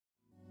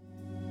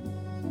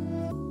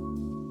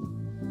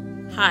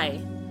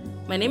Hi,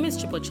 my name is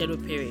Chipochedo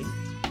Perry.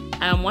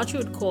 I am what you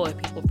would call a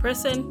people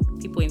person,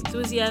 people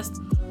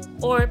enthusiast,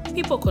 or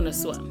people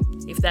connoisseur,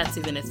 if that's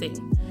even a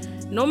thing.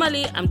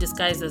 Normally, I'm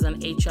disguised as an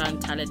HR and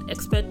talent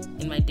expert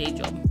in my day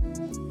job.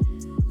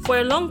 For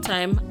a long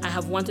time, I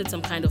have wanted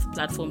some kind of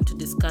platform to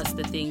discuss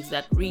the things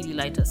that really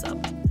light us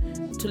up,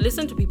 to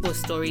listen to people's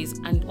stories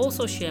and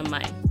also share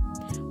mine.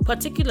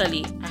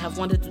 Particularly, I have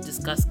wanted to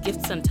discuss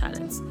gifts and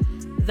talents,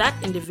 that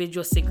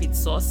individual secret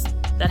sauce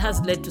that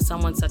has led to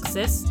someone's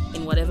success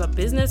in whatever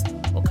business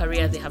or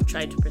career they have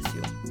tried to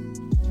pursue.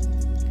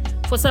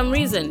 For some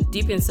reason,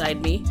 deep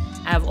inside me,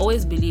 I have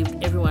always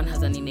believed everyone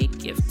has an innate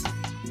gift,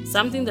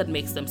 something that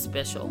makes them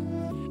special.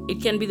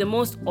 It can be the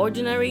most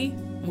ordinary,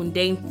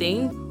 mundane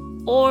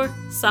thing, or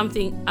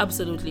something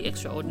absolutely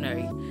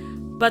extraordinary.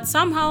 But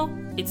somehow,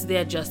 it's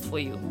there just for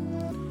you.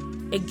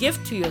 A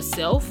gift to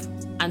yourself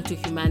and to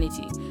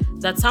humanity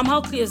that somehow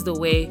clears the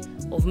way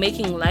of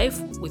making life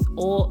with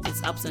all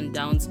its ups and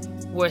downs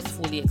worth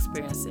fully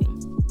experiencing.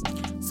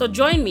 So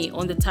join me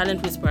on the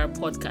Talent Whisperer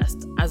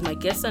podcast as my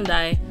guests and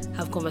I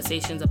have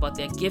conversations about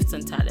their gifts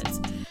and talents,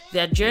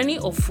 their journey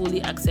of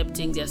fully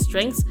accepting their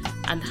strengths,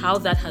 and how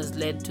that has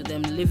led to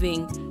them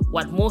living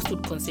what most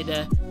would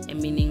consider a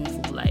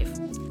meaningful life.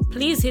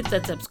 Please hit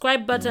that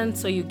subscribe button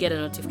so you get a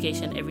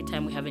notification every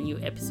time we have a new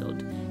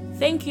episode.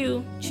 Thank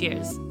you.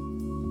 Cheers.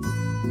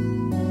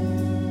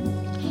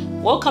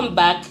 Welcome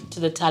back to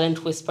the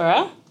Talent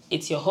Whisperer.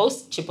 It's your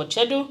host,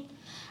 Chipochedo.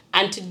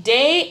 And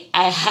today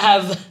I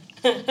have...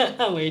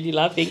 I'm already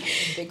laughing.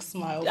 Big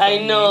smile. I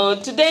know.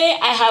 Today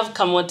I have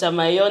Kamota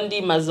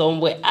Mayondi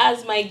Mazombwe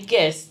as my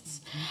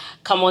guest.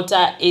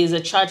 Kamota is a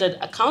chartered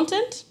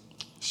accountant.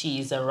 She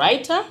is a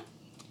writer.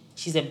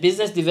 She's a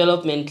business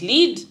development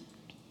lead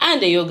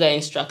and a yoga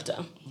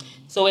instructor.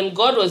 So when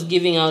God was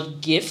giving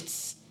out gifts,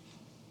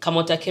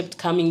 Kamota kept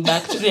coming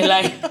back to the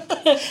line.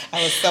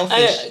 I was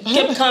selfish.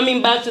 Kept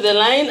coming back to the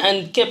line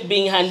and kept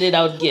being handed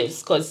out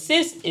gifts because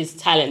sis is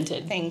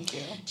talented. Thank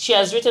you. She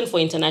has written for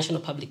international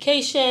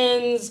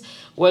publications,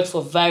 worked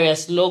for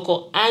various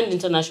local and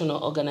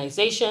international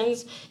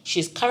organizations.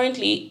 She's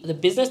currently the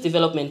business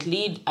development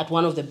lead at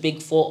one of the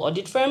big 4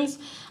 audit firms.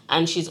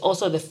 And she's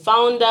also the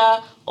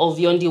founder of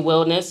Mayondi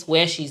Wellness,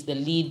 where she's the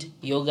lead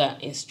yoga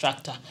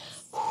instructor.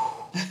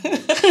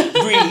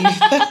 Breathe.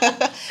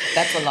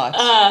 That's a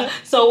lot.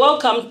 So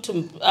welcome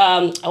to,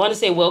 I want to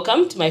say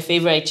welcome to my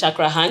favorite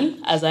chakra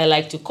Han, as I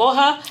like to call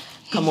her,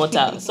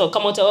 Kamota. So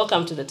Kamota,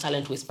 welcome to the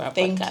Talent Whisperer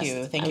podcast. Thank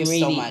you. Thank you I'm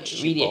so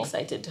much. Really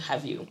excited to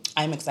have you.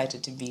 I'm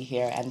excited to be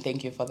here, and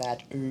thank you for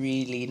that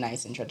really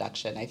nice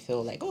introduction. I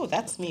feel like, oh,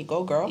 that's me.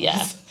 Go, girl.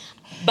 Yeah.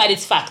 But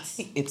it's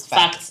facts. It's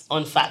facts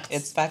on facts.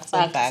 It's facts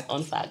on facts.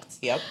 On facts.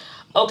 Yep.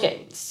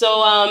 Okay.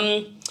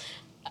 So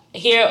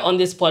here on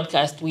this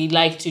podcast, we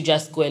like to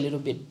just go a little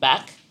bit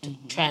back to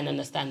try and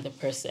understand the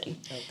person.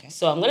 Okay.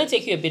 So I'm going to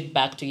take you a bit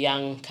back to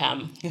young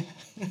Cam.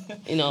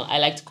 I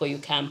like to call you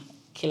Cam,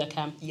 Killer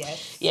Cam.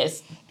 Yes.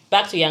 Yes.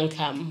 Back to young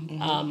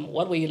Cam.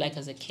 What were you like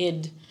as a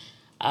kid?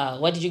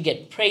 What did you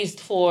get praised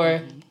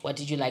for? What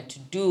did you like to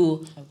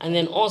do? Okay. And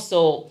then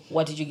also,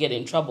 what did you get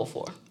in trouble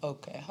for?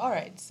 Okay. All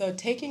right. So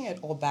taking it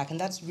all back, and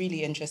that's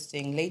really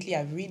interesting. Lately,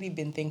 I've really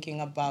been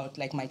thinking about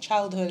like my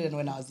childhood and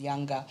when I was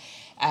younger.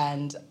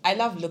 And I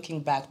love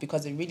looking back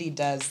because it really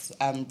does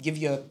give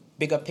you a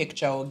bigger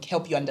picture or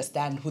help you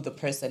understand who the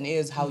person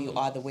is, how you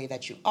are the way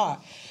that you are.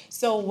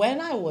 So when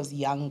I was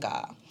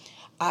younger,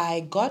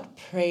 I got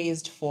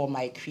praised for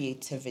my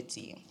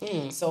creativity.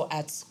 So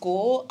at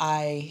school,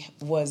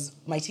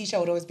 my teacher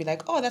would always be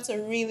like, oh, that's a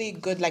really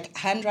good,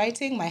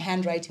 handwriting. My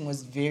handwriting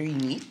was very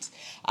neat.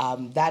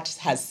 That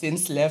has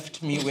since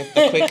left me with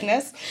the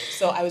quickness.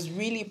 So I was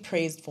really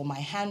praised for my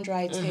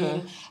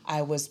handwriting.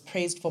 I was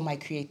praised for my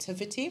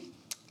creativity.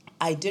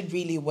 I did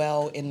really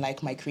well in my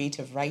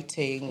creative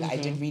writing. I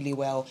did really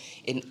well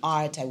in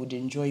art. I would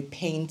enjoy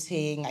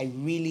painting. I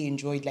really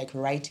enjoyed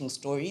writing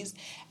stories.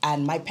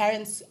 And my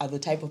parents are the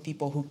type of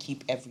people who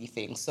keep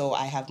everything. So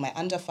I have my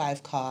under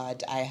 5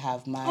 card. I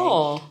have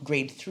my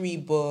grade 3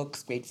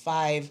 books, grade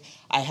 5.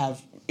 I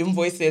have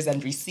invoices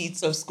and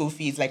receipts of school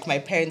fees. My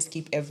parents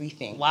keep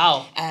everything.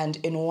 Wow. And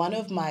in one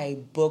of my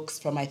books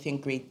from, I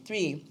think, grade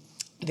 3,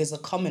 there's a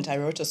comment. I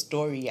wrote a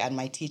story and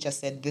my teacher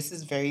said, this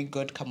is very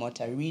good,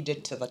 Kamota. Read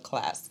it to the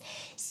class.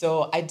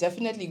 So I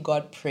definitely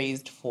got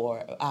praised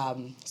for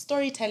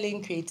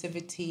storytelling,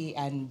 creativity,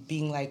 and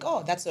being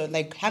oh, that's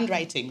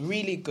handwriting,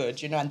 really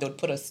good, and they'll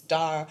put a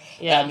star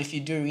if you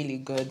do really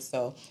good.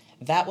 So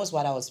that was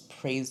what I was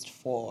praised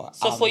for.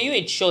 So for you,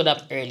 it showed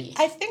up early.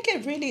 I think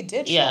it really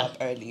did show up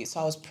early.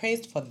 So I was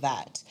praised for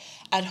that.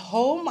 At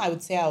home, I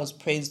would say I was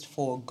praised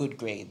for good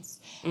grades.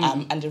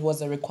 And it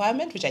was a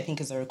requirement, which I think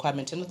is a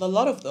requirement in a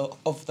lot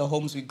of the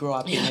homes we grow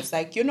up in. It's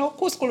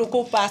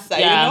go pasa,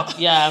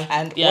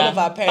 And all of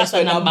our parents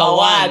were number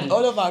one.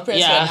 All of our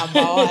parents were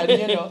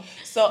number one,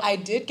 So I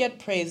did get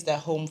praised at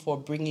home for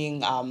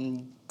bringing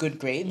good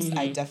grades.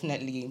 I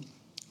definitely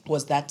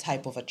was that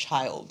type of a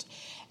child.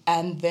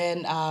 And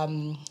then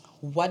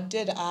what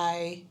did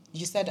I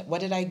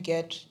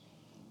get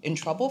in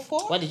trouble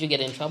for. What did you get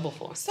in trouble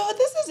for? So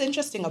this is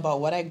interesting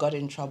about what I got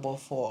in trouble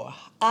for.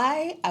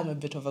 I am a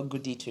bit of a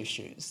goody two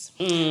shoes.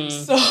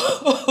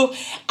 So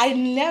I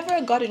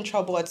never got in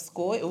trouble at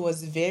school. It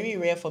was very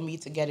rare for me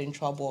to get in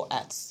trouble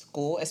at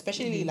school,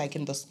 especially like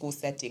in the school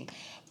setting.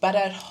 But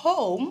at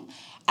home,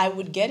 I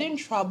would get in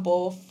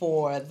trouble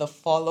for the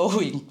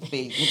following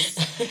things.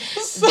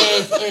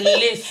 There's a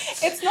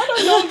list. It's not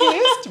a long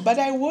list, but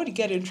I would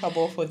get in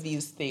trouble for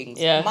these things.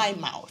 Yeah. My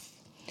mouth.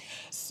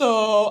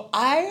 So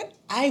I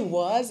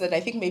was, and I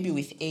think maybe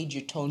with age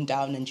you tone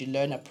down and you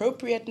learn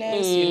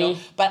appropriateness, you know.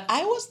 But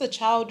I was the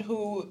child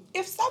who,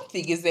 if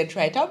something isn't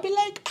right, I'll be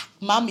like,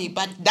 mommy,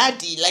 but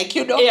daddy, like,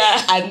 you know.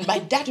 Yeah. And my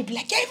dad would be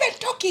like, you're even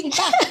talking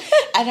back.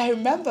 And I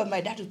remember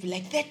my dad would be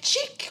like, the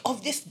cheek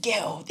of this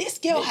girl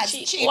has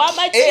cheek.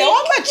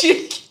 Wama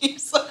cheek.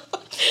 So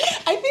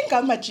I think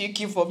I'm a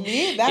cheeky for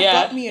me. That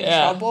got me in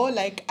trouble.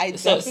 Like, I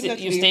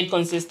definitely... you stayed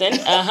consistent?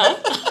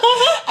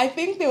 I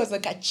think there was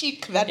like a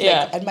cheek that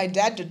and my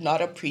dad did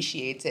not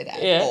appreciate it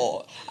at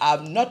all.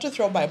 Not to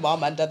throw my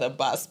mom under the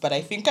bus, but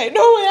I think I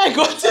know where I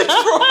got it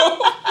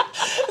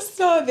from.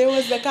 So there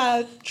was like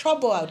a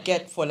trouble I'd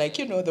get for, like,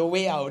 you know, the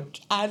way I would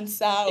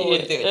answer or I'm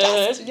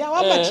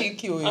a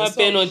cheeky.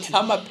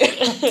 I'm a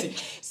penalty.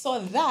 So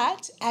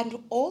that,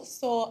 and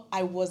also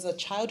I was a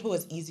child who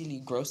was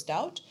easily grossed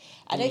out.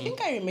 And I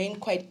think I remained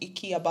quite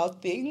icky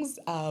about things.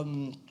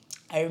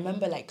 I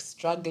remember like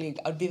struggling.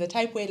 I'd be the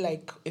type where,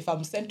 like, if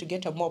I'm sent to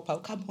get a mop, I'll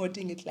come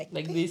holding it like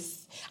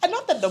this. And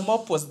not that the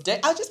mop was dead.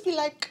 I'll just be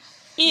like,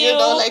 ew. You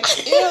know, like,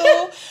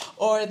 ew.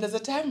 Or there's a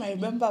time I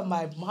remember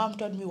my mom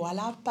told me,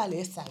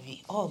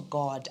 oh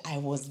God, I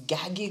was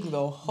gagging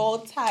the whole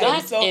time.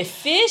 That's a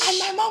fish. And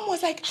my mom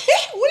was like,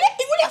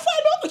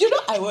 you know,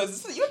 I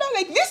was, you know,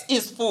 like, this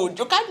is food.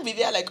 You can't be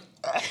there like,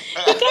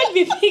 you can't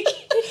be picky.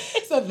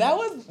 So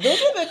those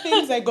were the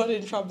things I got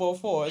in trouble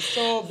for.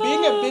 So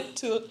being a bit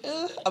too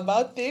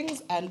about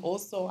things, and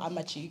also I'm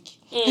a cheeky.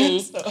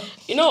 So,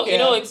 you know,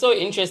 it's so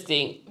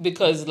interesting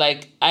because,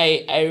 like,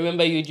 I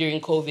remember you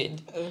during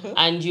COVID,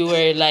 and you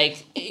were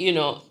like, you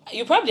know,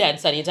 you probably had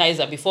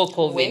sanitizer before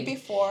COVID. Way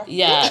before.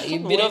 Yeah, a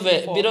bit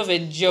of a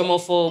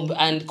germaphobe,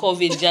 and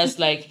COVID just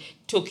like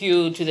took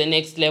you to the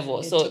next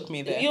level. It so took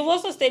me there. You've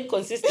also stayed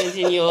consistent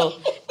in your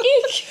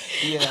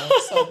Yeah.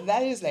 So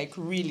that is like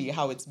really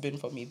how it's been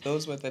for me.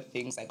 Those were the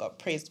things I got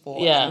praised for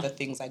and the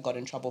things I got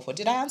in trouble for.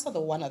 Did I answer the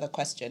one other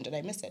question? Did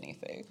I miss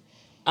anything?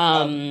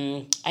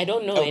 I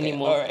don't know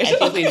anymore. All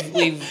right. I think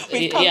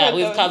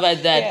we've covered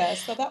that. Yeah,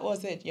 so that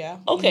was it, yeah.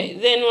 Okay,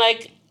 then,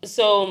 like,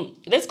 so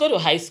let's go to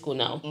high school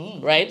now,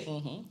 right?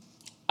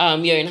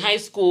 You're in high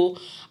school.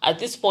 At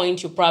this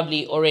point, you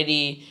probably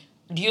already...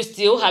 Do you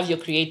still have your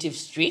creative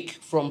streak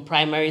from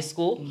primary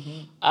school?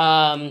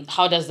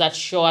 How does that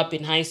show up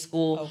in high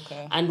school?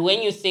 Okay. And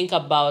when you think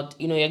about,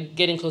 you know, you're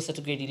getting closer to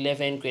grade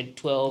 11, grade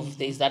 12,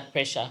 there's that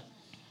pressure.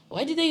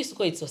 Why did they used to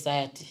call it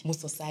society?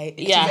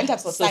 Society. Yeah,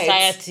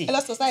 society. Hello,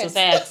 society.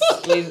 Society.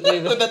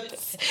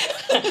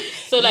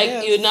 So,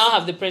 like, you now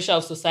have the pressure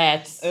of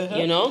society,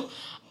 you know?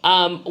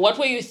 What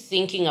were you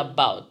thinking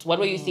about? What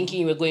were you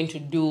thinking you were going to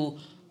do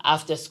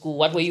after school?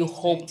 What were you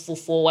hopeful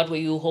for? What were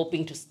you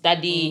hoping to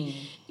study?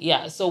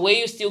 Yeah, so were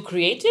you still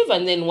creative?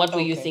 And then what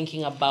were you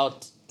thinking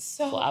about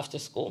for after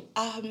school?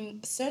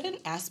 Certain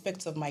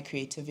aspects of my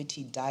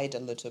creativity died a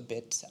little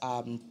bit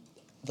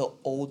the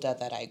older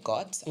that I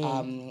got.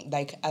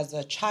 Like, as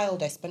a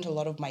child, I spent a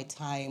lot of my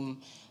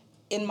time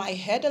in my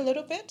head a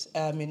little bit.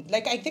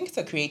 Like, I think it's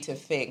a creative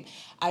thing.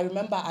 I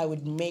remember I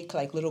would make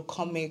like little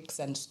comics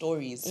and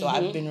stories. So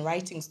I've been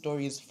writing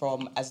stories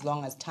from as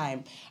long as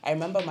time. I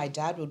remember my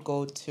dad would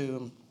go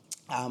to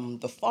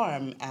the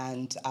farm,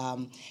 and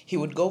he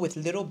would go with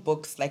little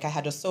books. Like, I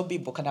had a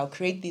Sobi book, and I'll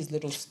create these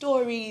little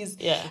stories.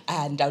 Yeah.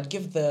 And I would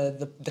give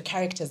the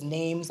characters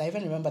names. I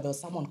even remember there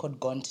was someone called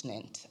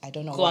Gontinent. I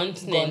don't know.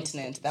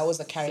 Gontinent. That was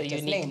a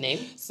character's name.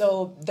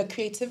 So the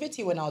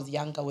creativity when I was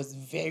younger was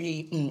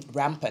very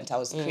rampant. I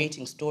was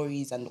creating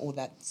stories and all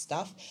that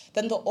stuff.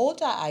 Then the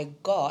older I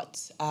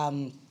got,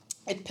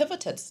 it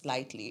pivoted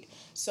slightly.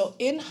 So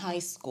in high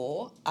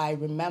school, I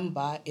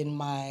remember in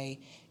my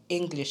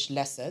English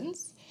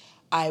lessons,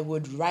 I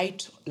would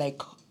write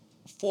like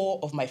 4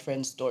 of my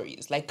friends'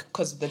 stories. Like,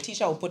 because the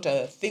teacher would put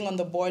a thing on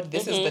the board,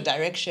 this is the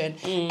direction,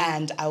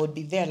 and I would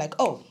be there like,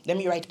 oh, let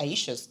me write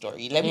Aisha's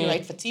story, let me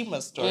write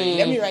Fatima's story,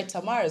 let me write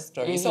Tamara's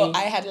story. So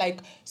I had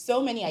like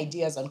so many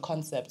ideas and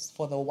concepts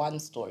for the one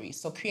story.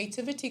 So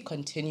creativity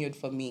continued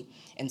for me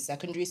in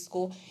secondary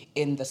school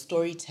in the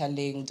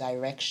storytelling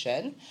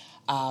direction.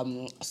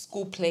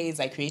 School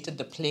plays, I created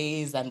the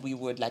plays, and we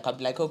would like, I'd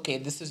be like, okay,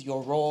 this is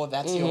your role,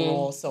 that's your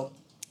role. So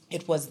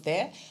it was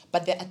there,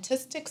 but the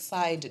artistic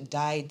side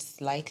died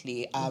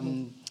slightly.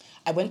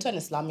 I went to an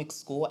Islamic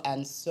school,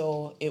 and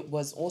so it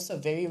was also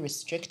very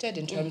restricted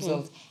in terms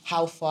of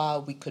how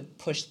far we could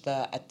push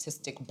the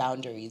artistic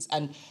boundaries.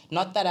 And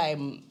not that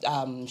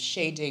I'm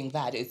shading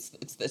that,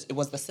 it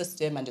was the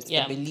system and it's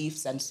the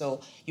beliefs, and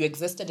so you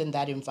existed in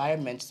that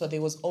environment. So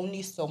there was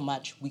only so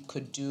much we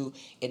could do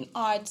in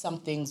art. Some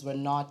things were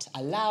not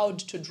allowed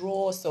to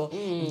draw. So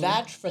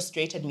that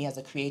frustrated me as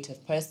a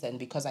creative person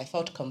because I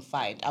felt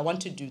confined. I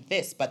want to do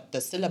this, but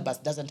the syllabus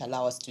doesn't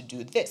allow us to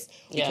do this.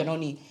 We can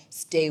only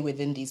stay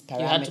within these parameters.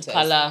 You had to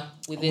color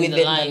within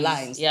the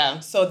lines. Yeah.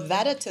 So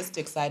that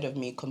artistic side of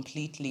me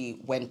completely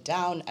went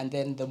down, and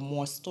then the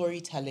more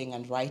storytelling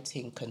and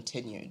writing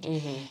continued.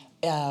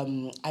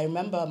 I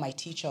remember my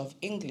teacher of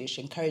English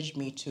encouraged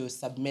me to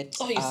submit.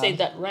 Oh, you said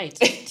that right.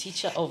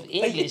 Teacher of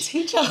English.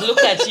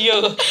 Look at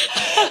you.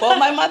 Well,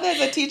 my mother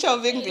is a teacher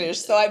of English,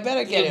 so I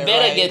better get it right. You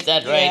better get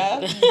that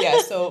right. Yeah,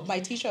 so my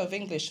teacher of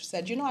English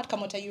said, you know what,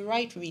 Kamota, you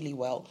write really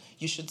well.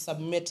 You should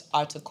submit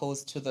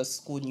articles to the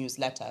school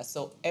newsletter.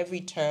 So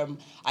every term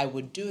I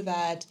would do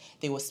that.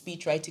 There were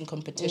speech writing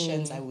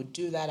competitions. I would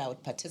do that. I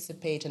would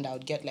participate, and I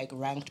would get like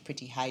ranked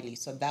pretty highly.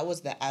 So that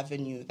was the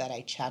avenue that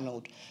I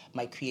channeled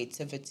my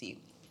creativity.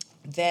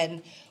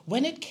 Then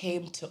when it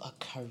came to a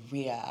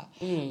career,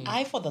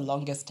 I, for the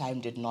longest time,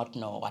 did not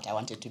know what I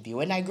wanted to be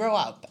when I grow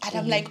up. And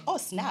I'm like, oh,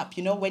 snap.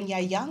 You know, when you're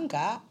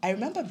younger, I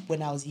remember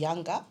when I was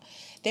younger,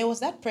 there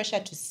was that pressure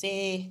to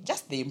say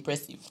just the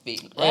impressive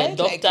thing, right?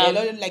 Doctor,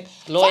 like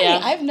lawyer.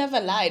 Funny, I've never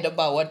lied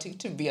about wanting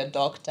to be a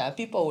doctor.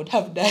 People would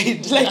have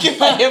died, like,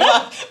 if I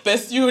ever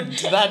pursued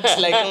that.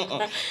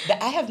 Like,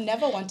 I have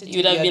never wanted to be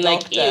a doctor. You'd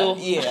have been like,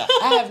 ew. Yeah,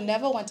 I have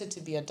never wanted to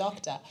be a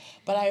doctor.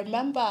 But I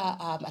remember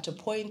at a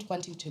point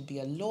wanting to be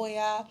a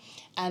lawyer,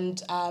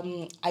 and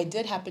I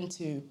did happen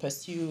to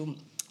pursue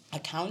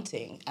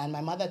accounting. And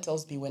my mother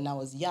tells me when I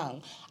was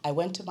young, I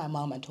went to my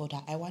mom and told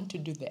her, I want to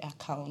do the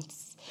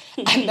accounts.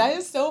 And that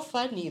is so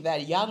funny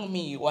that young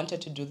me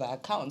wanted to do the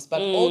accounts,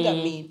 but older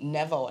me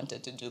never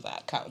wanted to do the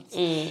accounts.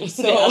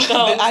 So,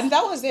 and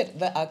that was it,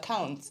 the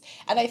accounts.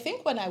 And I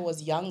think when I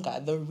was younger,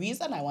 the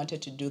reason I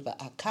wanted to do the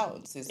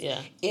accounts is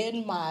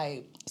in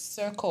my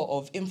circle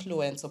of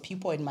influence or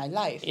people in my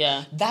life,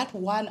 that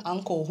one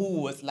uncle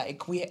who was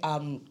like,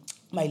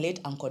 my late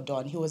Uncle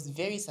Don, he was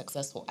very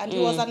successful, and he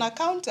was an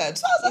accountant.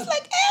 So I was just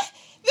like,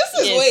 this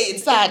is where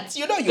it's at.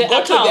 You know, you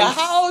go to their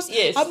house,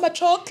 have a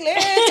chocolate,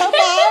 have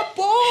a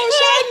apple,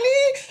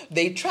 shiny.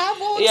 They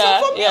travel.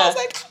 So for me, I was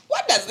like,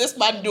 what does this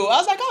man do? I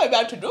was like, how am I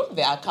about to do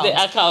the accounts?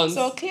 The accounts.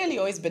 So clearly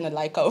always been a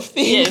liker of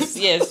things.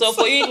 Yes. So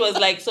for you, it was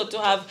like, so to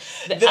have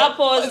the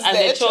apples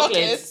and the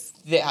chocolates.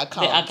 The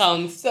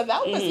accounts. So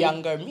that was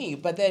younger me.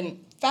 But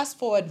then fast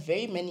forward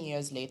very many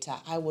years later,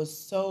 I was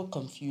so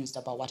confused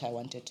about what I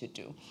wanted to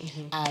do.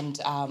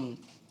 And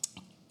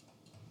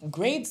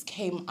grades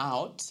came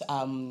out.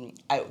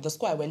 The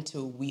school I went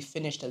to, we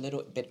finished a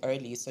little bit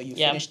early. So you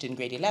finished in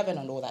grade 11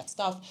 and all that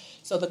stuff.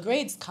 So the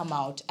grades come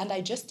out, and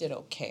I just did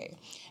okay.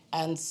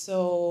 And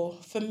so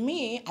for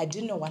me, I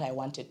didn't know what I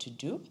wanted to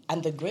do.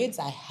 And the grades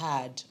I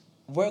had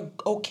were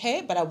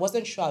okay, but I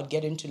wasn't sure I'd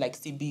get into like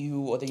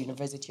CBU or the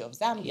University of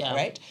Zambia,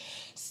 right?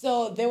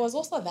 So there was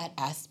also that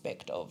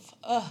aspect of,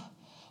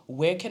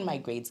 where can my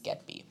grades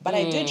get me? But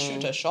I did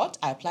shoot a shot.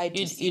 I applied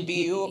to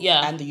CBU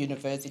and the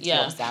University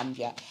of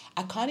Zambia.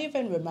 I can't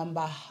even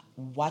remember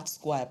what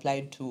school I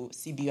applied to.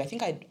 CBU. I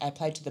think I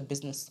applied to the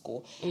business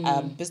school.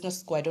 Business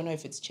school, I don't know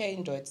if it's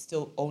changed or it's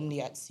still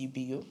only at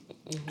CBU.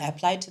 I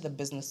applied to the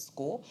business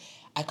school.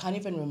 I can't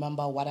even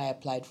remember what I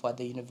applied for at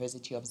the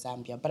University of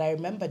Zambia, but I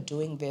remember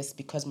doing this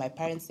because my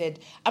parents said,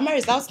 "Ama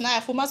results na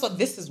Fuma, so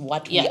this is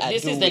what we are doing.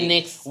 This is the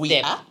next step.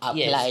 We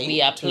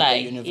are applying to the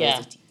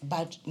university."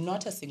 But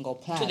not a single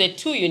plan. To the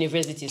two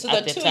universities at the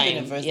time. To the two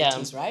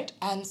universities, right?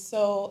 And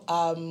so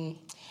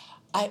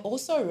I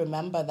also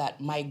remember that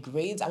my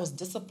grades, I was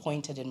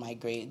disappointed in my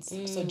grades.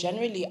 So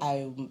generally,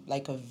 I'm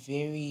a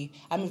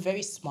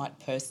very smart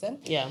person.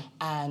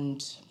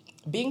 And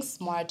being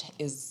smart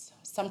is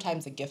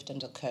sometimes a gift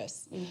and a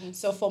curse.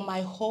 So for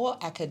my whole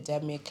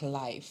academic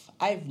life,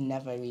 I've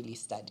never really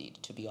studied,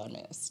 to be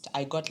honest.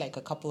 I got like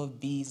a couple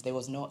of B's. There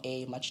was no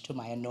A, much to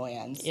my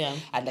annoyance.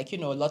 And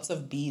lots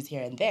of B's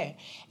here and there.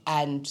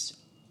 And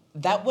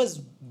that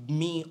was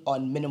me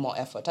on minimal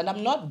effort. And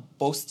I'm not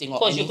boasting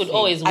or anything. Because you could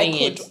always wing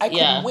it. I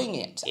could wing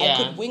it. I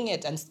could wing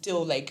it and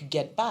still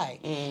get by.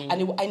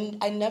 And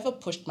I never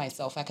pushed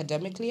myself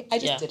academically. I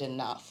just did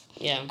enough.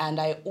 And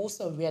I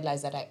also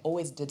realized that I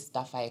always did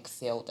stuff I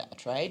excelled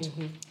at, right?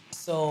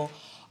 So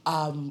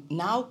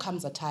now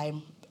comes a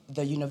time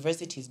the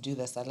universities do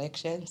the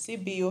selection.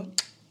 CBU,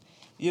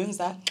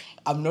 Yunza,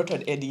 I'm not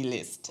on any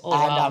list.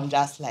 I'm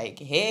just like,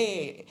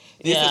 hey,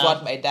 this is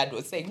what my dad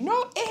was saying.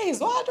 No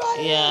A's, what do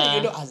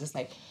I I was just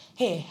like,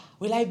 hey,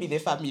 will I be the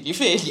family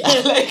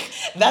failure?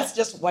 That's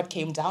just what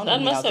came down on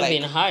me. That must have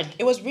been hard.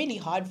 It was really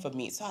hard for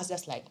me. So I was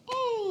just like,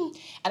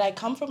 And I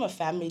come from a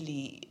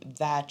family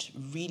that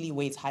really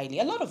weighs highly.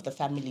 A lot of the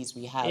families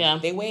we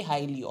have, they weigh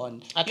highly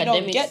on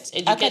academics,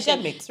 education,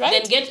 academics, right?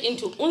 Then get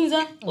into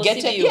UNZA or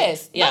CBU.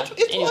 Yes. Yeah.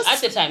 Anyway,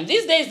 at the time.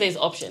 These days there's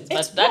options.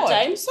 But that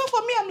time. So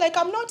for me, I'm like,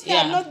 I'm not here,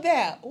 I'm not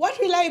there. What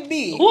will I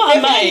be? Who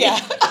am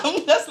I?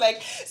 I'm just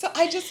like, so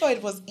I just saw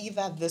it was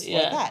either this or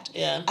that.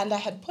 Yeah. And I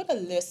had put a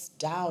list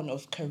down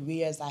of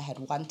careers I had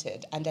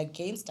wanted. And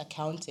against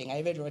accounting, I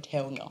even wrote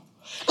hell no.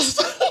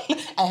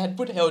 I had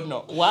put hell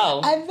no.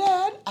 Wow. And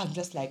then I'm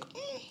just like,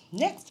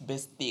 next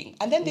best thing.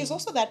 And then there's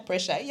also that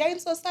pressure. You're in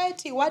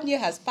society, 1 year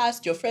has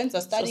passed, your friends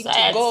are starting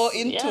to go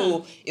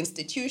into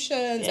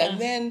institutions, and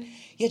then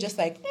you're just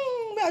like,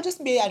 I'll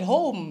just be at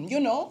home,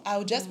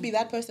 I'll just be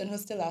that person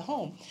who's still at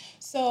home.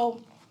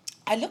 So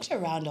I looked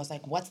around, I was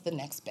like, what's the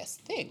next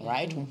best thing,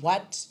 right?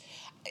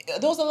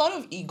 There was a lot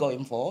of ego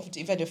involved.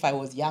 Even if I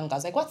was young, I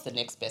was like, what's the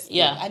next best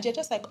thing? And you're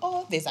just like,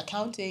 there's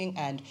accounting,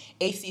 and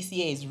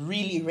ACCA is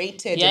really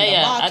rated in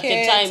the market.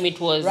 At the time it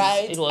was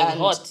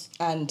hot.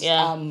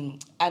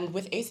 And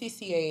with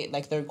ACCA,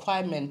 like the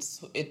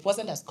requirements, it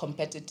wasn't as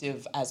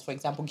competitive as, for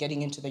example,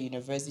 getting into the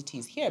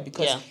universities here,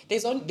 because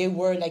there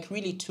were like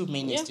really two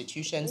main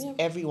institutions.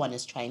 Everyone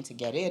is trying to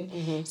get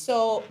in.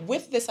 So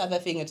with this other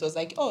thing, it was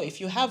like, if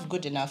you have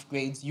good enough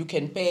grades, you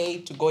can pay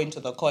to go into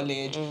the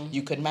college.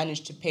 You can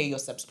manage to pay your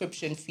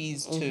subscription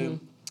fees to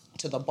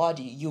the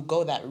body. You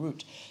go that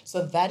route.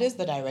 So that is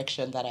the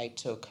direction that I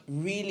took,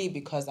 really,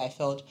 because I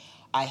felt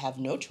I have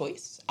no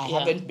choice. I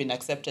haven't been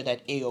accepted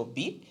at A or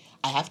B.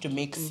 I have to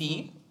make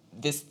C.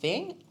 This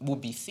thing will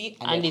be C,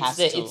 and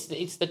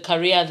it's the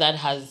career that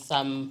has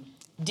some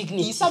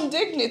dignity. Some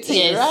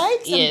dignity, right?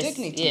 Some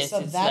dignity. Yes,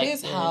 so that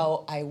is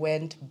how I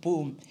went,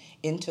 boom,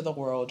 into the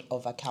world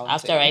of accounting.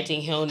 After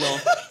writing hell no.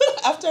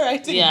 After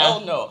writing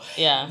hell no.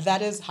 Yeah.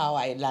 That is how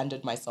I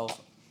landed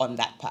myself on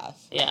that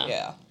path.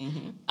 Yeah.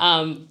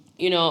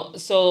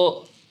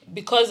 So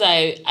because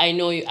I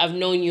know you, I've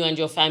known you and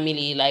your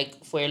family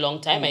like for a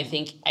long time. I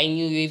think I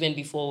knew you even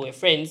before we were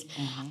friends.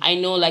 I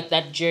know like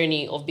that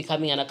journey of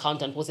becoming an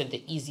accountant wasn't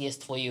the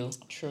easiest for you.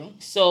 True.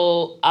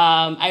 So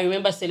I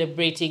remember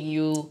celebrating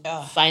you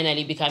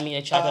finally becoming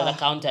a chartered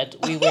accountant.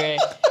 We were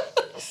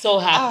so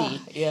happy.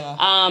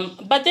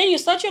 But then you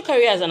start your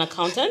career as an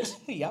accountant.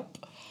 Yep.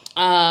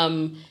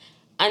 And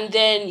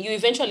then you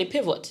eventually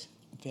pivot.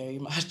 Very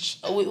much.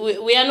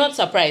 We are not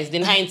surprised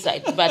in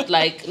hindsight, but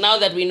like now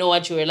that we know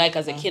what you were like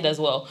as a kid as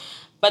well.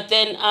 But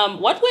then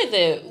what were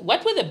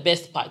the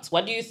best parts?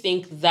 What do you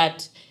think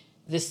that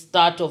the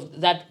start of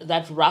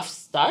that rough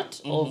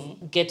start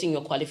of getting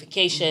your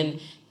qualification,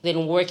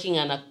 then working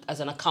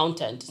as an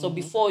accountant? So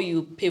before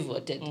you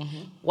pivoted,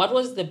 what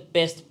was the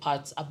best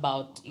parts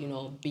about,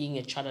 being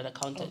a chartered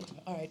accountant?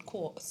 Okay. All right,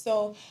 cool.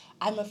 So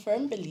I'm a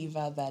firm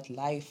believer that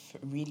life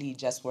really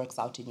just works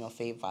out in your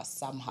favor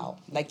somehow.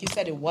 Like you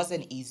said, it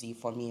wasn't easy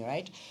for me,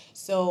 right?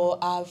 So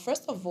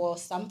first of all,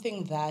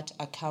 something that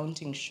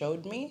accounting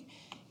showed me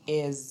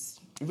is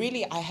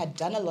really I had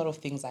done a lot of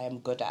things I am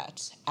good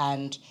at.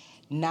 And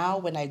now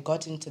when I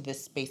got into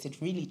this space, it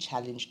really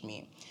challenged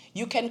me.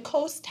 You can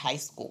coast high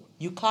school.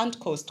 You can't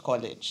coast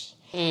college.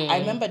 I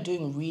remember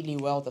doing really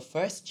well the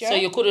first year. So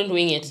you couldn't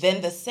wing it.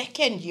 Then the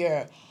second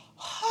year,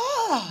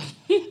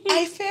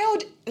 I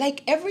failed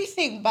like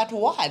everything but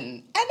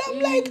one. And I'm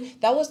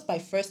like, that was my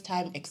first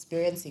time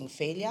experiencing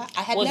failure.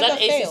 I had never failed.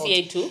 Was that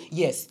ACCA too?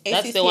 Yes, ACCA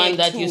That's the one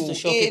that used to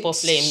show people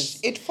flames.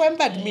 It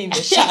flumbered me in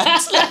the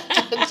shots.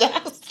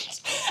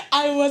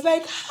 I was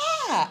like,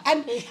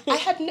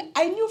 and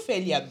I knew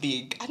failure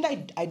big,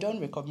 and I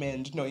don't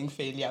recommend knowing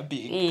failure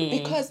big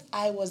because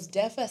I was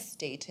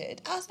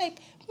devastated. I was like,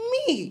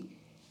 me,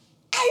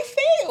 I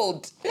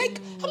failed. Like,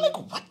 I'm like,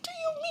 what do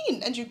you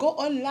mean? And you go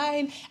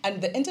online,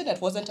 and the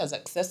internet wasn't as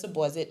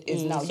accessible as it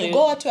is now. So you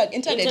go out to an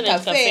internet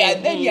cafe,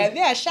 and then you're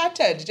there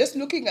shattered, just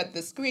looking at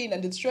the screen,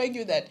 and it's showing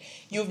you that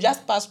you've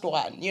just passed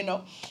one, And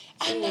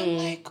I'm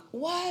like,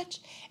 what?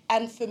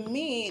 And for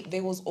me,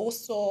 there was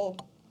also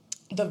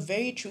the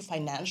very true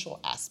financial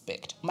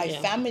aspect. My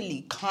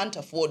family can't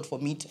afford for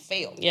me to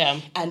fail. Yeah.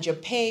 And you're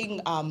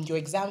paying your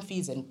exam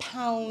fees in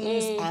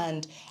pounds.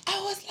 And I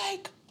was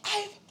like,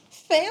 I've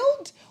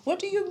failed? What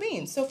do you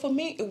mean? So for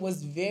me, it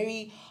was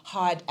very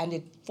hard, and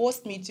it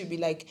forced me to be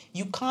like,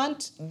 you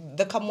can't,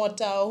 the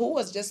Kamota who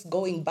was just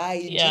going by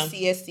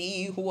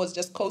GCSE, who was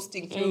just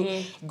coasting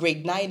through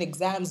grade 9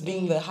 exams,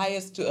 being the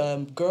highest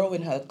girl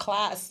in her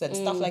class and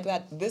stuff like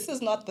that. This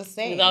is not the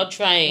same. Without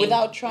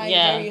trying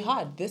very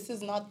hard. This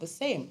is not the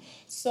same.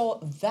 So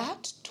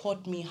that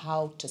taught me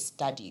how to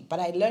study, but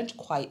I learned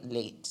quite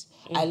late.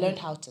 I learned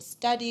how to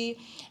study,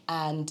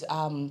 and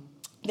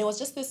there was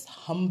just this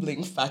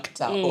humbling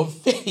factor of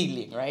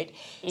failing, right?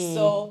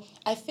 So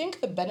I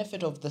think the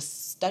benefit of the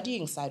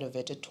studying side of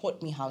it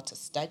taught me how to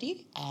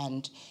study,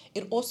 and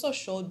it also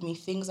showed me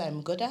things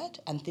I'm good at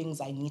and things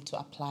I need to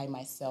apply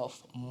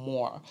myself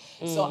more.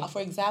 So,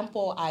 for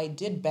example, I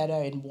did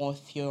better in more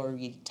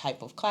theory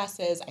type of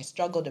classes. I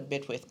struggled a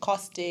bit with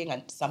costing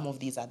and some of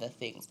these other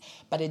things,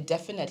 but it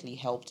definitely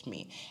helped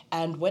me.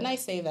 And when I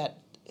say that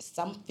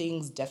some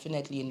things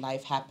definitely in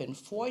life happen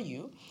for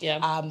you.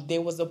 Yeah.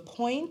 There was a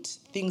point,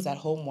 things at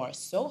home were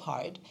so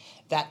hard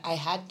that I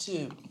had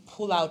to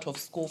pull out of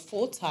school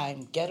full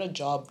time, get a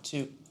job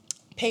to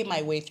pay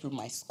my way through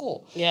my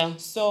school. Yeah.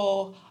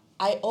 So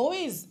I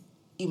always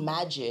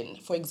imagine,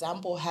 for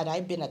example, had I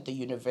been at the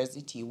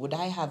university, would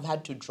I have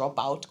had to drop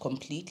out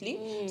completely?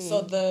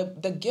 So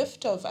the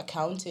gift of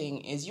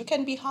accounting is you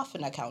can be half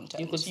an accountant.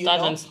 You could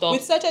start and stop.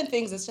 With certain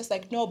things, it's just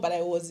like, no, but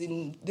I was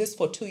in this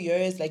for 2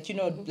 years. Like,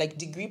 like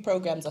degree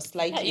programs are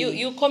slightly... Yeah,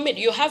 you commit.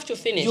 You have to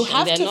finish. You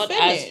have and to they're not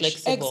finish. as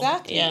flexible.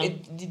 Exactly. Yeah.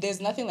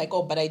 There's nothing like,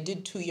 oh, but I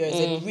did 2 years.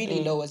 It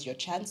really lowers your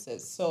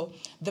chances. So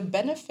the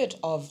benefit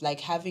of like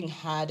having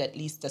had at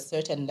least a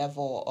certain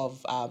level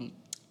of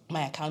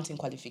my accounting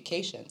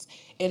qualifications,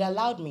 it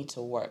allowed me to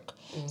work.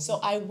 So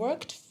I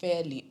worked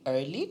fairly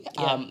early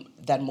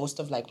than most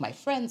of like my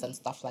friends and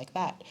stuff like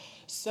that.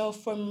 So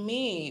for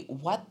me,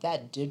 what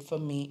that did for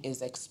me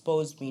is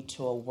exposed me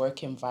to a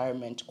work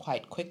environment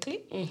quite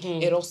quickly.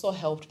 It also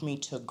helped me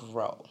to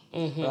grow,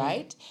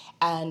 right?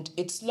 And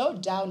it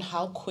slowed down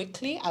how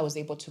quickly I was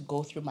able to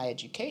go through my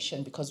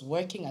education, because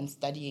working and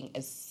studying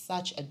is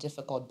such a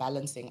difficult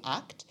balancing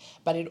act,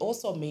 but it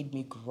also made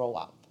me grow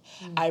up.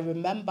 I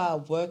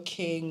remember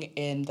working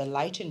in the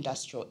light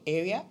industrial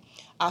area.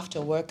 After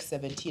work,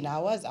 17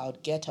 hours, I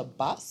would get a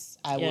bus.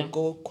 I would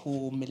go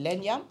to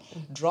Millennium,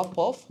 drop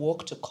off,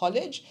 walk to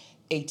college.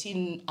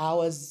 18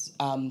 hours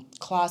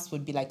class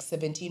would be like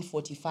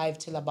 17:45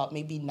 till about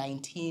maybe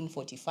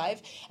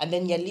 19:45. And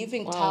then you're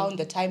leaving town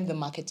the time the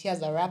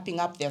marketeers are wrapping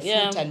up their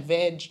fruit and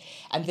veg.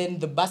 And then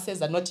the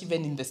buses are not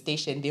even in the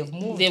station. They've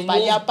moved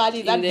that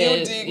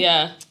building.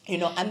 Yeah.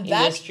 And in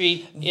that the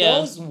street. Yeah.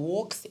 those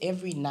walks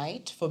every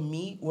night for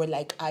me were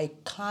like,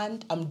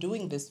 I'm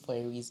doing this for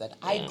a reason.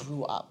 I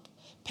grew up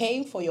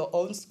paying for your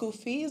own school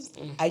fees.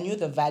 I knew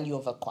the value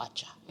of a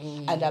kwacha.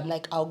 And I'm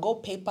like, I'll go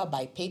paper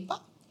by paper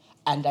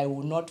and I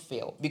will not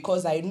fail,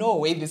 because I know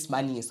where this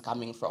money is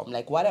coming from,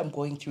 like what I'm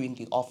going through in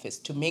the office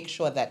to make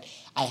sure that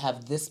I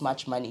have this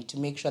much money, to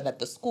make sure that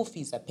the school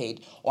fees are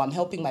paid, or I'm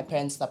helping my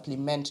parents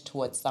supplement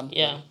towards something.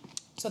 Yeah.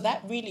 So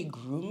that really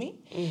grew me.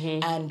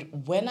 And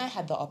when I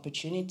had the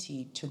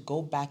opportunity to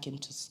go back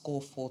into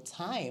school full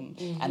time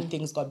and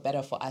things got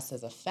better for us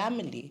as a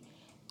family,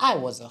 I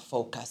was a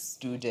focused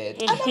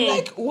student. And I'm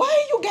like, why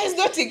are you guys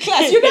not in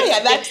class? You're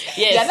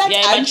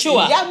that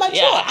mature. Yeah,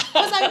 mature.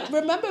 Because I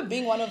remember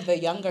being one of the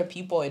younger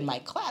people in my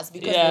class,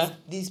 because there's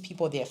these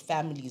people, their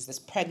families, there's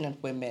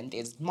pregnant women,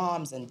 there's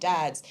moms and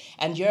dads,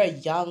 and you're a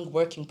young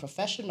working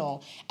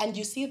professional, and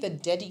you see the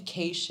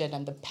dedication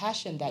and the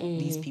passion that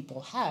these people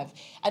have.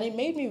 And it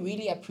made me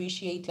really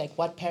appreciate like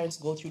what parents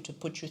go through to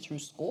put you through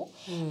school.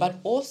 But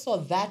also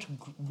that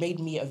made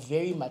me a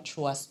very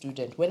mature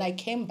student. When I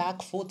came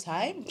back full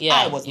time,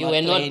 I was not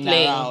playing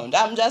around.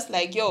 I'm just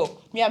like,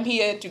 I'm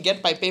here to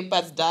get my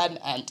papers done,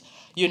 and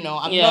I'm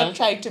not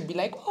trying to be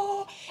like,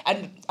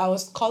 and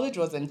college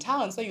was in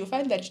town, so you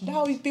find that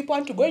now if people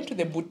want to go into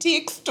the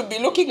boutiques to be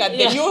looking at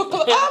the new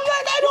clothes, I'm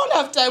like, I don't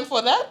have time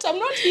for that. I'm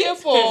not here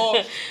for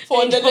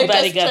the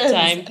latest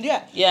trends.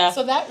 Yeah.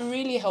 So that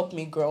really helped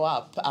me grow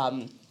up.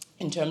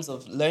 In terms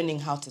of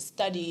learning how to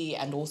study,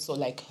 and also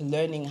like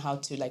learning how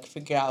to like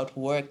figure out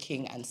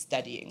working and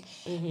studying.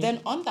 Then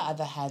on the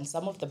other hand,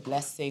 some of the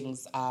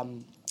blessings,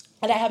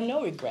 and I have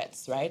no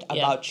regrets, right,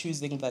 about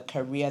choosing the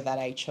career that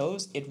I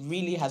chose. It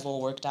really has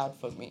all worked out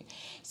for me.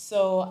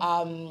 So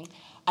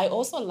I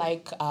also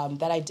like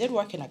that I did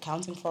work in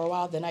accounting for a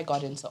while, then I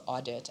got into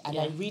audit, and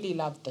I really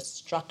love the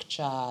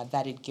structure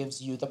that it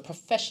gives you, the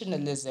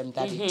professionalism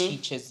that it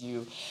teaches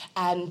you.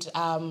 And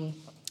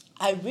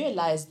I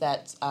realized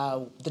that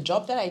the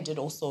job that I did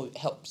also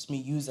helps me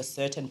use a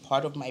certain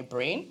part of my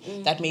brain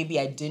that maybe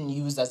I didn't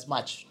use as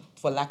much,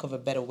 for lack of a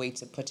better way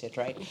to put it,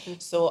 right?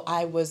 So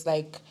I was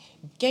like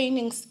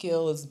gaining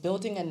skills,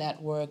 building a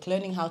network,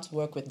 learning how to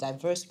work with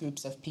diverse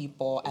groups of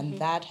people, and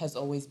that has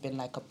always been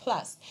like a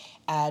plus.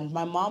 And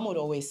my mom would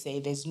always say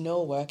there's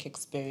no work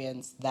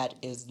experience that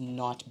is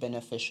not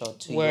beneficial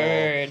to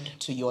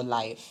your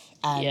life.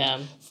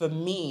 And for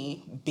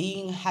me,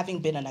 having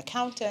been an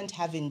accountant,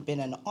 having been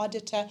an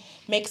auditor,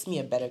 makes me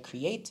a better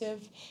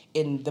creative.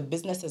 In the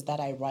businesses that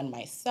I run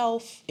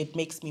myself, it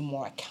makes me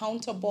more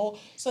accountable.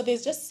 So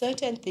there's just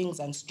certain things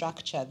and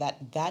structure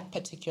that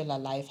particular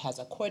life has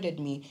accorded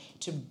me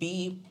to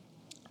be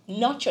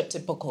not your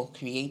typical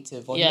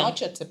creative or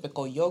not your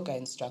typical yoga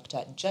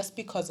instructor, just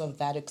because of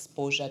that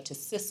exposure to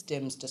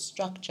systems, to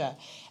structure,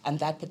 and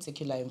that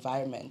particular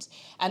environment.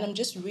 And I'm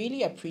just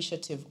really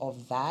appreciative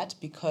of that,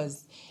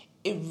 because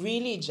it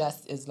really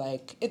just is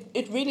like,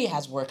 it really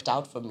has worked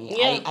out for me.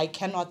 I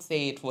cannot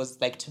say it was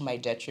like to my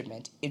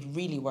detriment. It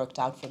really worked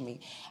out for me.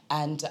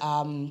 And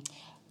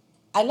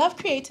I love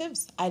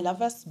creatives. I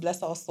love us,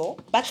 bless our soul.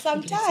 But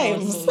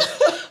sometimes...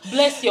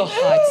 Bless your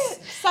hearts.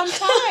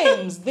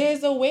 Sometimes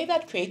there's a way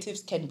that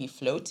creatives can be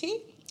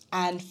floaty.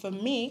 And for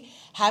me,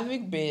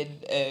 having been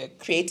a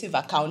creative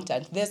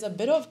accountant, there's a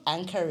bit of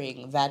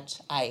anchoring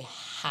that I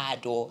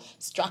had, or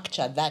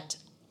structure that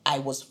I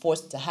was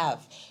forced to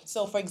have.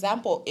 So, for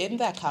example, in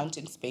the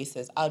accounting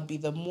spaces, I'll be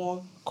the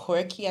more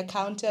quirky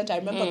accountant. I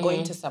remember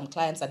going to some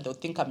clients and they'll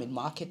think I'm in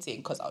marketing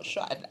because I'll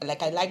show,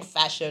 like, I like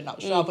fashion.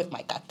 I'll show up with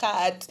my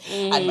kakat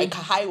and my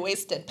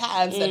high-waisted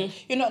pants. And,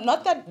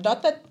 not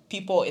that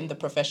people in the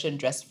profession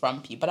dress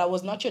frumpy, but I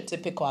was not your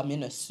typical, I'm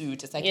in a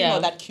suit. It's like,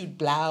 that cute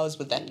blouse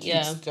with that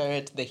cute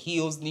skirt. The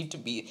heels need to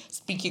be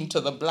speaking to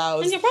the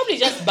blouse. And you're probably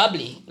just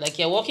bubbly. Like,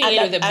 you're walking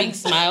in with a big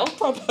smile.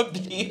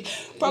 Probably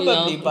I'm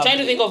trying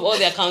to think of all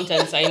the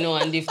accountants I know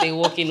and if they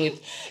walk in with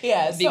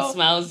big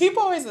smiles.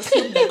 People always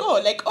assume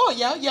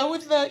you're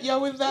with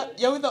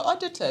the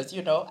auditors,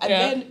 And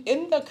then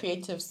in the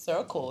creative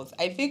circles,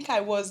 I think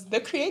I was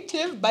the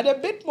creative, but a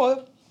bit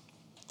more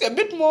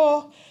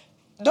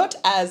not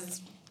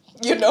as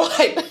you know what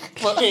I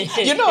mean.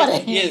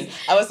 Yes.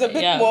 I was a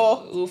bit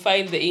more. We'll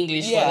find the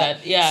English for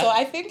that. Yeah. So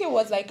I think it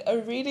was like a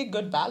really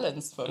good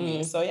balance for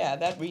me. So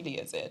that really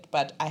is it.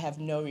 But I have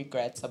no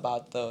regrets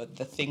about the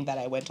thing that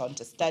I went on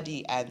to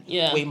study and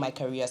the way my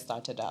career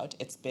started out.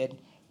 It's been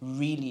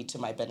really to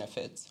my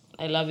benefit.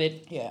 I love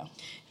it. Yeah.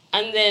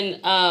 And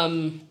then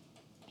I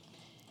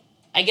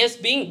guess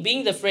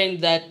being the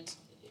friend that,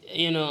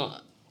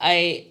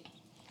 I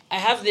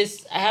have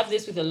this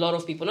with a lot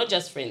of people, not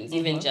just friends,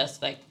 even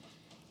just like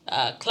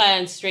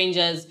clients,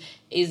 strangers,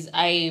 is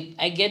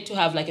I get to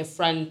have like a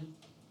front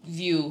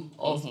view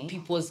of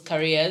people's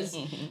careers.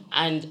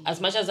 And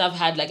as much as I've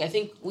had, like, I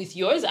think with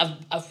yours,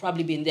 I've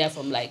probably been there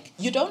from like...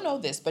 You don't know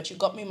this, but you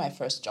got me my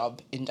first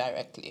job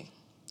indirectly.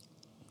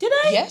 Did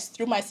I? Yes,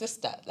 through my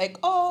sister. Like,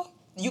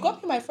 you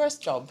got me my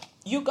first job.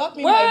 You got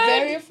me my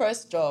very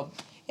first job.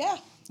 Yeah.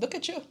 Look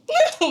at you.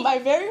 My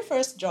very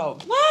first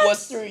job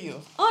was through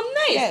you. Oh,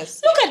 nice.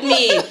 Yes. Look at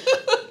me.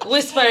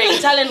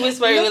 Talent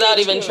whispering without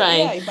even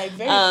trying. Yeah, my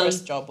very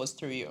first job was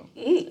through you.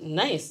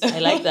 Nice. I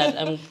like that.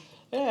 I'm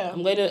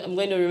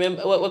going to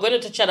remember. We're going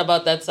to chat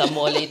about that some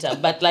more later.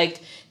 But like,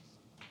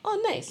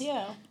 nice.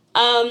 Yeah.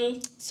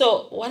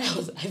 So what I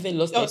even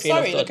lost my train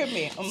of thought. Look at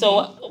me.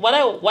 So what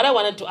I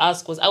wanted to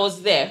ask was, I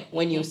was there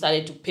when you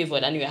started to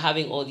pivot and you were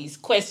having all these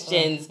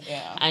questions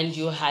and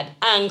you had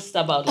angst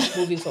about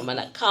moving from an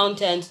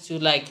accountant to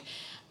like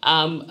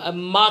a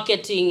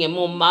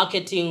more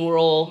marketing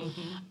role.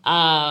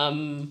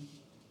 And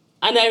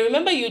I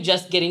remember you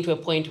just getting to a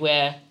point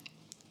where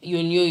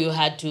you knew you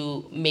had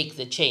to make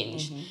the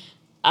change.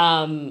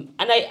 And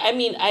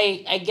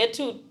I get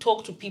to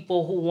talk to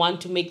people who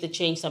want to make the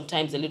change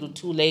sometimes a little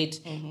too late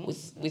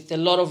with a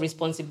lot of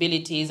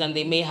responsibilities, and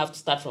they may have to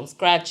start from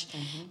scratch.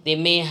 They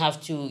may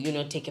have to,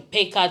 take a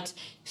pay cut.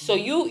 So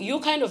you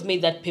kind of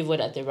made that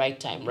pivot at the right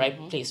time,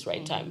 right place,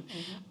 right time.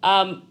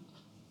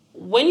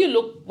 When you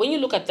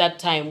look at that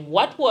time,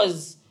 what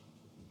was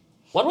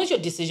your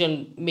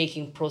decision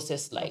making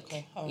process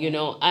like?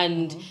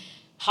 And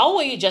how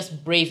were you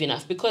just brave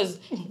enough? Because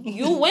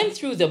you went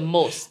through the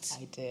most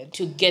I did.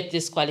 To get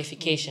this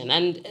qualification.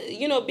 And,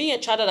 being a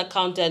chartered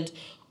accountant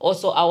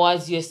also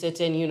awards you a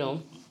certain,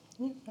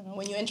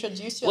 When you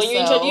introduce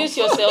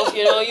yourself,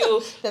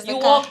 you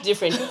walk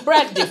different, you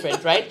brag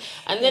different, right?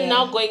 And then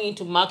now going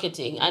into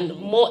marketing and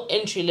more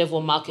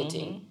entry-level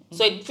marketing.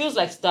 So it feels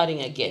like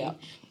starting again. Yeah.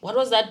 What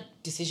was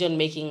that decision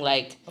making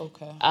like?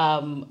 Okay.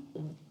 And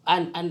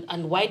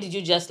why did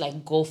you just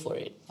like go for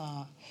it?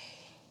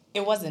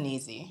 It wasn't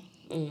easy.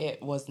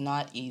 It was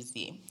not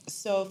easy.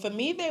 So for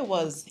me, there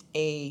was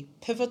a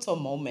pivotal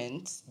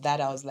moment that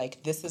I was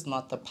like, this is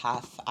not the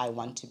path I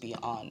want to be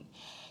on.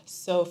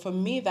 So for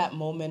me, that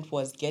moment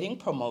was getting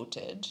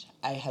promoted.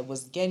 I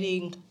was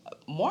getting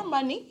more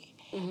money.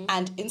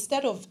 And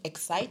instead of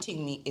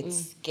exciting me, it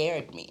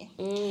scared me.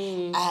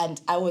 And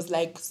I was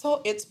like,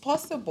 so it's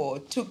possible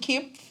to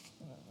keep,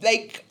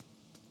 like...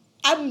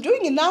 I'm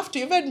doing enough to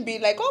even be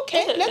like,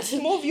 okay, let's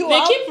move you up.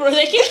 Why do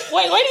they keep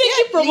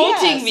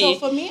promoting me? So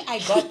for me, I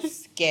got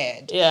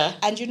scared.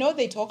 And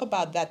they talk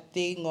about that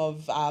thing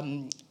of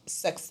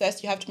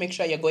success. You have to make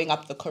sure you're going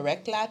up the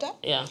correct ladder.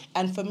 Yeah.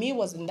 And for me, it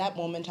was in that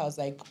moment I was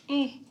like,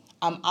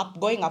 I'm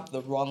going up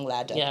the wrong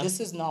ladder. Yeah. This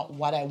is not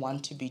what I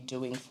want to be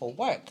doing for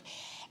work.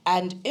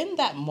 And in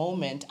that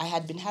moment, I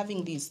had been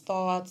having these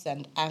thoughts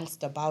and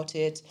angst about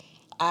it.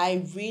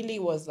 I really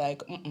was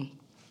like,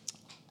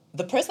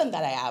 the person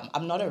that I am,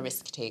 I'm not a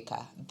risk taker.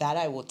 That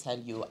I will tell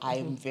you.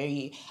 I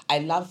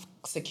love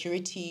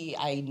security.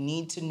 I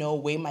need to know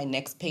where my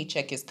next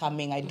paycheck is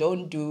coming. I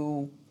don't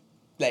do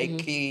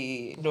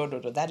no,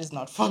 that is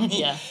not for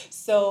me. Yeah.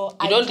 So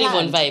I don't live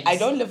on vibes. I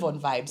don't live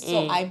on vibes.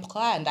 So I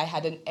planned. I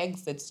had an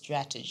exit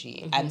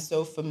strategy. And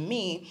so for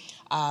me,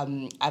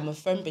 I'm a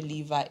firm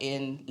believer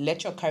in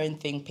let your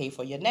current thing pay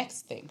for your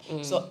next thing.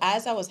 So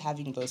as I was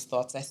having those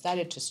thoughts, I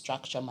started to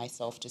structure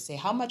myself to say,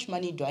 how much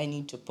money do I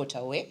need to put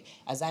away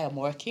as I am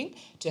working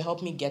to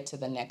help me get to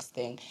the next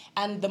thing?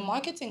 And the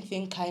marketing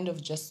thing kind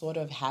of just sort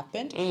of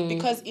happened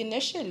because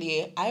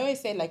initially, I always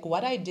say like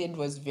what I did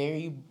was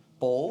very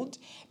bold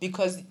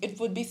because it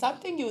would be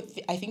something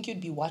I think you'd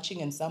be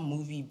watching in some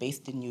movie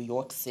based in New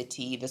York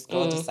City. This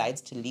girl decides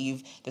to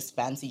leave this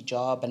fancy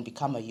job and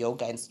become a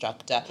yoga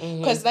instructor.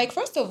 Because like,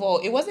 first of all,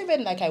 it wasn't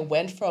even like I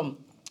went from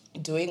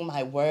doing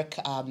my work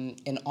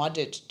in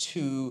audit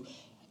to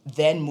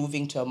then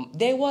moving to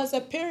there was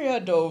a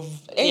period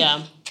of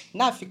Yeah.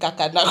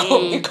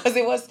 because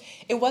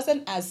it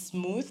wasn't as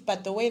smooth,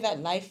 but the way that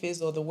life is,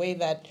 or the way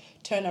that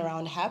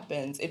turnaround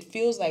happens, it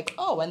feels like,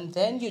 oh, and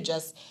then you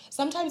just,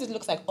 sometimes it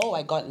looks like, oh,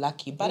 I got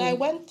lucky, but I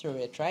went through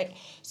it, right?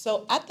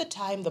 So at the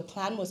time, the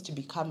plan was to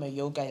become a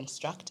yoga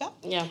instructor.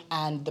 Yeah.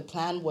 And the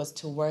plan was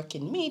to work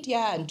in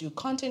media and do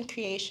content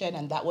creation,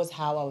 and that was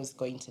how I was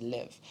going to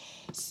live.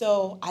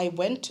 So I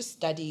went to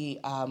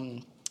study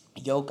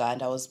yoga,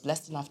 and I was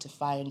blessed enough to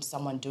find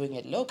someone doing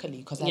it locally,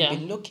 because I've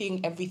been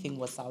looking, everything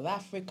was South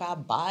Africa,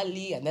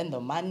 Bali, and then the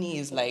money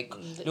is like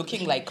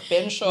looking like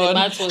pension. The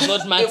maths was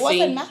not mathing. It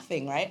wasn't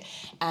nothing, right?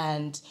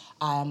 And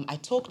I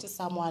talked to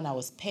someone, I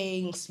was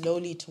paying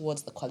slowly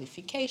towards the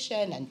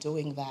qualification and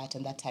doing that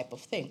and that type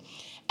of thing.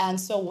 And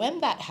so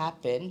when that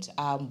happened,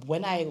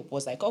 when I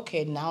was like,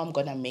 okay, now I'm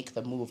going to make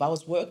the move, I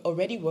was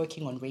already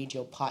working on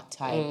radio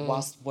part-time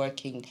whilst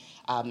working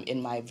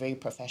in my very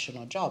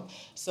professional job.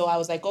 So I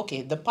was like,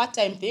 okay, the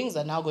part-time things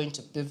are now going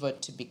to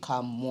pivot to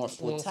become more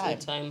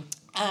full-time.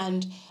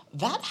 And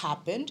that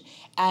happened.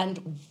 And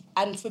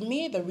for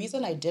me, the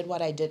reason I did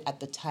what I did at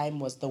the time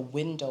was the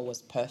window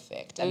was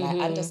perfect. And I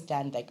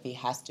understand like there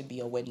has to be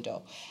a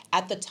window.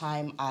 At the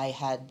time, I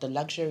had the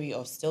luxury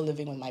of still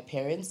living with my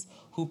parents,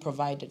 who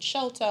provided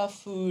shelter,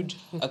 food,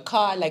 a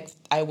car. Like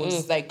I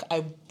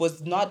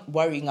was not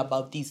worrying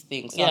about these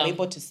things. So I'm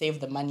able to save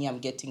the money I'm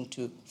getting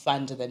to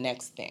fund the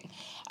next thing.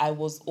 I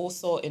was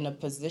also in a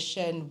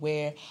position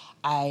where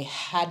I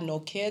had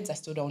no kids. I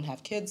still don't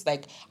have kids.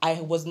 Like I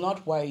was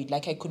not worried.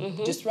 Like I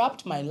could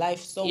disrupt my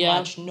life so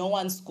much. No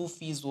one's school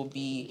fees will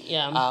be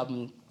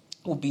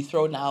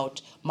thrown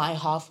out. My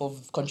half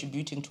of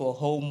contributing to a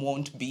home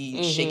won't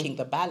be shaking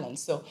the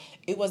balance. So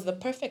it was the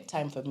perfect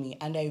time for me.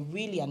 And I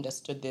really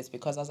understood this,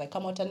 because I was like,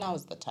 Kamota, now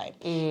is the time.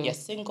 You're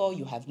single,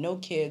 you have no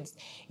kids,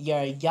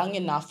 you're young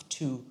enough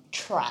to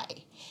try.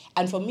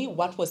 And for me,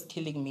 what was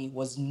killing me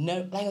was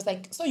I was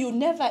like, so you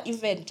never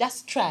even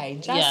just try.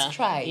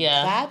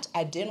 Yeah. That,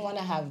 I didn't want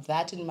to have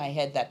that in my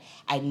head, that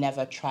I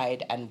never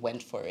tried and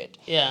went for it.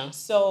 Yeah.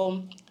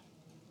 So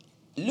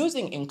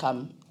losing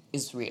income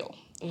is real.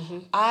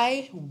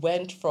 I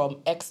went from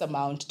X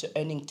amount to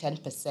earning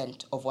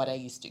 10% of what I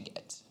used to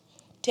get.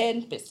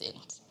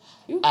 10%.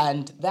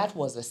 And that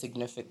was a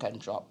significant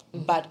drop.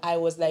 But I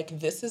was like,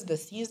 this is the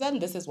season.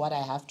 This is what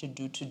I have to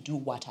do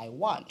what I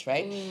want,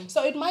 right?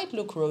 So it might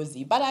look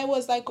rosy, but I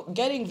was like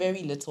getting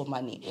very little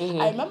money.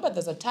 I remember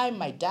there's a time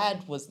my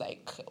dad was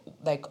like,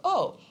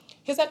 oh,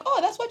 he's like, oh,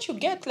 that's what you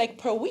get like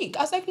per week.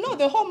 I was like, no,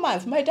 the whole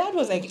month. My dad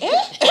was like,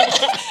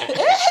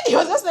 He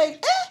was just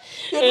like,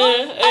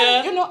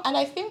 and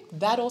I think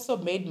that also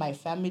made my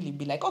family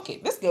be like, okay,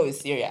 this girl is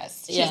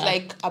serious. She's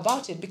like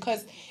about it,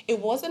 because it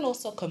wasn't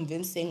also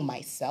convincing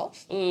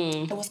myself.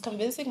 It was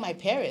convincing my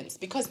parents,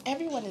 because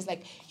everyone is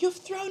like, you've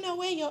thrown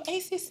away your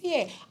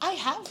ACCA. I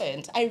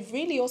haven't. I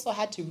really also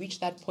had to reach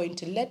that point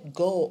to let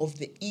go of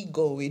the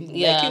ego in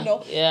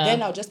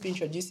then I'll just be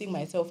introducing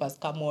myself as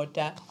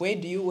Kamota. Where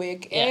do you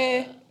work?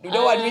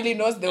 No one really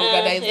knows the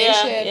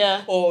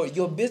organization, or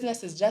your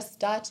business is just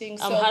starting.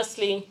 So I'm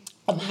hustling.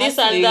 This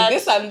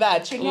and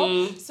that,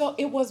 So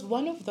it was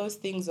one of those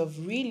things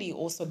of really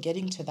also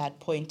getting to that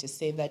point to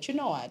say that, you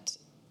know what,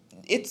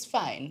 it's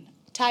fine.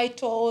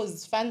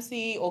 Titles,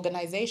 fancy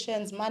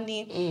organizations,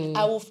 money,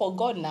 I will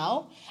forgo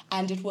now.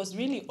 And it was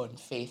really on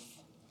faith.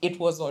 It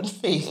was on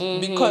faith,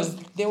 because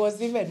there was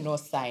even no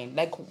sign.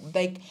 Like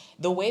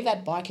the way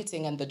that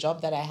marketing and the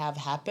job that I have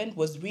happened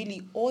was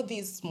really all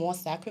these small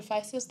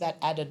sacrifices that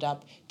added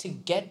up to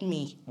get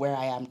me where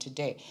I am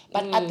today.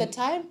 But at the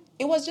time,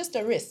 it was just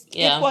a risk.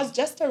 It was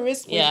just a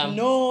risk with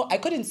I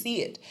couldn't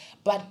see it.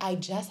 But I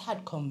just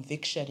had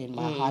conviction in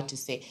my heart to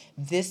say,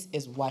 this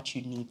is what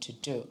you need to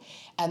do.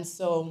 And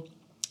so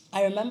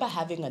I remember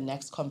having a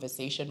next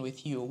conversation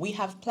with you. We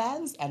have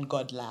plans and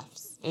God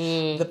laughs.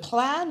 The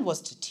plan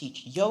was to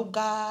teach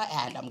yoga,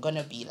 and I'm going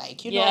to be like,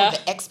 the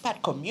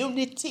expat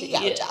community.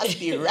 I'll just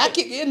be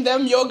racking in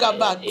them yoga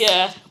bucks.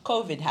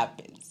 COVID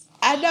happens.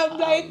 And I'm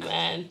like,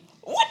 man.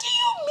 What do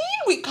you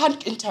mean we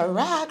can't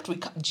interact?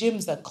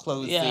 Gyms are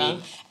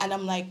closing. And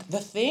I'm like, the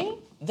thing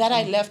that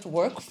I left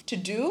work to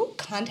do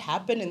can't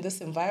happen in this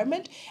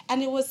environment.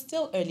 And it was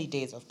still early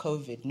days of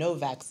COVID, no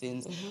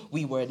vaccines.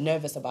 We were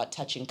nervous about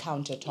touching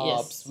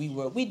countertops.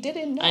 We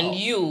didn't know. And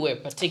you were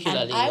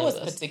particularly I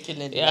nervous. was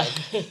particularly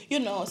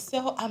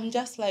so I'm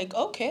just like,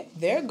 okay,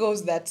 there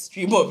goes that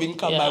stream of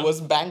income I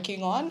was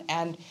banking on.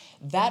 And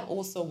that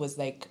also was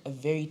like a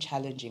very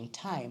challenging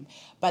time.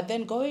 But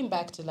then going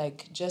back to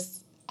like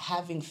just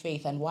having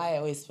faith, and why I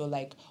always feel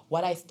like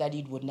what I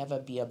studied would never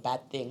be a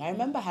bad thing. I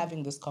remember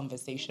having this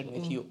conversation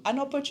with you. An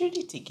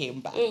opportunity came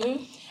back.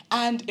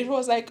 And it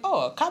was like,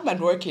 oh, come and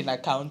work in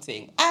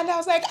accounting. And I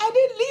was like, I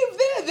didn't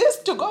leave this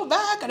to go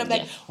back. And I'm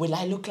like, will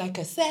I look like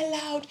a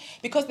sellout?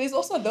 Because there's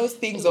also those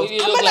things of, I'm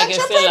an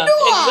entrepreneur.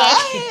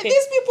 Exactly.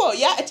 These people,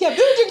 you're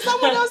building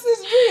someone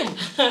else's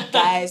dream.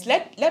 Guys,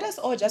 let us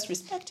all just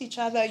respect each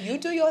other. You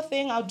do your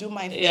thing, I'll do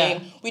my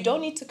thing. We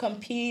don't need to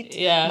compete.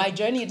 My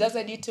journey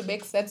doesn't need to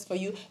make sense for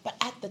you. But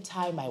at the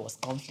time, I was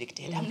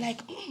conflicted. I'm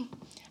like,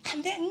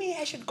 And then me,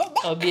 I should go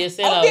back. I'll be a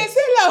sellout. I'll be a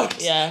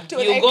sellout. Yeah.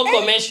 To You go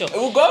commercial.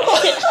 We'll go.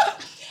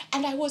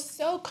 And I was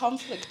so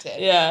conflicted.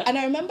 Yeah. And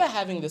I remember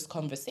having this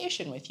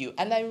conversation with you,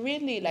 and I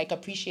really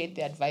appreciate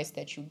the advice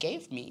that you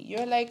gave me.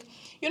 You're like,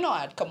 you know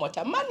what,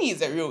 Kamota, money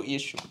is a real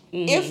issue.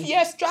 If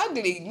you're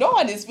struggling, no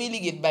one is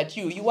feeling it but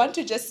you. You want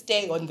to just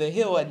stay on the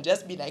hill and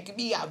just be like,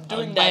 me, I'm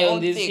doing my own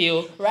thing.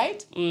 Hill.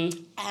 Right?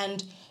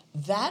 And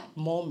that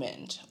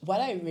moment, what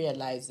I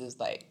realized is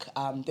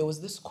there was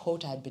this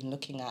quote I'd been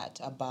looking at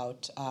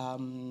about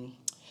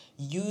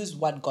use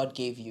what God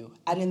gave you.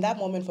 And in that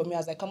moment for me, I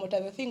was like,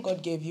 Kamota, the thing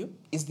God gave you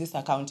is this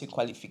accounting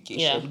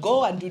qualification. Yeah.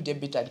 Go and do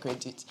debit and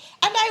credit.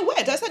 And I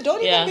went. I said,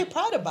 don't even be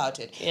proud about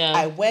it. Yeah.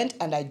 I went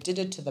and I did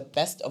it to the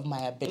best of my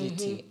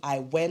ability. I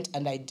went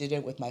and I did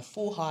it with my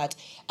full heart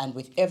and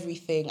with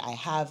everything I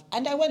have.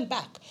 And I went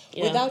back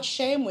without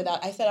shame,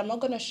 I said, I'm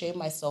not going to shame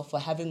myself for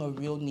having a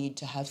real need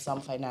to have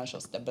some financial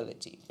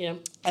stability. Yeah.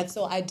 And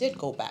so I did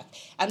go back.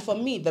 And for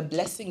me, the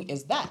blessing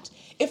is that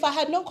if I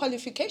had no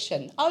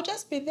qualification, I'll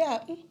just be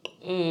there.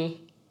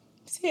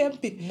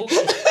 CMP.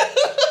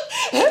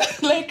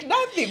 Like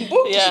nothing.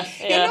 Bookie. Yeah.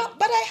 You know,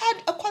 but I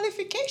had a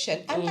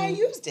qualification and I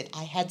used it.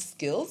 I had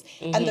skills.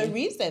 And the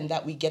reason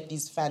that we get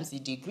these fancy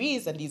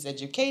degrees and these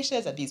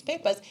educations and these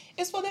papers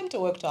is for them to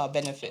work to our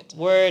benefit.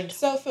 Word.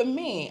 So for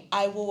me,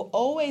 I will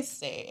always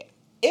say,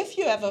 if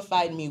you ever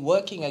find me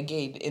working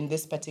again in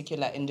this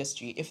particular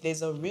industry, if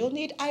there's a real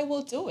need, I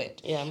will do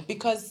it. Yeah.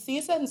 Because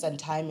seasons and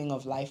timing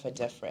of life are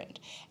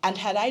different. And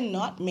had I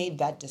not made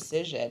that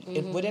decision,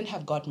 it wouldn't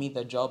have got me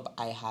the job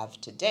I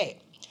have today.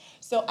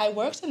 So I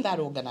worked in that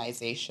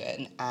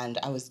organization and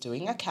I was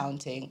doing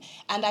accounting.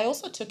 And I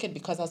also took it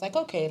because I was like,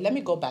 okay, let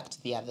me go back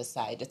to the other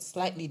side. It's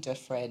slightly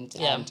different.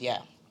 Yeah.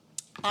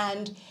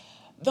 And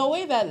the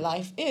way that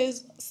life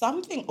is,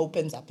 something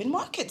opens up in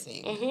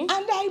marketing.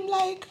 And I'm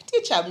like,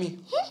 teacher me.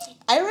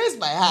 I raised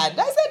my hand.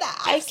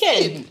 I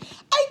said,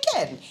 I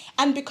can.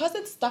 And because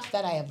it's stuff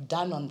that I have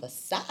done on the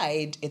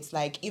side, it's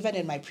like, even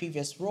in my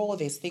previous role,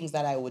 there's things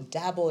that I would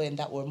dabble in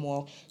that were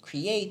more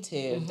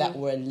creative, that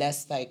were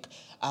less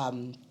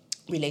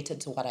related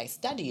to what I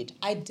studied.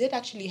 I did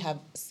actually have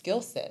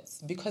skill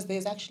sets because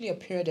there's actually a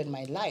period in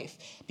my life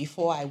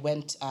before I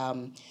went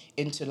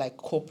into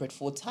corporate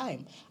full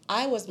time.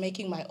 I was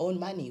making my own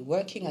money,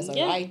 working as a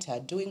writer,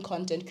 doing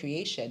content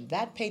creation.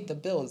 That paid the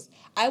bills.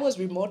 I was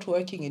remote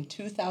working in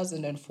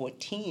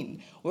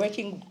 2014,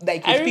 working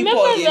with people in it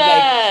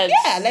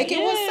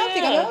was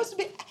something. I was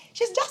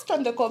she's just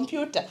on the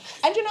computer.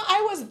 And,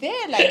 I was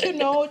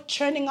there,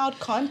 churning out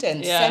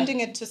content, sending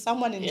it to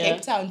someone in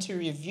Cape Town to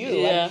review.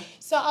 Yeah. And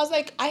so I was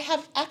like, I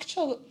have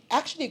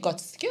actually got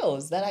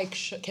skills that I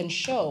can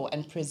show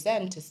and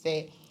present to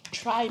say,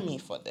 try me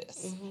for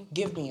this.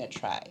 Give me a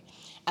try.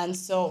 And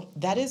so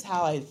that is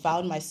how I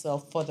found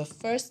myself for the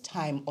first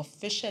time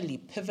officially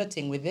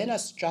pivoting within a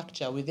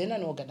structure, within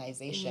an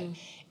organization,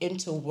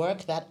 into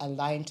work that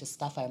aligned to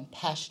stuff I'm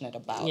passionate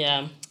about.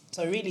 Yeah.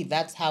 So really,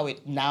 that's how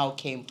it now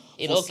came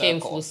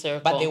full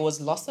circle. But there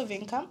was loss of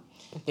income,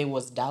 there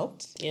was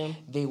doubt,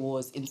 there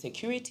was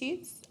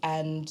insecurities,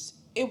 and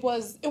it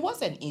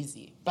wasn't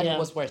easy, but it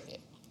was worth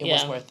it. It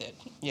was worth it.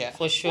 Yeah.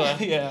 For sure.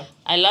 Yeah.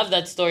 I love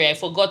that story. I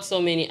forgot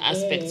so many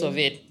aspects of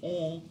it.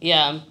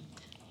 Yeah.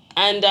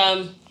 And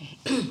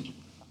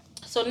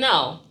so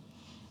now,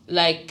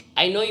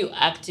 I know you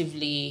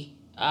actively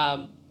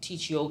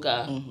teach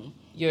yoga.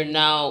 You're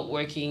now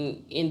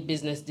working in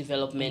business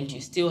development.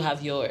 You still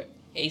have your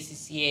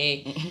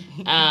ACCA,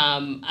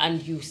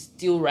 and you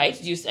still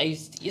write. You're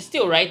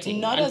still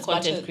writing and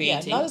content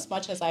creating. Not as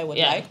much as I would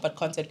like, but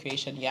content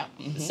creation,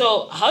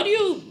 So how do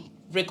you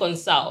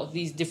reconcile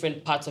these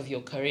different parts of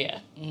your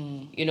career?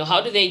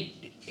 How do they?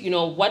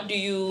 What do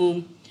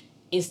you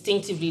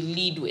instinctively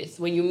lead with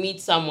when you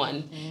meet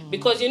someone?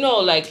 Because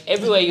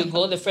everywhere you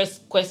go, the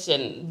first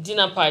question,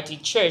 dinner party,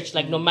 church,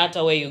 no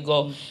matter where you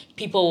go,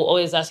 people will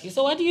always ask you,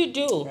 so what do you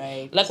do?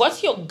 Right.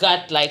 What's your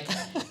gut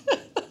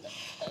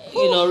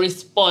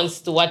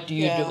response to what do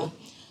you do?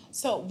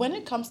 So when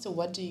it comes to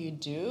what do you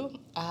do,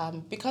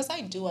 because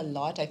I do a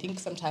lot, I think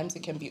sometimes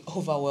it can be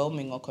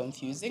overwhelming or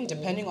confusing.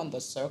 Depending on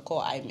the circle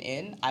I'm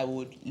in, I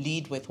would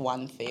lead with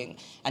one thing,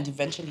 and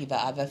eventually the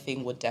other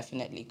thing would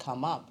definitely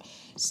come up.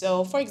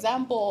 So, for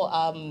example,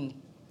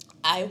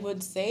 I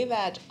would say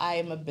that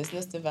I'm a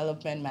business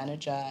development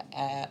manager,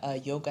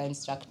 a yoga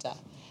instructor.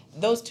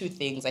 Those two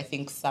things, I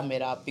think, sum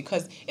it up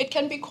because it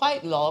can be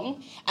quite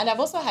long. And I've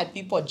also had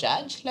people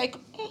judge,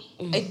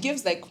 it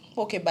gives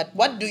okay, but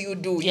what do you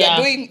do? You're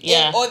doing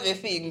all the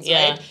things,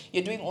 right?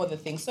 You're doing all the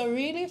things. So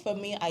really, for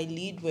me, I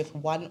lead with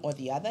one or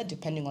the other,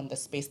 depending on the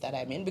space that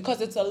I'm in,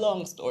 because it's a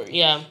long story.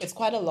 Yeah. It's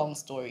quite a long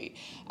story.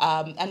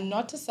 And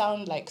not to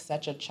sound like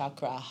such a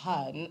chakra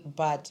han,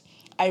 but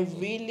I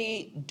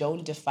really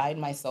don't define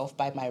myself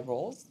by my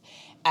roles.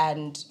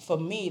 And for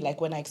me,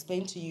 when I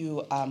explained to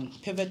you,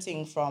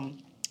 pivoting from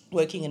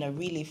working in a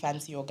really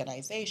fancy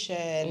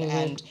organization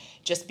and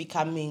just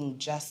becoming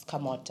just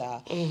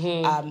Kamota.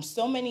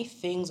 So many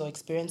things or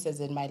experiences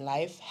in my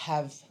life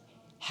have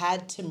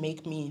had to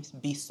make me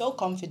be so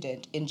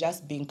confident in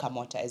just being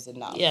Kamota is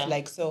enough. Yeah.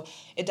 Like, so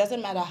it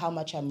doesn't matter how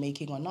much I'm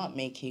making or not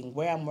making,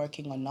 where I'm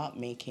working or not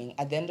making.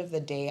 At the end of the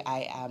day,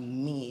 I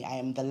am me. I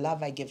am the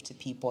love I give to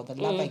people, the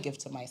love I give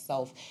to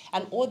myself.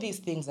 And all these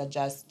things are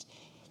just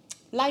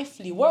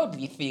lively,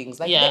 worldly things.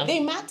 Like,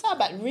 they matter,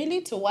 but really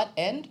to what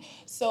end?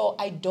 So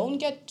I don't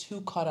get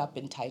too caught up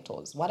in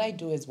titles. What I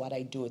do is what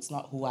I do. It's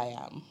not who I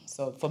am.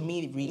 So for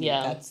me, really,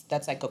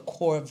 that's like a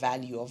core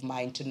value of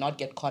mine, to not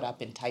get caught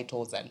up in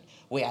titles and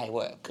where I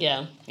work.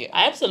 Yeah.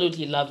 I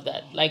absolutely love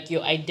that. Like,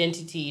 your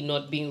identity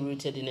not being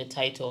rooted in a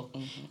title.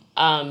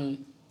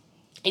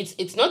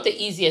 It's not the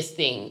easiest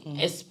thing,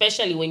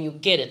 especially when you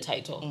get a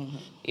title.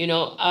 You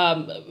know,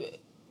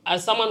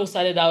 as someone who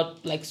started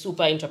out like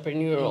super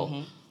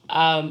entrepreneurial,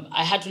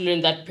 I had to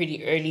learn that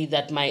pretty early,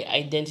 that my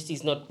identity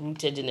is not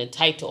rooted in a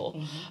title.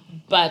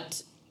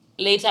 But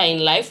later in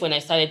life, when I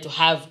started to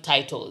have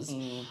titles,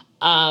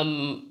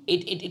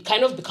 it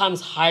kind of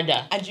becomes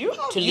harder. And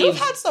you've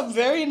had some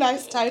very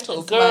nice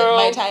titles, girl,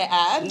 might I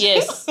add?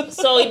 Yes.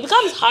 So it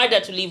becomes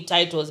harder to leave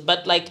titles.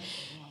 But like,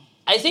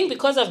 I think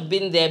because I've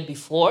been there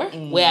before,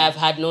 where I've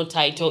had no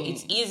title,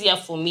 it's easier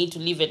for me to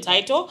leave a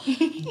title.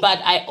 But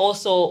I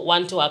also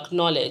want to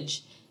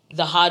acknowledge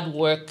the hard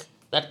work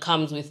that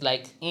comes with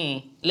like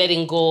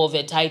letting go of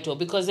a title,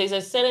 because there's a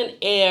certain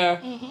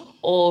air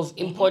of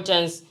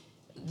importance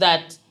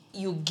that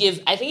you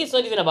give. I think it's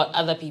not even about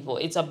other people.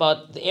 It's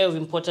about the air of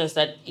importance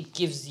that it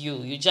gives you.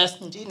 You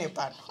just,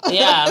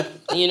 yeah,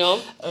 you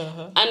know,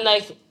 and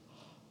like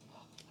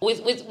with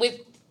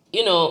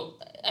you know,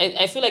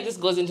 I feel like this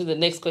goes into the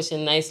next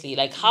question nicely.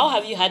 Like, how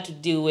have you had to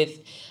deal with,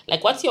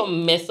 like, what's your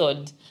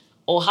method,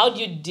 or how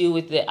do you deal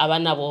with the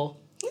Abanabo,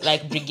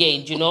 like,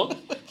 brigade, you know?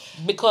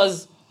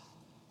 Because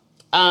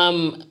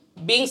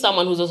being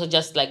someone who's also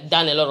just, like,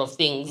 done a lot of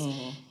things,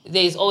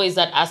 there's always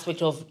that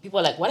aspect of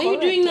people like, what are you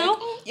doing now?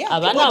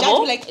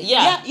 Abanabo? Like,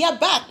 you're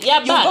back.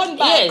 You've gone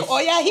back. Yes.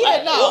 Or you're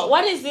here now.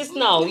 What is this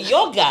now?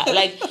 Yoga.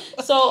 Like,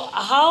 so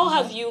how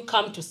have you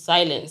come to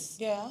silence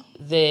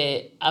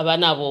the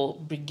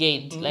Abanabo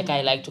brigade, like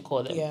I like to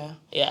call them?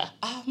 Yeah.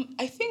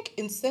 I think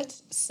in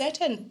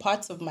certain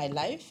parts of my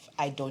life,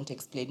 I don't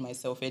explain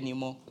myself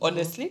anymore.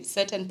 Honestly,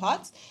 certain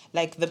parts,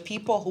 like the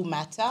people who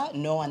matter,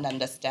 know and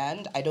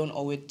understand. I don't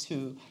owe it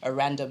to a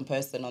random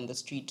person on the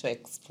street to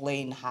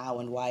explain how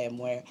and why I'm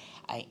where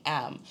I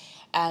am.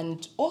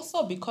 And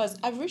also because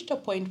I've reached a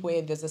point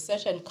where there's a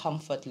certain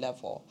comfort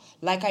level.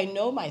 Like, I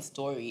know my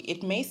story.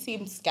 It may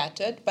seem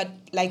scattered, but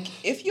like,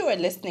 if you were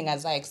listening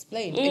as I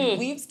explained, it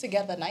weaves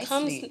together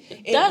nicely.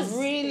 It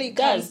really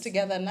comes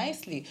together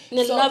nicely. In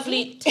a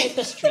lovely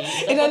tapestry.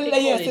 In a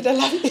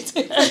lovely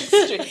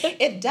tapestry.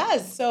 It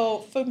does. So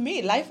for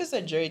me, life is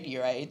a journey,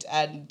 right?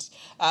 And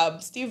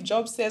Steve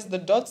Jobs says the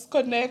dots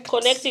connect.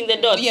 Connecting the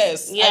dots.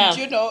 Yes. Yeah. And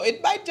you know,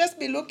 it might just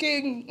be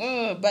looking,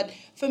 but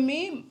for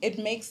me, it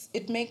makes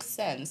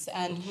sense.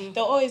 And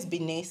there'll always be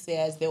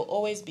naysayers. There'll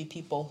always be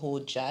people who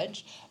will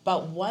judge.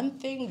 But one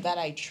thing that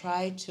I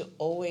try to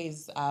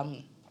always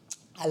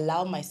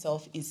allow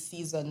myself is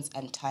seasons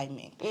and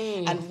timing.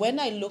 And when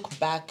I look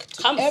back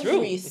to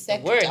every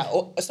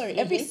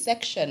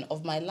section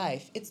of my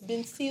life, it's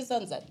been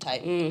seasons and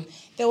timing.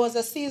 There was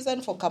a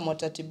season for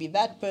Kamota to be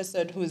that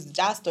person who's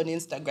just on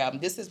Instagram.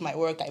 This is my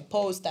work. I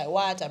post,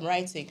 I'm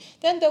writing.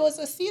 Then there was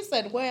a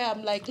season where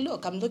I'm like,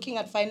 look, I'm looking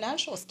at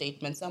financial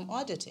statements, I'm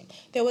auditing.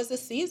 There was a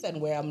season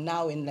where I'm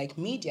now in like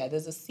media.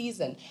 There's a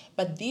season.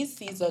 But these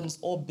seasons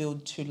all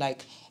build to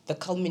like the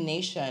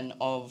culmination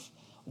of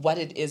what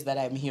it is that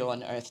I'm here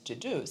on earth to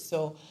do.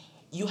 So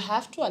you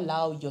have to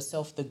allow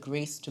yourself the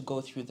grace to go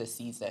through the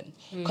season.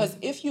 Because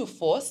if you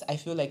force, I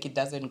feel like it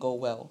doesn't go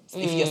well.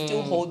 If you're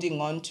still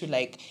holding on to,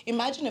 like,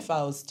 imagine if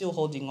I was still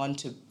holding on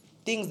to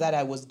things that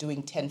I was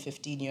doing 10,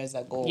 15 years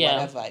ago,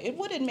 whatever, it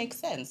wouldn't make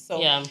sense.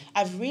 So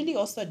I've really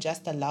also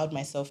just allowed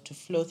myself to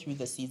flow through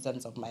the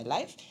seasons of my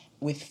life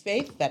with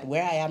faith that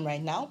where I am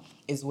right now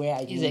is where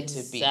I need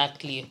to be.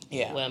 Exactly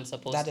where I'm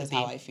supposed to be. That is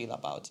how I feel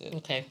about it.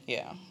 Okay.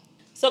 Yeah.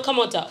 So,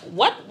 Kamota,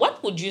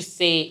 what would you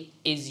say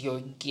is your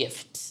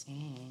gift?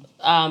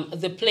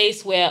 The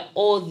place where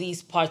all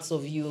these parts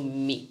of you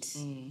meet.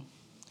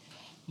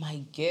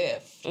 My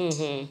gift.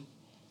 I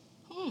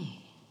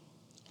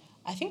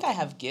think I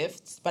have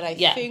gifts, but I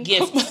think...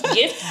 gifts.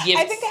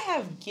 I think I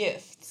have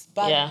gifts,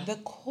 but the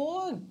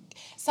core...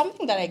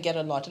 Something that I get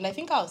a lot, and I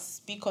think I'll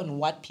speak on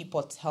what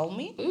people tell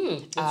me.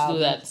 Let's do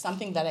that.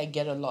 Something that I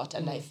get a lot,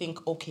 and I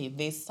think, okay,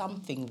 there's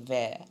something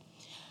there.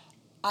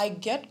 I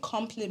get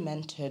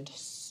complimented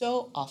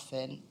so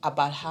often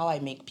about how I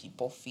make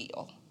people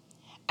feel.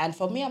 And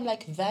for me, I'm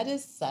like, that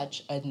is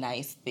such a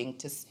nice thing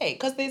to say.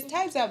 Because there's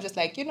times where I'm just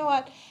like, you know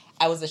what?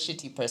 I was a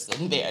shitty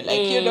person there.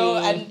 Like, you know,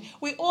 and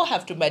we all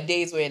have to my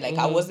days where, like,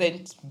 I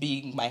wasn't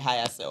being my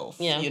higher self,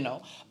 you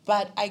know.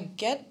 But I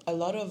get a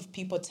lot of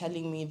people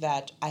telling me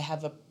that I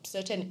have a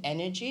certain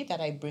energy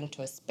that I bring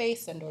to a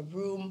space and a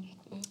room.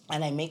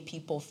 And I make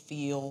people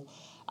feel...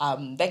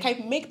 like I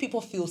make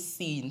people feel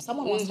seen.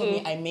 Someone once told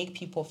me I make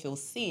people feel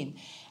seen.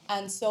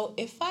 And so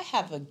if I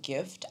have a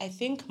gift, I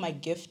think my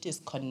gift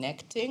is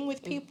connecting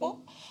with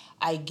people.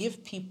 I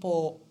give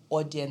people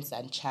audience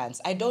and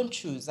chance. I don't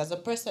choose. As a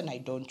person, I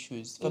don't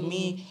choose. For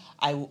me,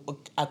 I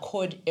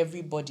accord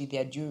everybody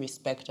their due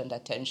respect and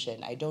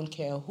attention. I don't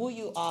care who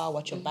you are,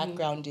 what your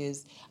background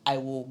is. I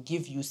will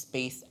give you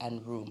space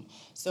and room.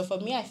 So for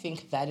me, I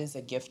think that is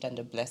a gift and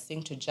a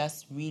blessing to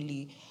just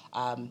really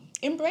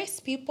embrace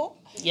people.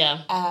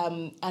 Yeah.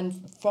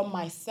 And from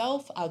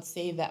myself, I'd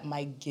say that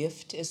my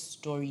gift is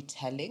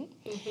storytelling.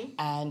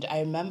 And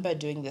I remember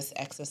doing this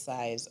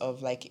exercise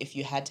of like, if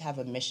you had to have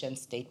a mission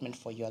statement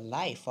for your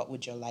life, what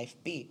would your life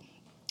be?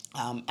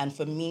 And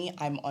for me,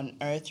 I'm on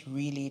earth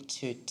really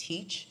to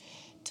teach,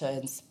 to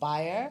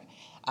inspire,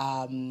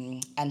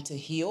 and to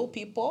heal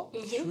people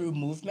through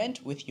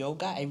movement with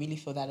yoga. I really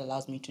feel that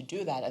allows me to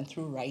do that, and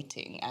through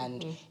writing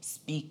and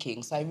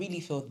speaking. So I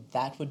really feel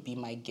that would be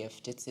my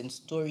gift. It's in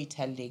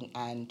storytelling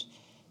and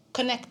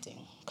connecting.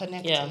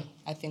 Yeah.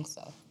 I think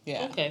so.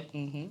 Yeah. Okay.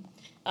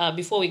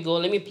 Before we go,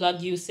 let me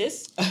plug you,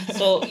 sis.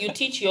 So you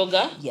teach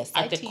yoga Yes,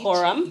 at I the teach.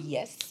 Quorum.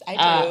 Yes, I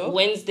do.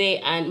 Monday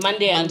and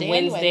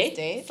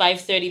Wednesday.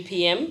 5:30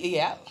 p.m.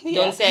 Yeah.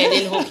 Don't say I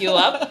didn't hook you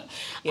up.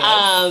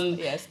 Yes.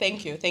 Yes.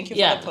 Thank you. Thank you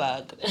for the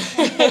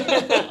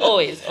plug.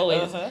 Always.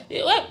 Well,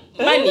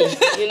 money.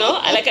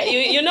 I like you.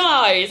 You know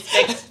how I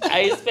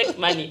respect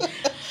money.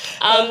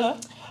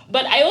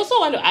 But I also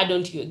want to add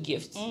on to your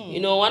gift.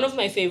 One of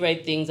my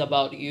favorite things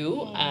about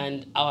you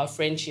and our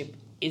friendship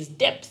is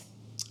depth.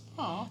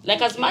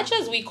 Like, as much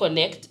as we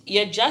connect,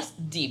 you're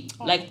just deep.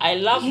 Like, I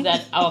love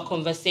that our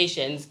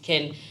conversations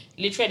can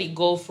literally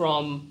go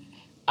from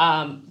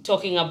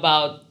talking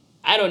about,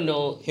 I don't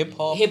know, hip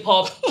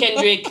hop,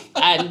 Kendrick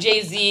and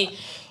Jay-Z,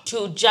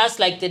 to just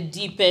like the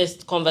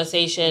deepest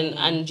conversation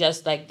and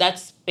just like that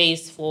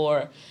space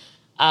for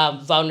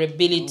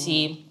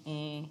vulnerability.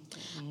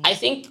 I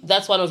think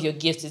that's one of your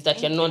gifts, is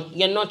that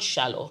you're not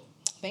shallow.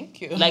 Thank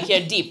you. Like,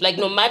 you're deep. Like,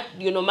 no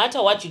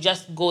matter what, you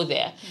just go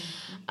there.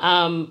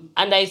 And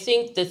I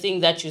think the thing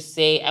that you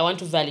say, I want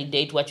to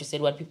validate what you said,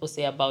 what people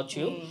say about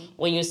you.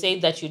 When you say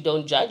that you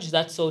don't judge,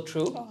 that's so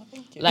true. Oh,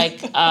 thank you.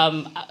 Like,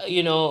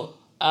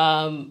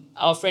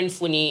 our friend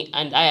Funi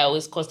and I are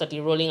always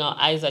constantly rolling our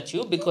eyes at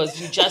you because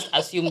you just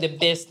assume the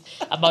best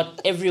about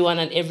everyone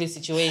and every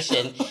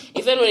situation.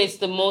 Even when it's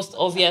the most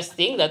obvious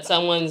thing that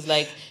someone's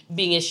like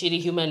being a shitty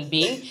human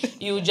being,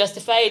 you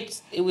justify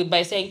it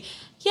by saying,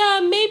 yeah,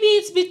 maybe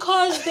it's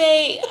because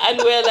they, and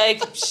we're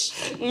like,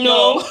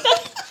 no.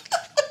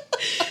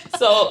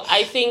 So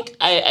I think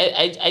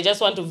I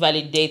just want to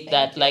validate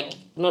that, like,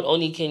 not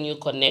only can you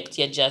connect,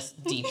 you're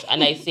just deep.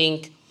 And I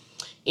think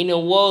in a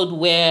world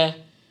where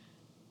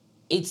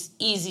it's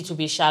easy to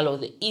be shallow,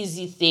 the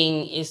easy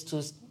thing is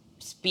to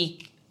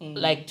speak,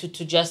 like to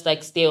just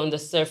like stay on the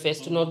surface,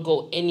 to not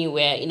go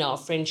anywhere in our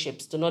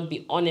friendships, to not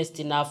be honest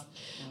enough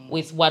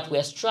with what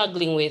we're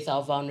struggling with,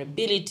 our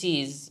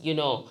vulnerabilities.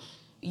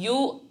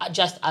 You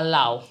just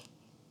allow,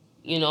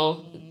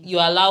 you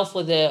allow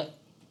for the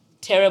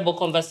terrible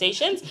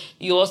conversations.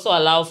 You also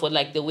allow for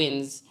like the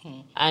wins.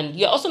 And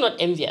you're also not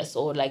envious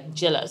or like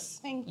jealous.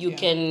 Thank you.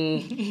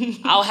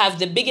 I'll have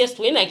the biggest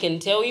win, I can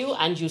tell you,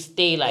 and you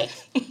stay like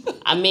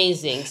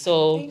amazing.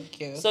 So thank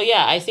you. So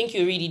yeah, I think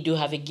you really do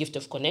have a gift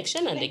of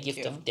connection and a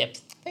gift of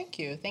depth. Thank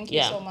you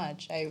so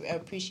much. I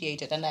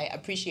appreciate it, and I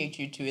appreciate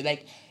you too.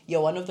 Like,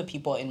 you're one of the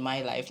people in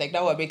my life. Like,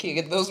 now we're making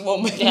it those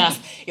moments. Yeah.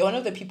 You're one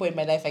of the people in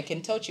my life I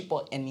can tell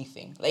Chipo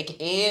anything. Like,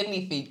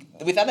 anything.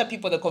 With other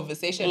people, the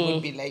conversation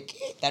would be like,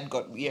 that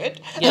got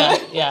weird.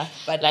 Yeah.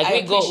 But like,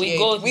 we go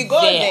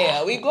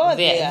there. We go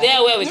there.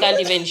 There where we can't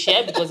even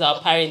share because our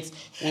parents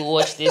will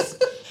watch this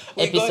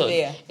episode. Go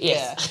there.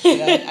 Yes.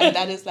 Yeah. And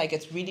that is like,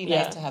 it's really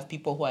nice to have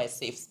people who are a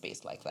safe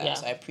space like that. Yeah.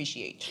 So I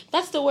appreciate it.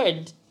 That's the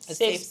word. A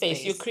safe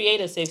space. You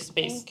create a safe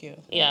space. Thank you.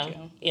 Yeah.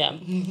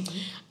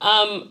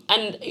 And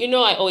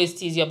I always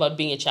tease you about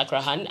being a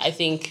chakra hand. I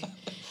think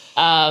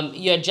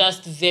you're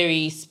just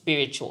very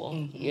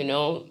spiritual.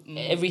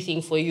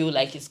 Everything for you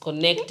like is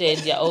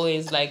connected. You're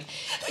always like,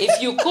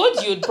 if you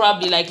could, you'd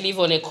probably like live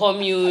on a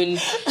commune, in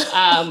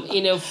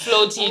a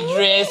floaty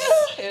dress.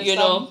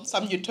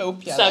 Some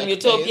utopia.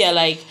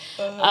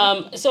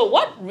 So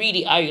what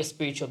really are your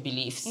spiritual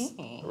beliefs,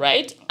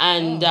 right?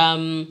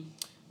 And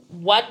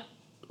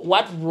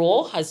what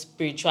role has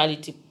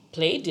spirituality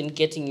played in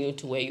getting you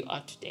to where you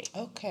are today?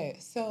 Okay,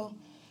 so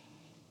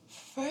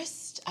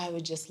first I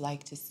would just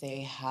like to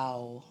say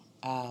how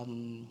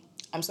I'm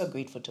so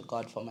grateful to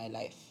God for my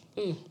life.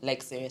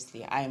 Like,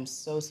 seriously, I am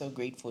so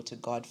grateful to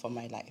God for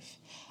my life.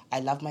 I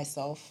love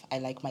myself. I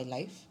like my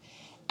life.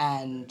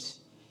 And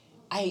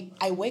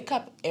I wake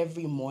up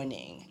every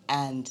morning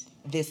and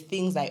there's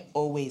things I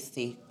always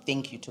say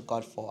thank you to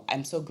God for.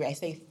 I'm so great. I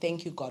say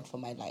thank you, God, for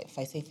my life.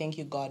 I say thank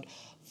you, God,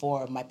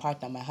 for my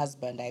partner, my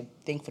husband. I'm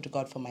thankful to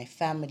God for my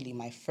family,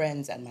 my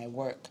friends, and my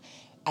work.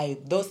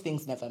 Those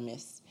things never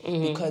miss.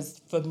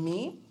 Because for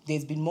me,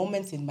 there's been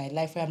moments in my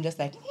life where I'm just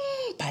like,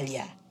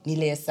 Palia.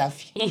 Nile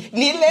Safi.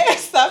 Nile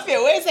Safi.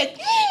 Where it's like,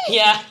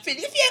 Yeah.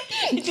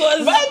 it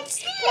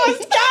was-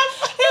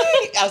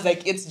 I was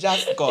like, it's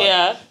just God.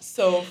 Yeah.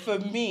 So for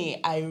me,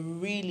 I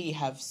really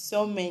have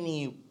so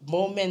many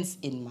moments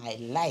in my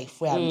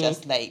life where I'm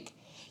just like,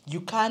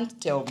 you can't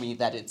tell me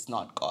that it's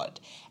not God.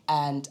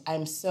 And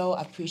I'm so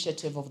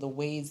appreciative of the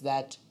ways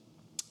that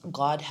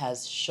God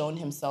has shown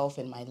himself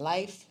in my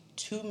life,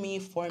 to me,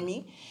 for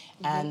me.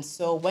 And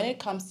so when it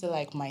comes to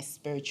like my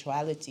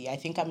spirituality, I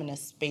think I'm in a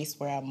space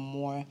where I'm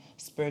more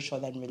spiritual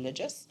than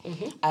religious.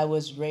 I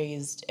was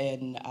raised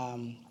in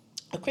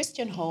a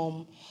Christian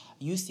home,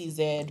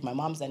 UCZ. My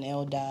mom's an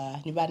elder.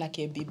 Nibana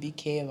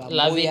KBBK,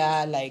 Love it.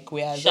 Mabuya, like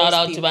we are Shout those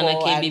out to people, Bana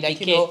and like,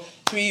 KBBK.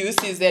 3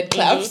 UCZ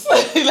clubs.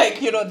 Like,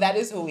 that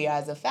is who we are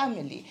as a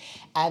family.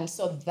 And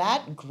so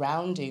that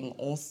grounding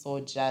also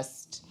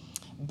just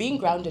being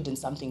grounded in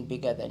something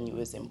bigger than you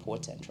is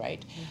important,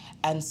 right?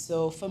 And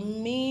so for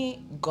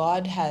me,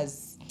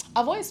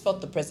 I've always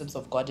felt the presence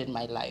of God in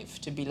my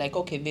life, to be like,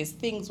 okay, there's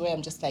things where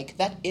I'm just like,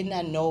 that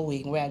inner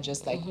knowing where I'm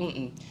just like,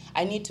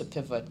 I need to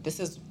pivot.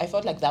 I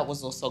felt like that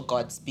was also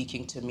God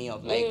speaking to me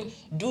of like,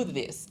 do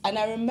this. And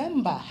I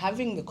remember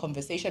having the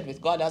conversation with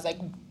God. I was like,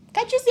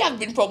 can't you see I've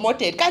been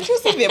promoted? Can't you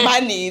see the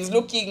money is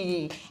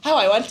looking how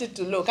I want it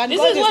to look? And This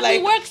God is what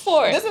like, we worked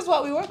for. This is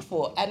what we worked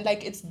for. And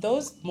like, it's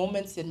those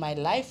moments in my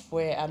life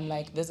where I'm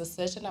like, there's a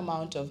certain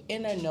amount of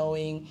inner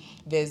knowing,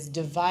 there's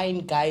divine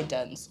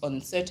guidance on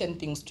certain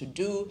things to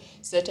do,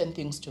 certain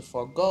things to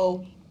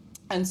forego.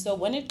 And so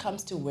when it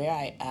comes to where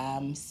I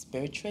am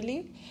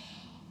spiritually,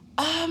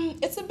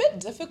 it's a bit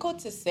difficult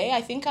to say.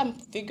 I think I'm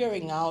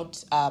figuring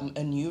out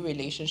a new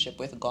relationship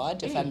with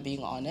God, if I'm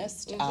being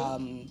honest.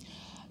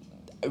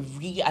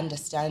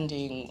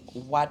 Re-understanding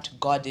what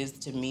God is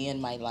to me in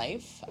my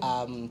life.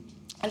 And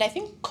I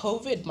think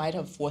COVID might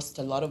have forced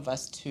a lot of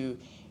us to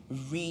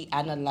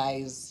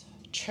reanalyze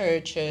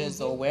churches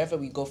or wherever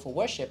we go for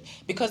worship,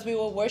 because we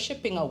were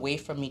worshiping away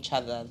from each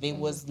other. There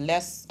was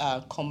less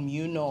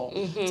communal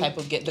type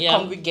of the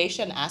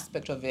congregation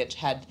aspect of it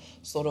had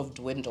sort of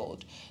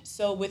dwindled.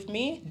 So with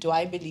me, do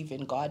I believe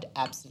in God?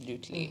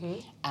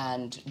 Absolutely.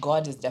 And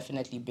God has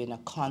definitely been a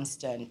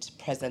constant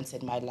presence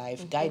in my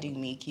life, guiding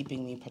me,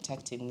 keeping me,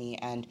 protecting me,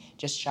 and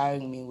just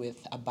showering me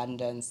with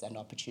abundance and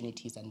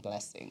opportunities and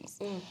blessings.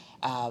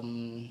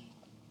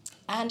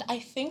 And I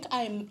think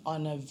I'm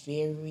on a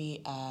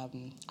very,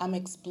 I'm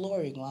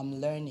exploring or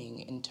I'm learning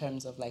in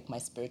terms of like my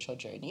spiritual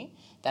journey.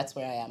 That's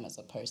where I am as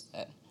a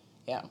person.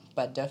 Yeah,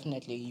 but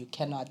definitely you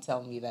cannot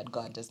tell me that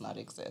God does not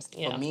exist.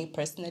 Yeah. For me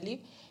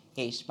personally,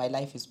 my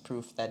life is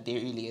proof that there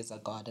really is a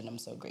God, and I'm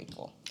so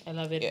grateful. I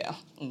love it. Yeah.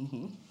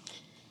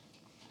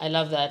 I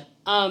love that.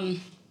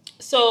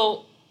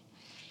 So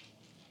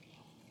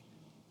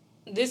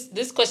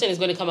this question is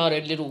going to come out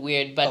a little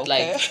weird, but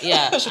Okay. like,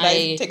 yeah. Should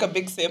I take a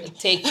big sip?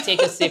 Take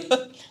a sip.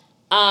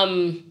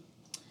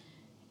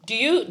 Do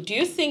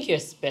you think you're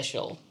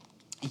special?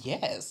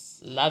 Yes.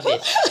 Love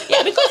it.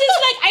 Yeah, because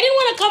it's like I didn't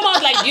want to come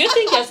out like, do you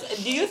think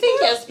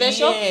you're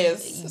special?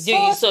 Yes.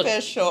 So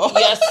special.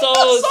 You're so,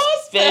 So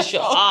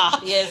special.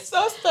 Ah, yes.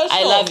 So special.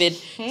 I love it.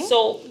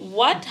 So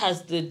what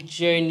has the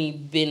journey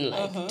been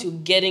like to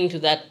getting to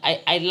that?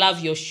 I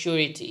love your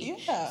surety.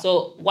 Yeah.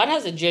 So what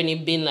has the journey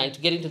been like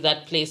to getting to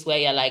that place where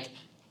you're like,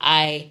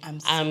 I'm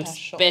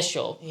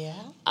special. Yeah.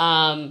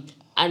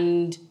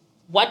 And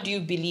what do you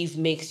believe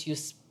makes you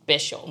special?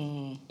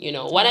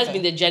 What has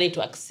been the journey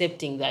to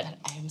accepting that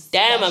I'm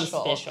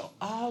special?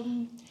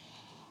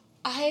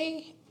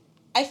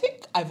 I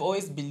think I've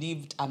always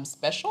believed I'm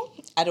special.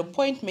 At a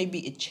point,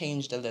 maybe it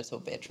changed a little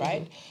bit,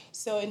 right?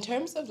 So in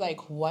terms of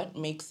like what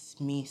makes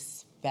me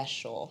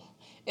special,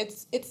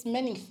 it's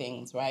many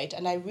things, right?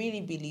 And I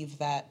really believe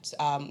that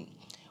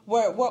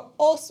we're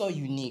all so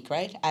unique,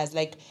 right? As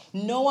like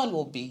no one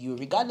will be you,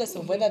 regardless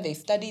of whether they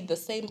studied the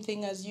same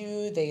thing as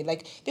you.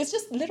 There's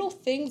just little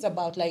things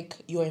about like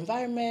your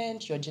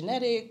environment, your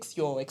genetics,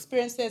 your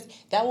experiences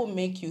that will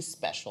make you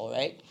special,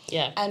 right?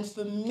 Yeah. And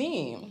for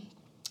me,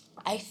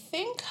 I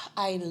think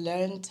I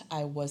learned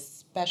I was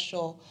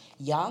special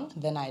young,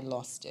 then I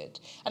lost it.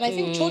 And I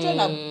think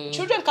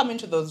children come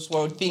into this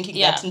world thinking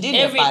that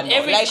every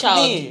like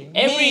child, me,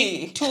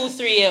 every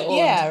 2-3 year old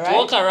right?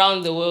 walk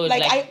around the world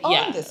like I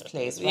own this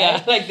place, right?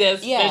 Yeah, like they're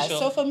special.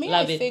 So for me,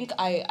 Love I it. think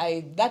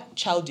I that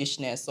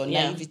childishness or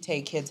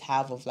naivete kids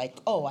have of like,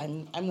 oh,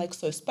 I'm like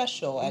so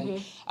special,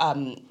 and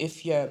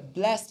if you're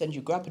blessed and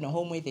you grew up in a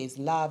home where there's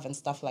love and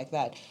stuff like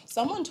that.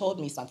 Someone told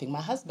me something.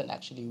 My husband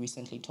actually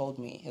recently told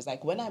me. He's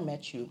like, when I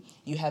met you,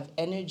 you have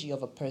energy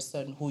of a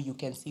person who you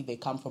can see they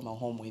come from a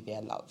home where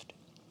they're loved.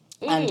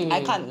 And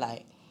I can't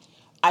lie.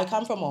 I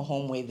come from a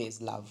home where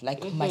there's love.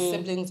 Like my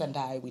siblings and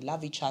I, we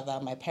love each other.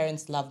 My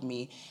parents love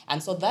me.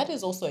 And so that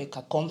is also like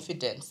a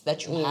confidence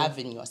that you have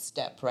in your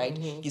step, right?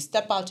 You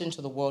step out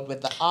into the world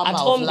with the armor At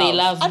home, of love. they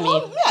love At me.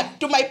 home,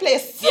 to my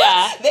place.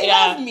 Yeah. They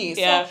love me.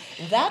 Yeah.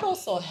 So that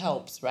also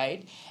helps,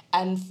 right?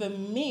 And for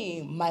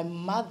me, my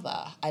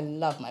mother, I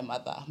love my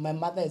mother. My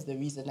mother is the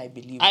reason I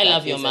believe I that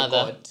love your there's a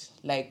mother. God.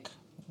 Like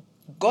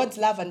God's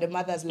love and the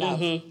mother's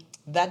love.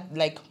 that,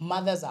 like,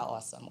 mothers are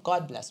awesome.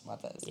 God bless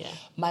mothers. Yeah.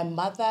 My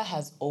mother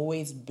has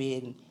always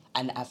been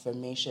an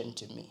affirmation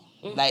to me.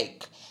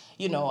 Like,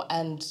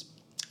 and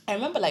I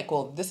remember, like,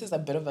 well, this is a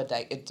bit of a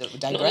digressing.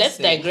 No, let's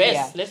digress.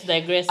 Yeah. Let's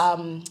digress.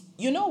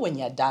 When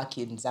you're dark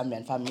in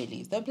Zambian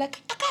families, they'll be like,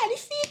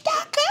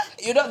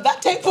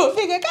 that type of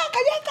thing.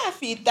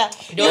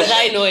 Don't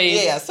I know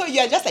it? Yeah, so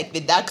you're just like the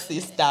dark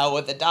sister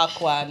or the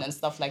dark one and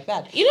stuff like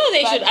that.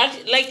 They should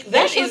act like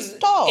that.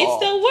 Stop. It's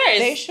the worst.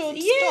 They should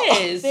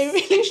yes. stop. They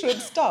really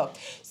should stop.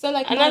 So,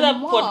 like, another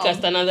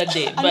podcast, another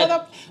day.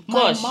 But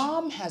my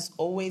mom has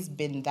always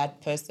been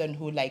that person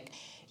who, like,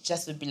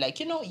 just would be like,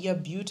 you're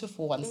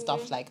beautiful and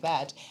stuff like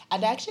that.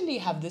 And I actually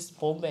have this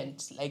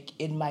moment, like,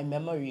 in my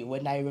memory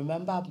when I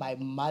remember my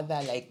mother,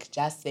 like,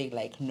 just saying,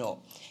 like, no.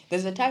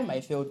 There's a time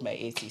I failed my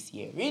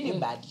ACCA really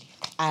badly.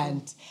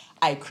 And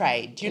I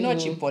cried.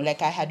 Chipo,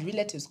 like, I had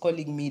relatives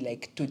calling me,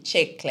 like, to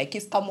check, like,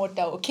 is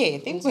Kamota okay?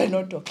 Things were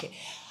not okay.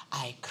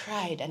 I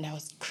cried, and I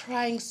was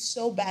crying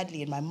so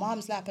badly in my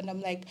mom's lap, and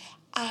I'm like,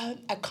 I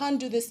can't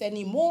do this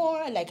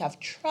anymore. Like, I've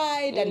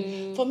tried,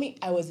 and for me,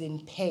 I was in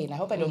pain. I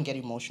hope I don't get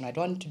emotional. I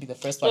don't want to be the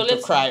first one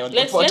to cry on the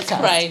podcast. Let's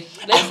cry.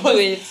 Let's do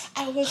it.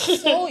 I was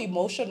so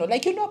emotional.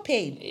 Like,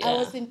 pain. Yeah. I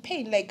was in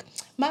pain. Like,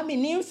 Mami,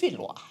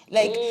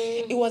 like,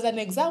 it was an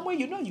exam where,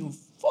 you've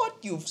fought,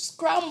 you've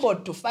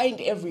scrambled to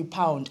find every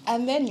pound,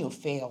 and then you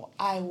fail.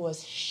 I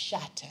was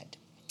shattered.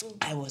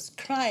 I was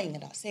crying,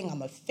 and I was saying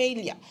I'm a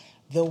failure.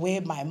 The way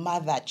my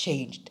mother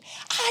changed.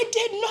 I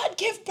did not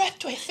give birth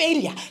to a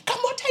failure.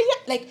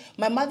 Like,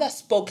 my mother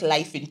spoke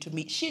life into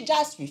me. She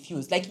just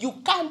refused. Like, you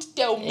can't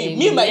tell me,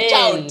 me, my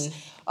child.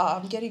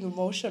 I'm getting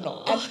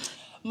emotional. And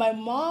my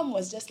mom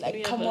was just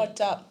like,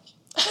 Kamota.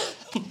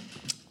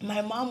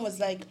 My mom was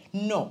like,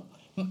 no,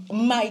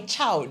 my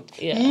child,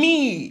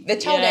 me, the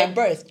child I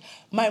birthed.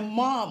 My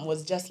mom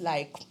was just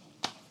like,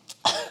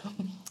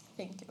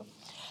 thank you.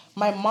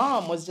 My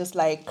mom was just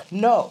like,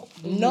 no.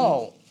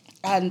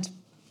 And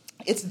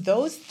it's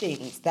those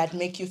things that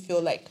make you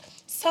feel like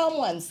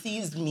someone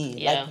sees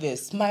me like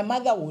this. My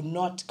mother would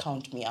not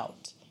count me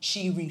out.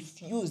 She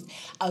refused.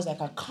 I was like,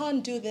 I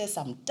can't do this.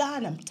 I'm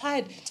done. I'm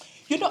tired.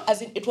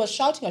 As in, it was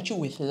shouting at you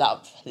with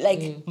love.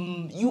 Like,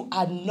 you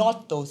are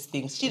not those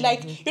things. She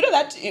that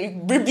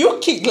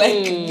rebuking,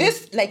 like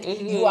this, like,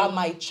 you are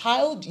my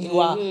child.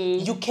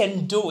 You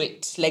can do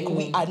it. Like,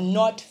 we are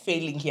not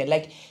failing here.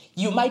 Like,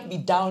 you might be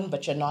down,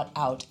 but you're not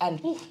out.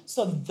 And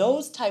so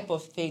those type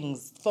of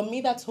things, for me,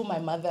 that's who my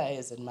mother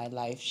is in my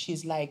life.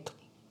 She's like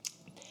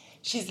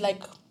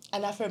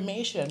an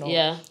affirmation.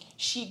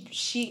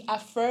 She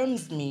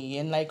affirms me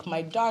in, like,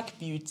 my dark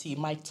beauty,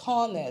 my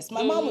tallness.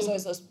 My mom was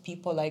always those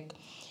people, like,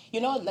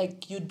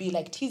 like, you'd be,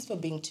 like, teased for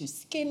being too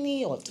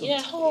skinny or too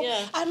tall.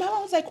 Yeah. And my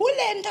mom was like, she's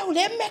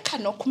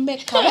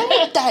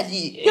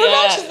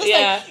just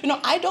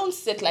like, I don't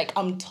sit like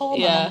I'm tall,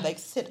 yeah. I'm like,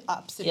 sit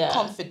up, sit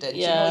confident.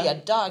 You're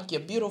dark,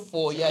 you're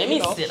beautiful. Let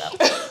me sit up.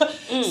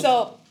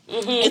 So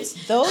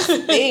it's those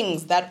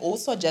things that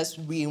also just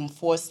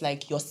reinforce,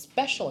 like, your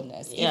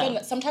specialness.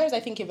 Even sometimes I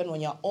think even when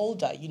you're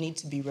older, you need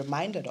to be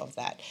reminded of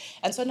that.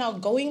 And so now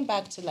going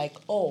back to, like,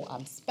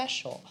 I'm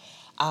special.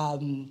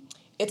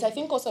 It's, I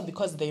think, also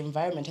because the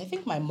environment. I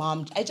think my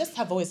mom, I just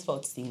have always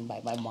felt seen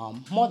by my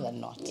mom, more than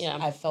not. Yeah.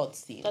 I felt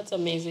seen. That's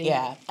amazing.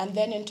 Yeah. And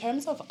then in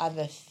terms of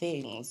other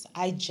things,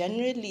 I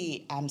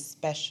generally am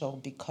special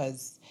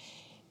because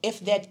if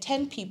there are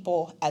 10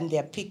 people and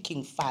they're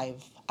picking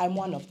 5, I'm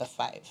one of the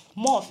 5.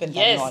 More often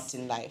than not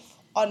in life.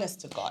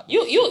 Honest to God.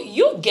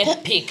 You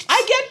get picked.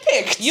 I get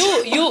picked.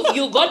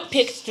 You got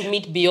picked to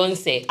meet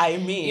Beyonce. I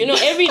mean.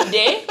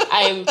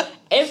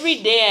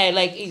 Every day I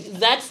like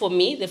that for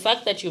me, the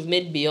fact that you've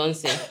met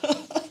Beyonce.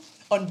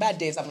 On bad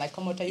days, I'm like,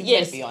 Kamota, you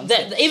met Beyonce.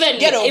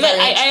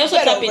 I also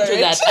tap into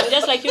that. I'm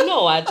just like,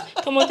 what?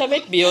 Kamota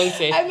met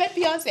Beyonce. I met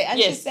Beyonce and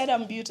she said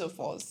I'm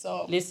beautiful.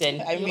 So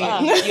listen,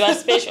 you are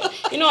special.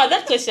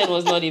 That question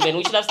was not even.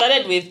 We should have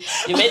started with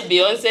you met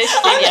Beyonce, she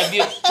said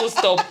you're beautiful.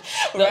 Stop.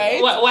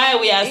 Right? Why are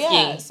we asking?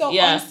 Yeah. So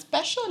on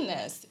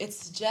specialness,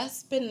 it's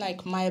just been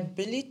like my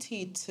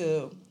ability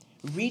to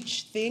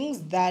reach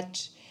things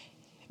that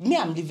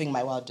I'm living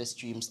my wildest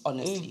dreams,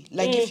 honestly.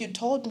 Like, if you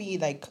told me,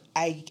 like,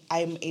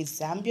 I'm a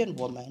Zambian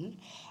woman,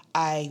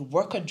 I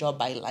work a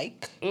job I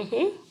like,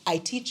 I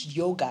teach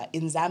yoga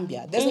in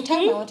Zambia. There's a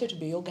time I wanted to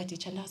be a yoga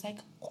teacher, and I was like,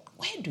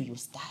 where do you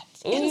start?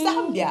 In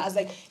Zambia. I was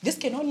like, this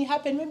can only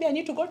happen, maybe I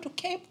need to go to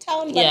Cape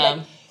Town. But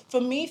like,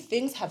 for me,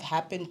 things have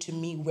happened to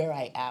me where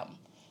I am.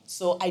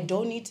 So I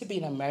don't need to be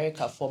in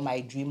America for my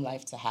dream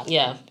life to happen.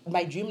 Yeah.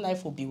 My dream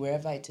life will be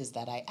wherever it is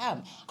that I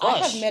am.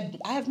 Gosh.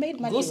 I have made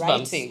money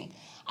writing.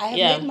 I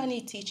have made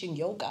money teaching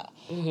yoga.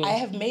 I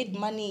have made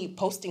money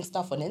posting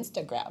stuff on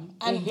Instagram.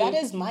 And that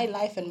is my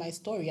life and my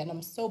story. And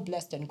I'm so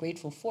blessed and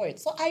grateful for it.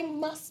 So I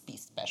must be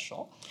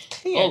special.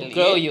 Clearly. Oh,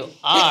 girl, you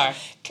are.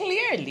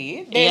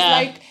 Clearly.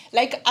 There's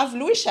like I've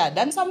wished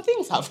and some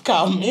things have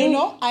come,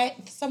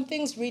 some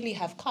things really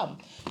have come.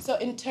 So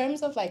in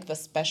terms of, like, the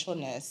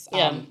specialness,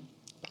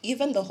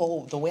 even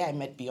the way I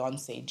met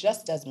Beyonce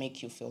just does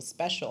make you feel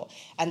special.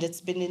 And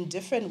it's been in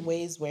different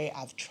ways where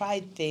I've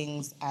tried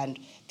things and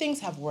things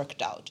have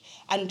worked out.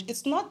 And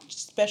it's not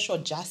special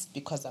just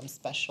because I'm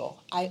special.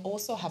 I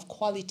also have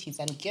qualities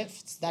and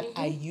gifts that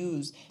I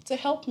use to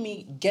help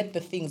me get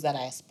the things that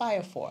I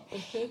aspire for.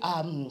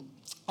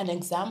 An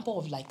example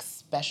of like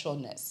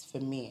specialness for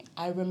me,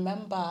 I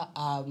remember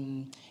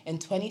in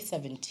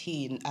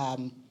 2017,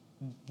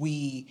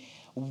 we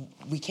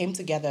came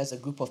together as a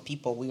group of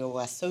people. We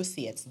were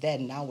associates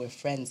then, now we're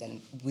friends,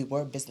 and we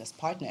were business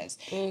partners.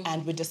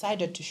 And we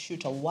decided to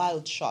shoot a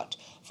wild shot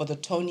for the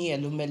Tony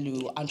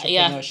Elumelu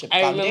Entrepreneurship Foundation.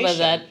 I remember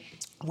that.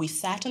 We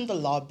sat in the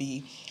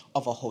lobby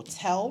of a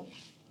hotel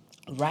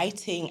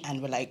writing,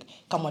 and we're like,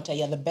 Kamota,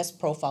 you're the best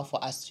profile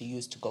for us to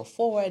use to go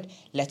forward.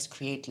 Let's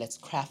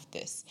craft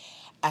this.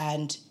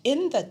 And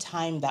in the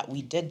time that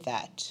we did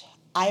that,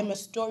 I'm a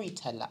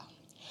storyteller.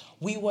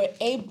 We were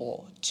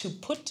able to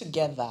put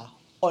together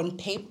on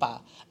paper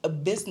a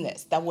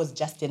business that was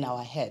just in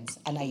our heads,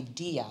 an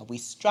idea. We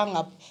strung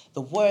up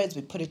the words,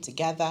 we put it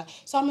together.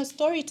 So I'm a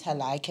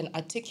storyteller. I can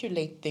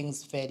articulate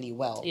things fairly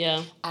well.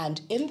 Yeah.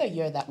 And in the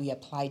year that we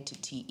applied to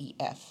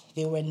TEF,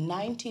 there were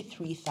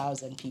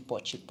 93,000 people,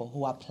 Chipo,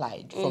 who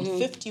applied from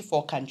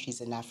 54 countries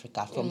in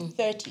Africa, from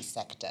 30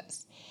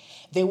 sectors.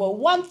 There were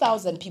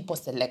 1,000 people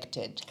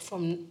selected.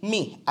 From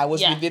me, I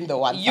was within the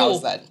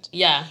 1,000.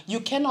 Yeah.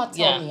 You cannot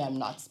tell me I'm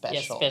not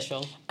special. Yes,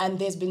 special. And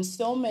there's been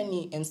so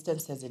many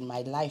instances in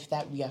my life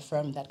that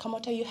reaffirm that,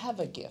 Kamota, you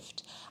have a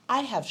gift.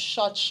 I have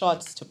shot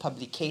shots to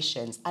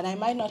publications, and I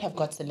might not have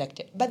got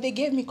selected, but they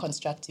gave me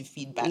constructive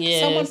feedback.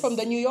 Yes. Someone from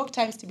the New York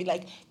Times to be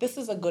like, this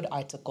is a good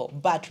article,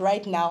 but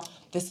right now,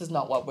 this is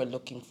not what we're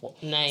looking for.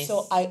 Nice.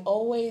 So I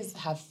always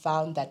have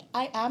found that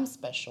I am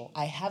special.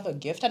 I have a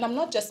gift, and I'm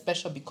not just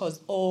special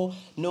because, oh,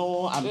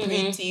 no, I'm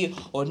pretty,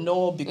 or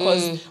no,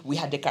 because we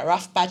had a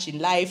rough patch in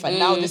life, and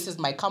now this is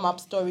my come-up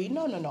story.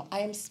 No. I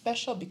am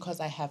special because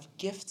I have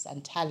gifts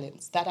and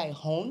talents that I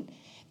hone,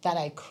 that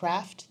I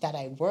craft, that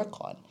I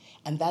work on,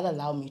 and that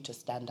allow me to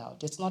stand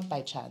out. It's not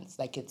by chance.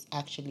 Like, it's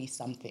actually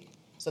something.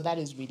 So that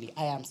is really,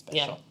 I am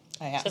special.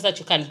 Yeah. I am. Just that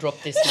you can't drop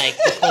this mic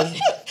because...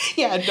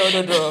 Yeah,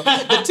 no.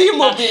 The team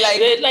will be like,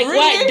 really?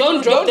 Why?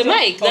 Don't drop the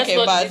mic. That's okay,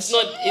 not, but... it's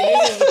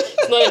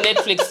not a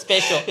Netflix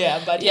special.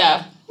 Yeah, but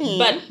yeah.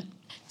 But...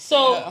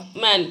 So,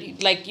 man,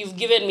 like, you've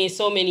given me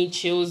so many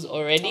chills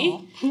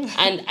already.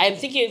 And I'm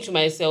thinking to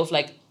myself,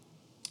 like,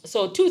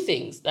 so two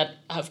things that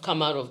have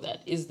come out of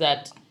that is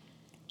that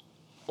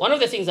one of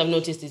the things I've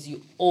noticed is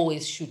you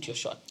always shoot your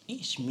shot.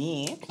 Eesh,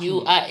 me?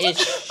 You are a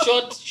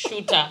shot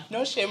shooter.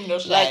 No shame, no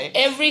shy. Like,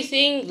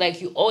 everything,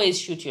 like, you always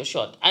shoot your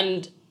shot.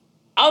 And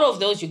out of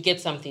those, you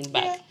get something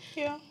back.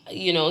 Yeah.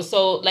 You know,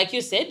 so, like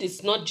you said,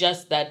 it's not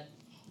just that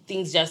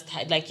things just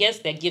like, yes,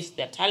 they're gifts,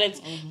 they're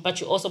talents, but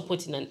you also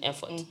put in an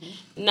effort.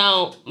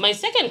 Now, my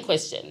second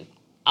question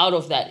out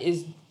of that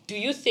is, do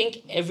you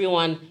think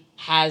everyone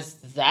has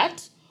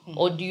that,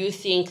 or do you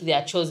think they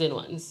are chosen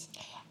ones?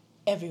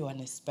 Everyone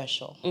is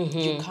special.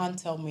 You can't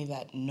tell me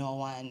that no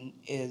one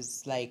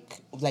is like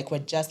we're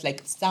just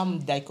like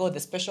some, like, oh, the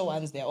special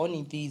ones, they're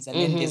only these, and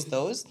then there's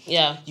those.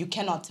 Yeah. You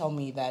cannot tell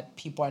me that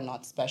people are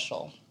not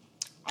special.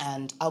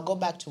 And I'll go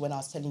back to when I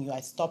was telling you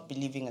I stopped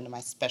believing in my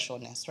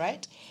specialness,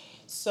 right?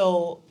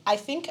 So I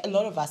think a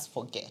lot of us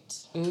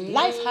forget.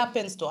 Life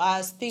happens to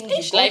us, things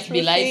you go life through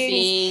be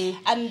things.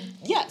 lifing. And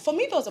yeah, for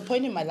me, there was a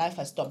point in my life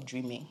I stopped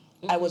dreaming.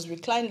 I was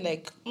reclined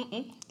like,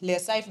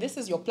 Lesa, if this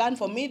is your plan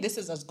for me, this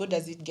is as good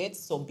as it gets,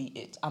 so be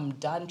it. I'm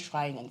done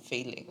trying and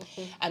failing.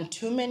 And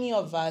too many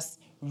of us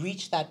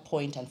reach that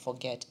point and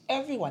forget.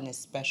 Everyone is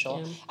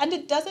special. Yeah. And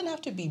it doesn't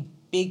have to be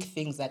big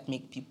things that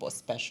make people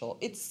special.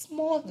 It's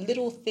small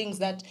little things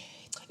that...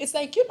 It's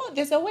like,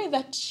 there's a way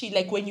that she,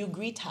 like, when you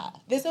greet her,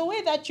 there's a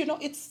way that,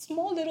 it's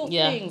small little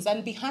things.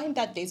 And behind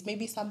that, there's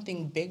maybe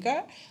something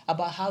bigger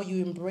about how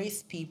you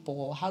embrace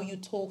people, how you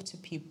talk to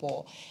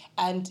people.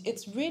 And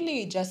it's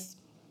really just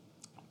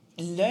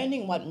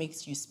learning what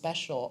makes you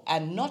special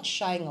and not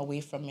shying away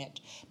from it.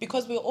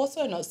 Because we're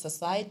also in a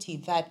society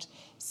that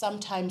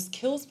sometimes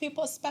kills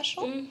people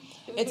special.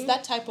 It's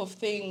that type of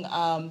thing.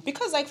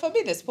 Because, like, for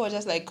me, this people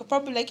just, like,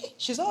 probably, like, hey,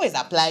 she's always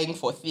applying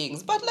for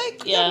things. But,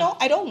 like,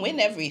 I don't win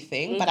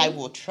everything, but I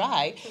will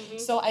try.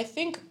 So I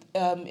think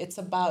it's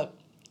about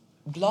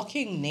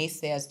blocking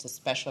naysayers to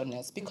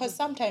specialness. Because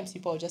sometimes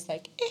people are just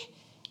like,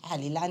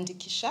 alilandi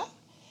kisha.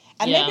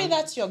 And maybe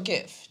that's your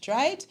gift,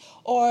 right?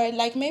 Or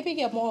like maybe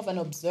you're more of an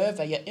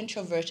observer, you're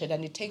introverted,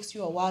 and it takes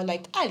you a while,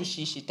 like,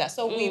 alishishita.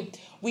 So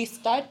we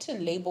start to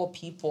label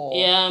people,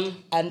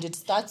 and it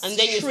starts shrinking. And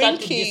then you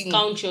start to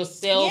discount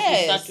yourself,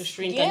 you start to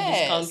shrink and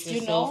discount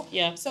yourself.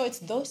 Yeah. So it's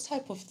those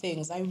type of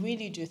things. I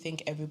really do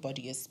think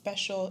everybody is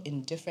special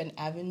in different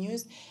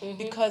avenues,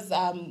 because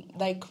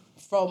like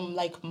from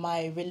like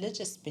my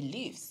religious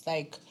beliefs,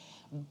 like,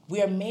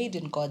 we are made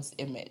in God's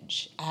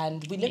image,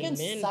 and we live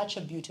in such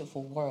a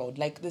beautiful world.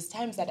 Like, there's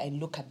times that I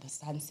look at the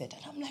sunset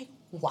and I'm like,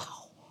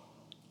 wow,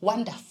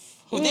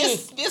 wonderful.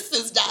 This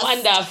is just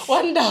wonderful,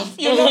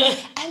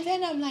 And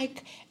then I'm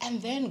like,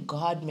 and then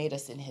God made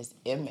us in his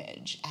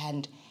image,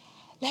 and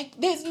Like,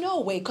 there's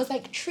no way, because,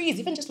 like, trees,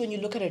 even just when you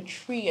look at a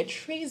tree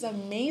is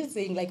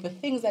amazing. Like, the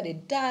things that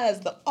it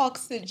does, the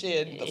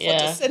oxygen, the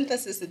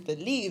photosynthesis in the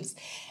leaves,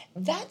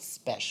 that's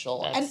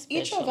special. That's and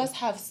special. Each of us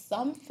have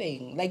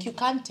something. Like, you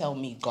can't tell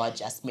me God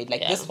just made,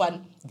 like, this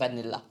one,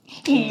 vanilla.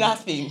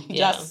 Nothing.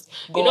 Just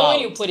go out.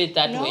 When you put it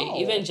that way,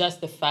 even just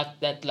the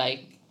fact that,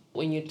 like,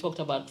 when you talked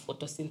about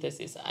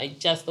photosynthesis, I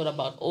just thought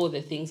about all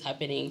the things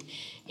happening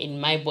in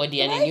my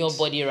body and in your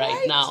body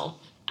right now,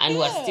 and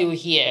we're still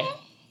here.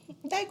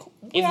 Like,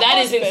 if that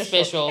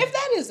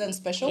isn't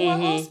special, we're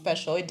all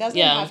special. It doesn't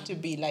have to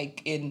be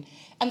like in,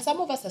 and some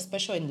of us are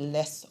special in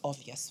less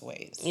obvious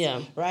ways.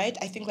 Yeah. Right?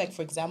 I think, like,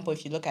 for example,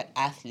 if you look at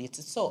athletes,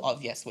 it's so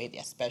obvious where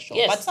they're special.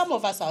 Yes. But some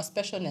of us, our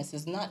specialness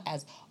is not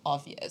as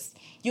obvious.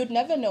 You'd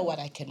never know what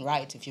I can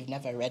write if you've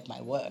never read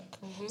my work.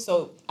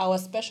 So our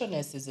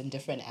specialness is in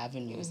different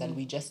avenues, and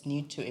we just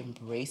need to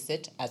embrace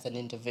it as an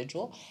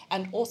individual,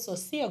 and also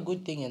see a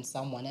good thing in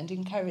someone and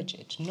encourage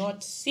it.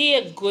 Not see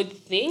a good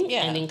thing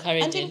and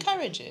encourage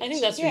it. I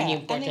think that's really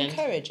important. And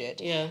encourage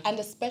it. Yeah. And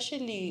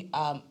especially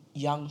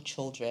young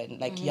children,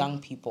 like young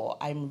people.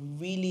 I'm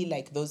really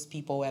like those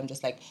people where I'm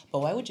just like,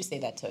 but why would you say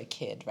that to a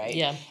kid, right?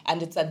 Yeah.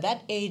 And it's at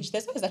that age,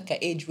 there's always like an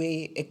age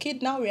where a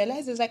kid now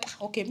realizes like,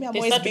 okay, me, I'm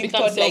always being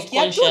told like,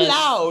 you're too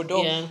loud,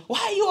 or why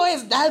are you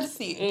always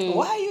dancing?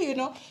 Why are you,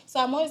 So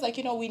I'm always like,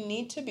 we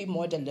need to be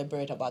more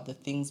deliberate about the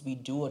things we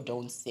do or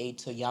don't say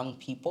to young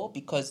people,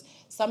 because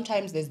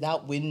sometimes there's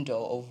that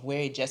window of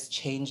where it just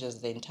changes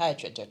the entire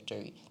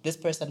trajectory. This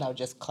person now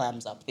just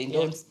clams up. They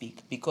don't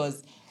speak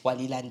because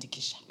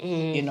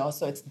walilandikisha,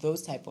 so it's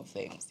those type of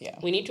things. Yeah,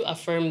 we need to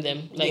affirm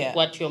them, like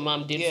what your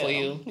mom did for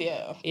you.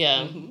 Yeah.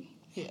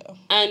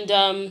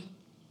 And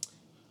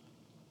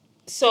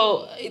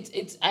so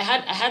it's I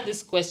had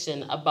this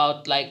question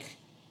about, like,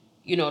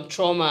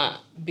 trauma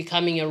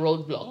becoming a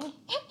roadblock.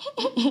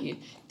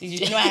 Did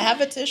you? I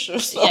have a tissue.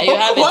 So you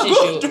have a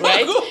tissue,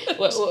 right?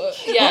 Well,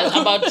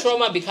 about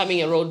trauma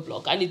becoming a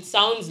roadblock, and it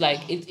sounds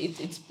like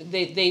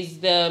there's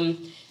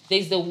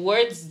the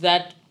words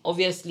that,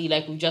 obviously,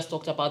 like we just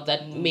talked about,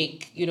 that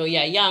make, you're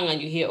young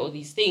and you hear all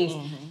these things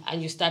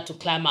and you start to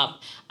climb up.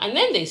 And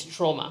then there's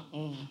trauma.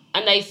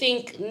 And I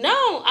think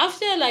now,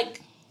 after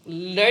like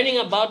learning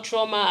about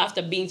trauma,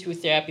 after being through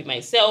therapy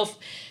myself,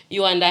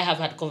 you and I have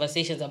had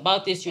conversations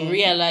about this, you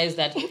realize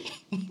that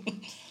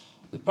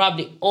we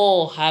probably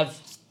all have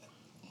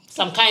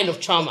some kind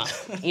of trauma,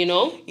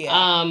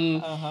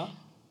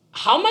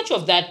 How much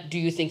of that do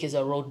you think is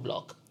a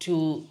roadblock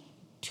to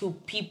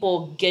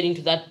people getting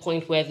to that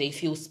point where they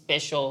feel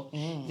special,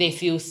 they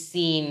feel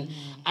seen,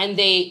 and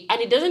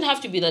it doesn't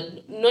have to be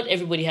that, not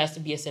everybody has to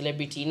be a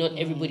celebrity, not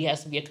everybody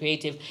has to be a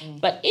creative,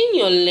 but in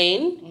your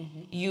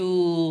lane,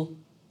 you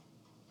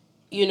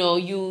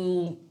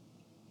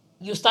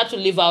start to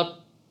live out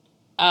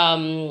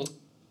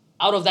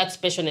of that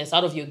specialness,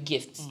 out of your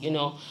gifts,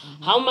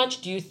 How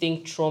much do you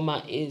think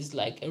trauma is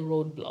like a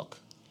roadblock?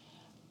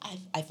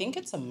 I think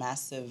it's a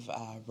massive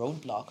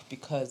roadblock,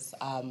 because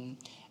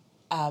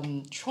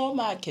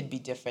trauma could be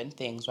different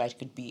things, right? It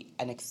could be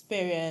an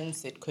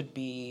experience. It could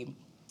be,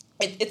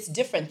 it's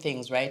different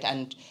things, right?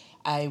 And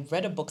I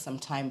read a book some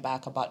time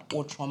back about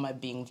all trauma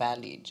being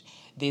valid.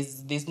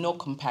 There's no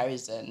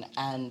comparison.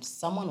 And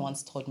someone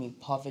once told me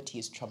poverty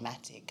is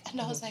traumatic. And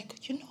I was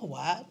like, you know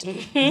what?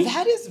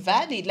 That is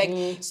valid.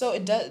 Like, so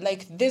it does,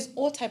 like, there's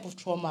all type of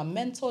trauma,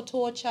 mental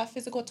torture,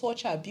 physical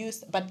torture,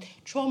 abuse, but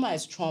trauma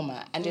is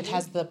trauma. And it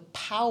has the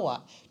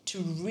power to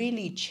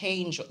really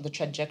change the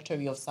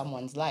trajectory of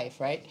someone's life,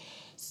 right?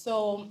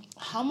 So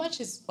how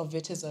much of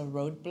it is a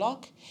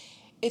roadblock?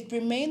 It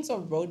remains a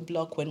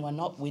roadblock when we're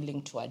not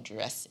willing to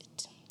address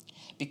it,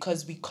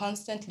 because we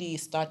constantly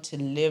start to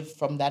live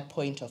from that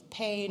point of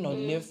pain, or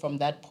live from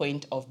that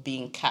point of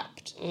being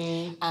capped.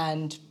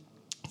 And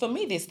for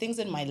me, there's things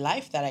in my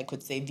life that I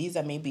could say, these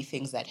are maybe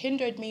things that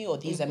hindered me, or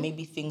these are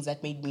maybe things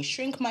that made me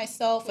shrink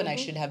myself, and I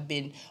should have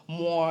been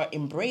more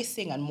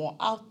embracing and more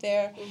out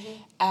there.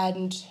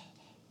 And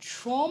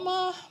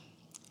trauma,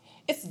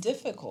 it's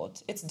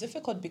difficult. It's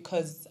difficult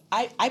because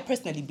I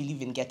personally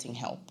believe in getting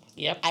help.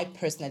 Yep. I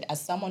personally,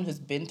 as someone who's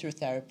been through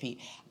therapy,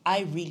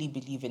 I really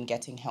believe in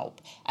getting help.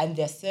 And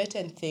there are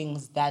certain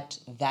things that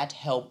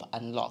help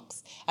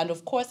unlocks. And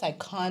of course, I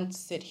can't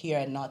sit here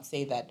and not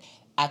say that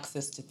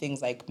access to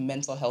things like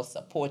mental health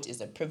support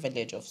is a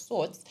privilege of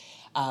sorts.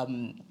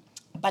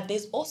 But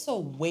there's also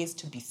ways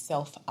to be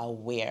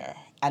self-aware.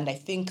 And I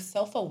think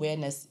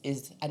self-awareness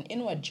is an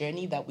inward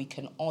journey that we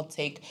can all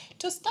take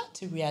to start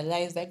to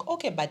realize, like,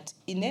 okay, but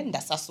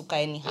inenda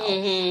sasuka anyhow.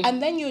 And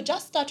then you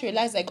just start to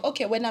realize, like,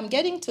 okay, when I'm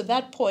getting to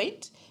that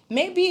point,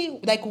 maybe,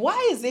 like,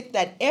 why is it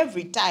that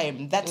every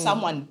time that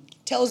someone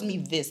tells me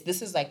this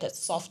is like a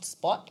soft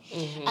spot?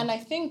 And I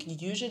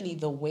think usually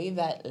the way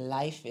that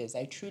life is,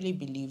 I truly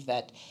believe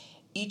that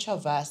each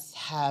of us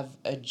have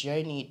a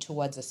journey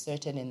towards a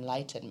certain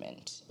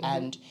enlightenment.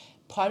 And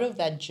part of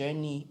that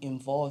journey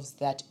involves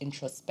that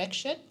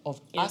introspection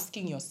of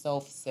asking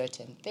yourself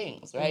certain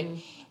things, right?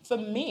 For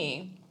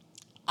me,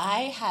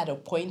 I had a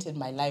point in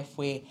my life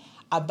where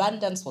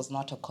abundance was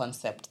not a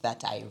concept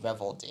that I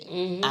reveled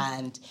in.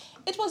 And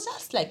it was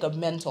just like a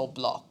mental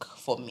block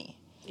for me.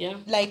 Yeah.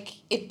 Like,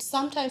 it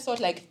sometimes felt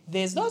like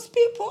there's those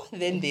people,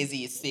 then there's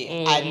EC.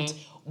 And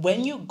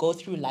when you go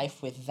through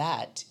life with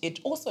that, it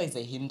also is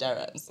a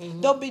hindrance.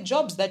 There'll be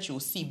jobs that you'll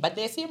see, but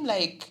they seem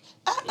like,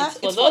 it's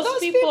for those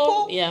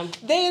people. Yeah.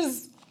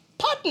 There's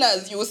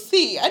partners you'll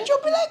see, and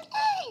you'll be like,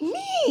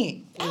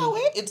 me.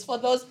 It's for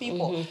those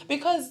people.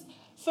 Because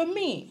for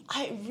me,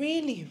 I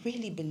really,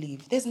 really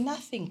believe there's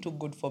nothing too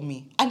good for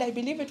me. And I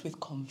believe it with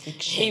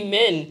conviction.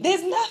 Amen.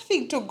 There's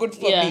nothing too good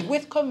for me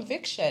with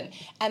conviction.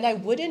 And I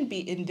wouldn't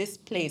be in this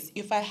place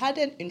if I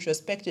hadn't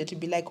introspected to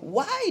be like,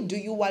 why do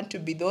you want to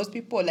be those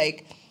people?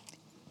 Like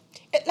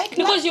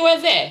because you were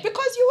there.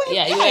 Because you were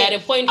there. You were at a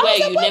point where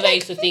you never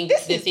used to think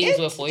the things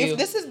were for you. If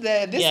this is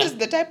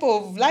the type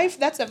of life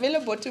that's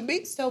available to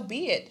me, so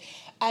be it.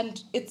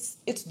 And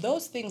it's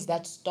those things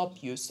that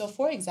stop you. So,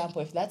 for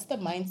example, if that's the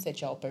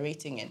mindset you're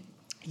operating in,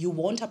 you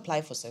won't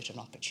apply for certain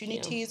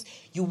opportunities,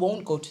 you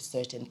won't go to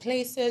certain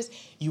places,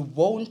 you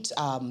won't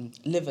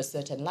live a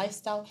certain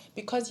lifestyle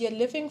because you're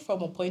living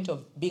from a point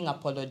of being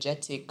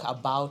apologetic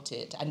about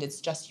it, and it's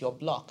just your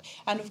block.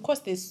 And of course,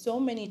 there's so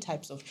many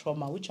types of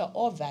trauma which are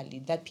all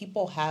valid that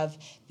people have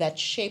that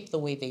shape the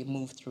way they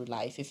move through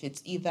life. If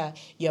it's either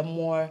you're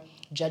more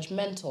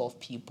judgmental of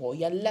people,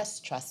 you're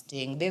less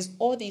trusting, there's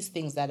all these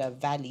things that are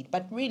valid,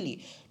 but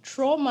really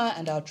trauma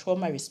and our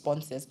trauma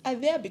responses are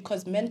there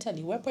because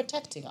mentally we're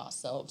protecting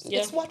ourselves.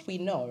 It's what we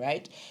know,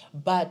 right?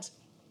 But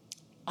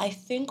I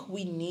think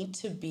we need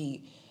to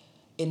be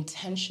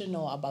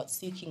intentional about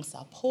seeking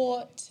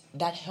support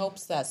that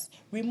helps us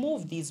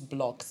remove these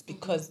blocks,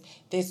 because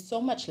there's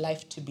so much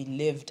life to be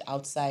lived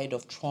outside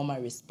of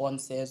trauma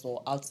responses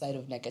or outside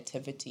of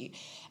negativity.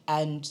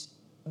 And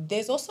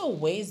there's also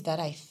ways that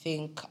I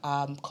think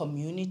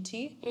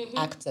community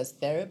acts as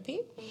therapy,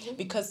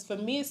 because for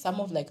me,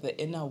 some of like the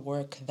inner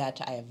work that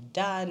I have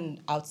done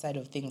outside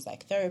of things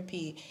like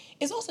therapy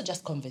is also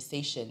just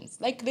conversations.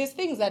 Like, there's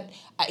things that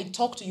I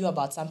talk to you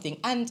about something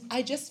and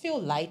I just feel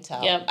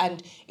lighter.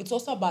 And it's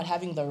also about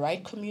having the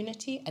right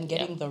community and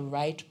getting the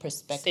right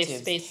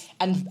perspectives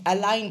and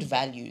aligned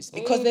values,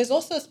 because there's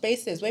also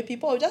spaces where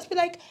people will just be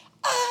like,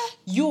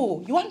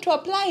 you want to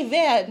apply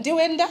there,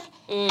 Ndiwenda?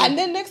 And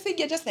then next thing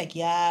you're just like,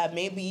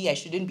 maybe I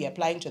shouldn't be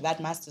applying to that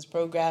master's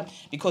program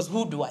because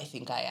who do I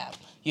think I am?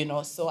 You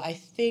know, so I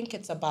think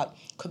it's about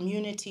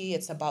community,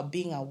 it's about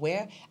being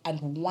aware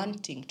and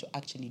wanting to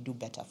actually do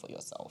better for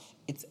yourself.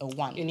 It's a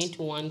want. You need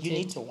to want it. You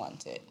need to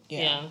want it.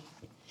 Yeah.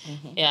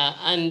 Yeah,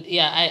 and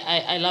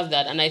I love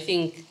that. And I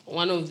think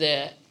one of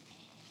the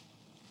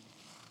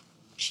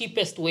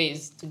cheapest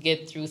ways to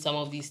get through some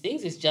of these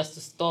things is just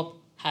to stop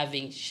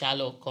having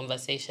shallow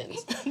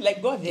conversations.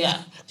 Like, go there.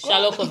 Yeah,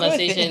 shallow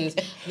conversations.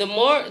 The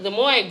more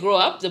I grow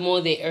up, the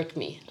more they irk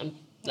me. I'm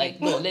like,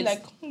 no,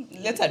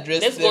 let's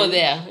address. Let's go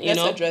there.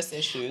 Let's address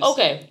issues.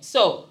 Okay,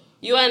 so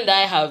you and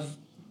I have,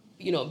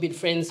 been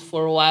friends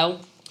for a while.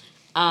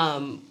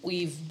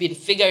 We've been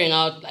figuring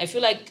out. I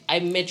feel like I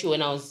met you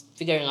when I was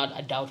figuring out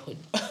adulthood,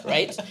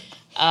 right?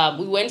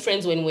 We weren't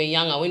friends when we were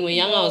younger. When we were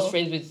younger, I was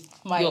friends with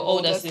your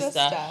older sister.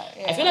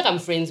 Yeah. I feel like I'm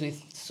friends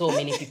with so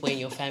many people in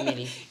your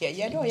family.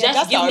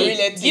 Just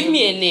give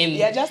me a name.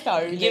 Yeah, just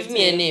our relative. Give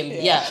me a name.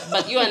 Yeah.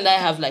 But you and I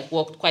have like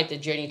walked quite a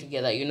journey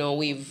together.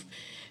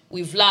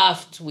 We've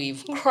laughed,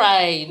 we've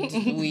cried,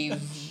 we've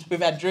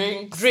had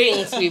drinks,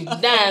 we've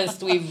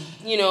danced,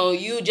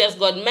 you just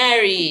got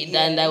married,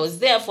 and I was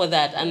there for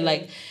that. And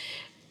like,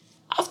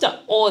 after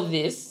all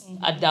this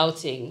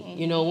adulting,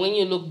 when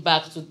you look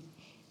back to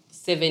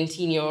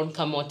 17-year-old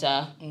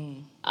Kamota,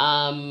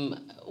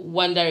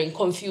 wondering,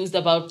 confused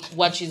about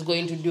what she's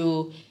going to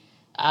do,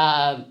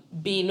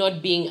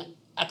 not being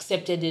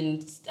accepted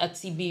at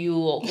CBU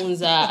or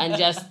UNZA, and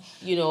just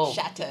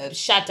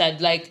shattered.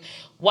 Like,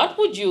 what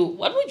would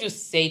you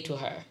say to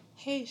her?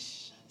 Hey,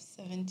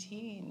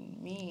 17,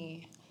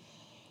 me.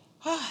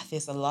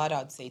 There's a lot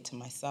I'd say to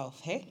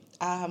myself. Hey,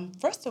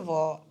 first of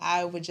all,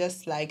 I would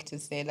just like to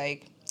say,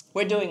 like,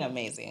 we're doing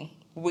amazing.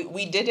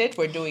 We did it.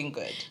 We're doing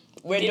good.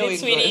 We're doing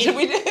good.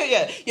 We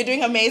did, you're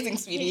doing amazing,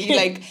 sweetie.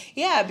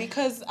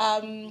 Because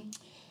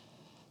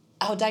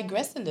I'll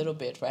digress a little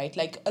bit, right?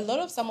 Like, a lot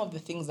of some of the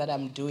things that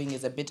I'm doing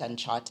is a bit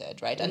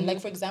uncharted, right? And like,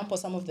 for example,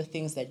 some of the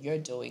things that you're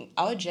doing,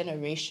 our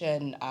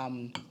generation,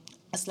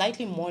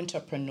 slightly more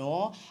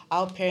entrepreneur.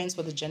 Our parents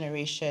were the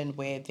generation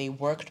where they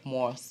worked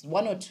more.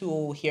 One or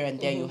two here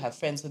and there, you have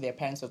friends who their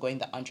parents were going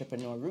the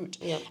entrepreneur route.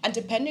 Yeah. And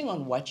depending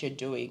on what you're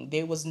doing,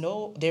 there was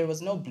no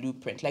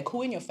blueprint. Like,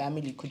 who in your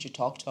family could you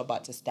talk to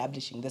about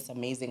establishing this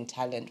amazing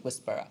talent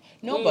whisperer?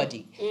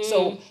 Nobody.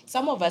 So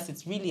some of us,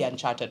 it's really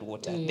uncharted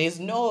water.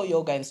 There's no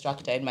yoga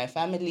instructor in my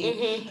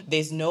family.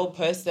 There's no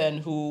person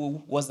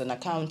who was an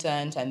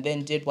accountant and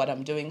then did what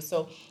I'm doing.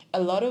 So a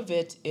lot of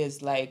it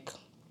is like,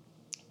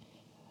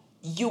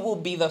 you will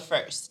be the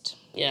first.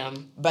 Yeah.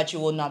 But you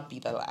will not be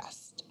the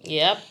last.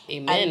 Yep.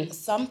 Amen. And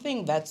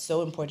something that's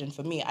so important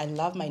for me, I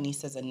love my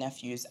nieces and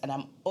nephews, and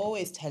I'm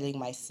always telling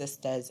my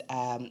sisters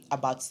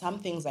about some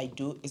things I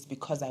do is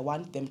because I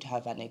want them to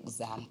have an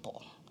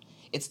example.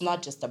 it's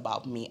not just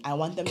about me. I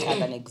want them to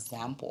have an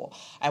example.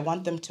 I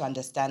want them to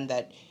understand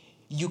that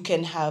you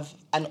can have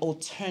an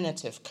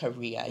alternative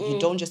career. You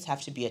don't just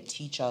have to be a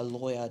teacher, a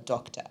lawyer, a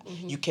doctor.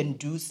 You can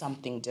do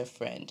something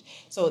different.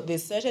 So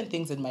there's certain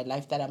things in my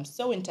life that I'm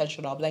so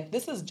intentional. I'm like,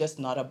 this is just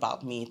not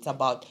about me. It's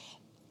about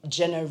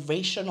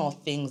generational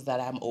things that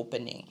I'm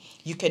opening.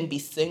 You can be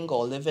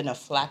single, live in a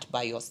flat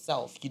by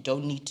yourself. You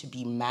don't need to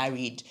be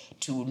married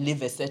to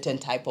live a certain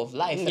type of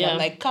life. And I'm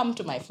like, come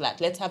to my flat.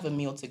 Let's have a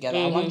meal together.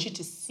 I want you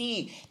to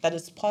see that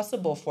it's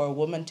possible for a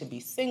woman to be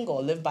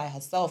single, live by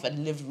herself,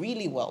 and live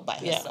really well by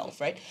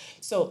herself, right?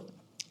 So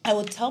I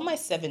would tell my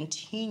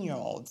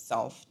 17-year-old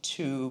self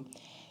to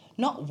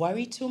not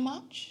worry too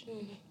much,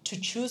 to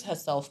choose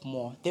herself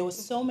more. There were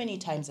so many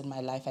times in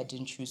my life I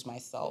didn't choose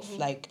myself.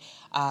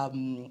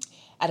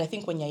 And I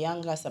think when you're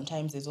younger,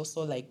 sometimes there's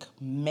also like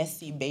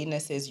messy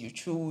banuses you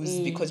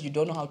choose because you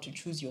don't know how to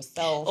choose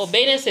yourself. Or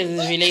banuses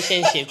is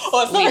relationships.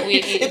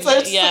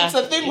 It's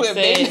a thing with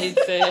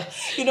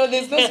banuses. You know,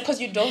 there's this because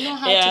you don't know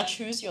how to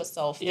choose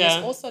yourself.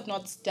 There's also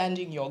not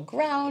standing your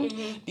ground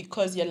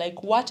because you're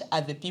like, what are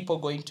the people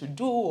going to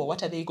do, or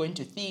what are they going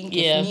to think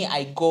if me,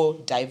 I go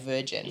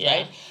divergent,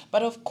 right?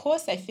 But of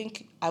course, I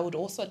think I would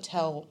also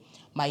tell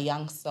my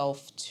young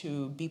self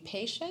to be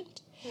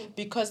patient.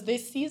 Because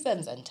there's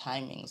seasons and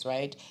timings,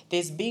 right?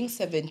 There's being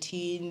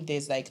 17,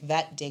 there's like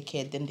that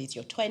decade, then there's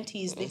your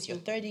 20s, there's your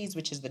 30s,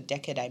 which is the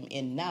decade I'm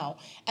in now.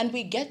 And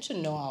we get to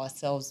know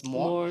ourselves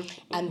more.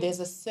 And there's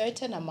a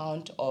certain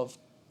amount of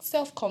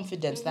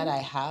self-confidence that I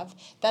have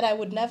that I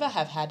would never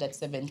have had at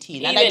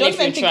 17. And I don't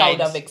even think I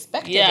would have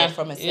expected it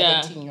from a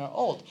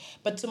 17-year-old.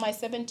 But to my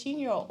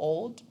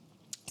 17-year-old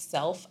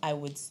self, I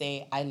would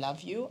say, I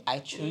love you, I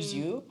choose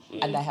you,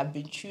 and I have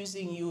been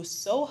choosing you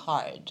so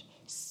hard.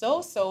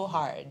 So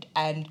hard,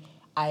 and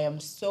I am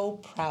so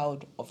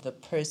proud of the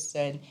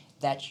person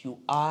that you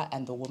are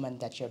and the woman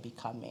that you're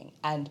becoming.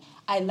 And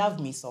I love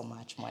me so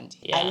much,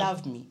 Mondi. I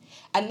love me.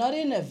 And not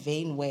in a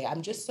vain way.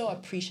 I'm just so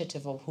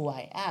appreciative of who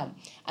I am.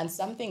 And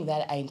something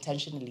that I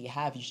intentionally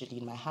have usually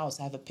in my house,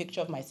 I have a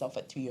picture of myself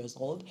at 3 years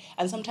old,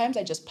 and sometimes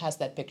I just pass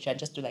that picture and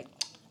just do like,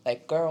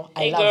 girl,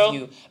 I love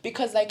you.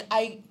 Because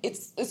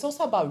it's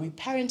also about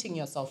reparenting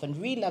yourself and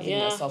re-loving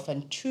yourself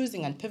and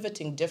choosing and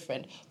pivoting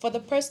different for the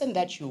person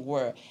that you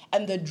were.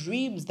 And the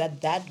dreams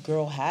that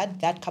girl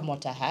had, that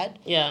Kamota had,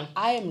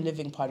 I am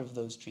living part of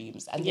those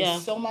dreams. And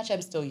there's so much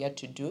I'm still yet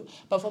to do.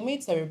 But for me,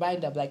 it's a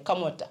reminder of like,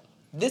 Kamota,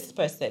 this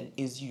person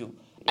is you.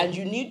 And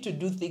you need to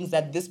do things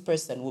that this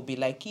person will be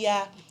like, we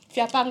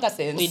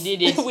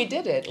did it. We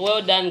did it.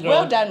 Well done, girl.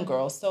 Well done,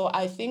 girl. So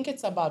I think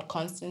it's about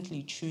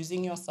constantly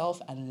choosing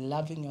yourself and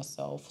loving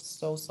yourself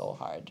so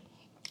hard.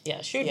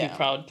 Yeah, she would be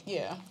proud.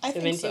 Yeah, I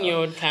think so.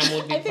 17-year-old Cam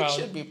would be proud. I think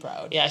she'd be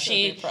proud. Yeah,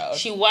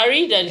 she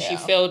worried and she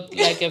felt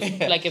like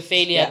a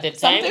failure at the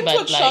time. Something but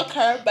would shock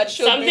her, but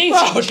she'll be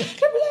proud.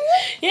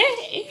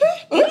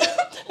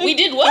 We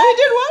did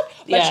what?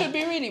 But she'll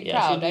be really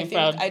proud. She'll be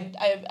proud.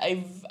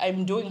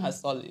 I'm doing her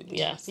solid.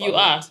 Yeah, solid. you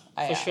are,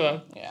 for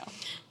sure. Yeah.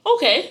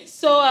 Okay,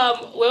 so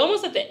we're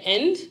almost at the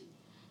end.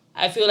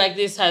 I feel like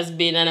this has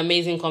been an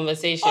amazing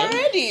conversation.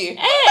 Already?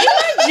 Hey,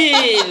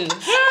 imagine!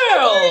 Girl!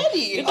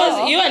 Already?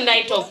 Because you and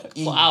I talk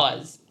for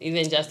hours,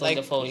 even just on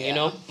the phone, you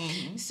know?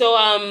 Mm-hmm. So,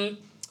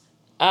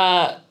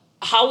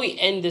 how we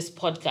end this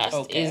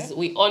podcast is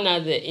we honor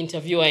the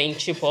interviewer in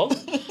Chipo.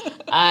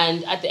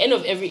 And at the end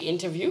of every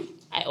interview,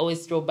 I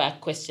always throw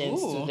back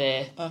questions to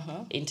the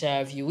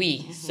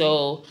interviewee. Mm-hmm.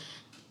 So,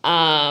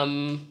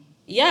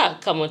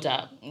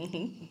 Kamota,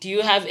 do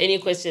you have any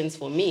questions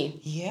for me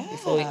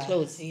before we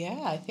close? Yeah,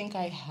 I think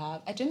I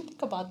have. I didn't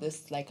think about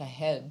this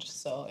ahead.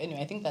 So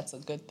anyway, I think that's a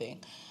good thing.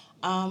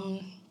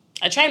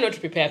 I try not to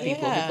prepare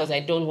people because I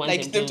don't want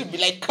them to be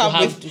like, come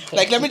with,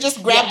 let me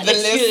just grab the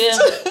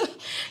list.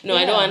 No,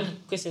 I don't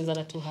want questions that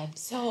are too hard.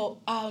 So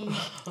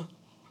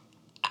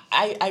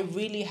I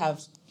really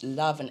have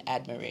love and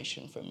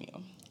admiration from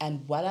you.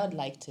 And what I'd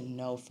like to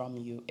know from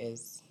you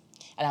is,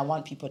 and I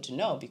want people to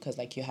know because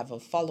you have a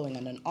following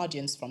and an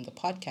audience from the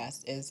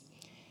podcast, is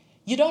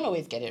you don't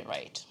always get it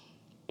right.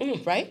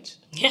 Right?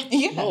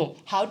 Yeah. No.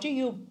 How do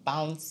you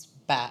bounce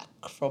back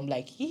from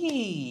I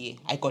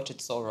got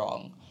it so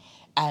wrong?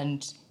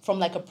 And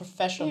from a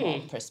professional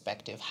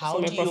perspective, how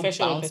do you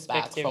bounce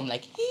back from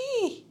I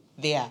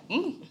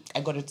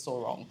got it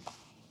so wrong?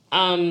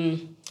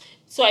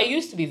 So I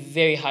used to be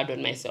very hard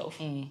on myself.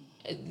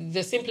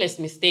 The simplest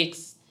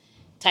mistakes,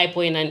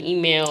 typoing an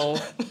email,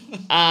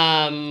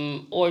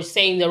 or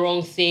saying the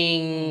wrong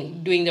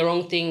thing, doing the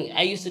wrong thing,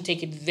 I used to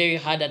take it very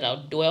hard and I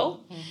would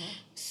dwell.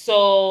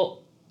 So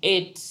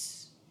it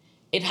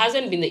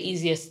hasn't been the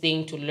easiest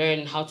thing to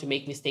learn how to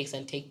make mistakes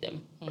and take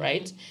them,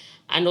 right?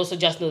 And also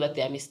just know that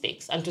they are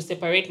mistakes and to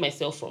separate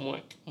myself from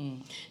work.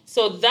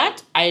 So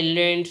that I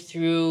learned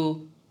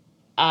through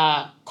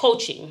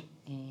coaching.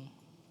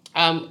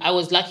 I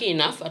was lucky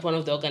enough at one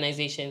of the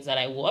organizations that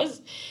I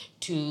was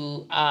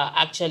to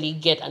actually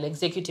get an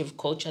executive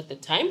coach at the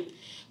time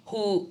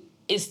who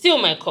is still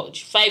my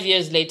coach. 5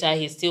 years later,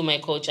 he's still my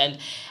coach. And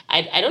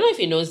I don't know if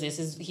he knows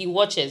this. He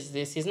watches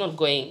this. He's not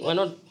going. We're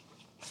not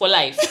for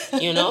life,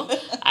 you know.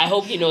 I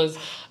hope he knows.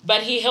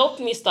 But he helped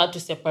me start to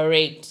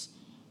separate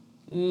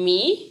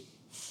me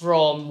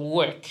from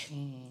work.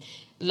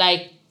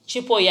 Like,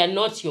 Chipo, you're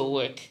not your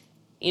work.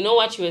 You know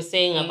what you were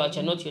saying about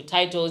you're not your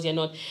titles, you're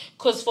not...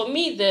 Because for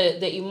me,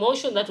 the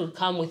emotion that would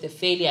come with a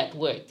failure at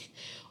work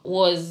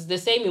was the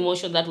same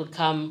emotion that would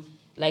come,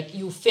 like,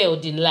 you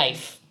failed in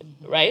life,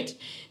 right?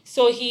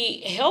 So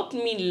he helped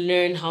me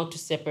learn how to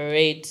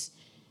separate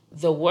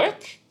the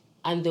work,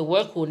 and the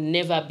work will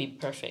never be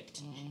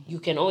perfect. You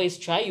can always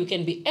try, you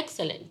can be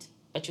excellent,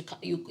 but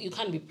you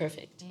can't be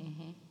perfect,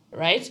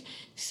 right?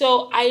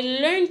 So I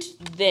learned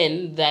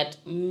then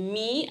that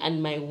me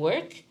and my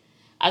work,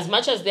 as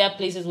much as there are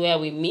places where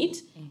we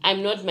meet,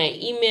 I'm not my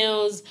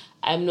emails,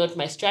 I'm not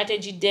my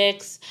strategy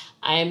decks,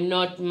 I'm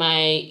not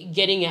my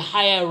getting a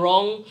hire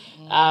wrong,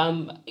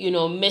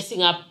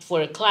 messing up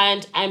for a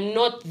client. I'm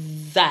not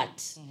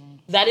that.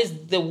 That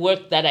is the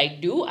work that I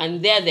do,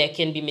 and there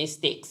can be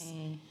mistakes.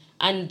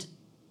 And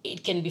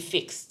it can be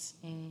fixed,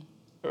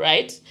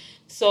 right?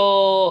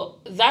 So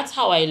that's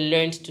how I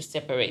learned to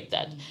separate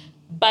that.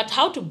 But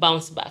how to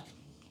bounce back?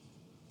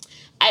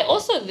 I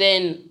also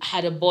then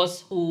had a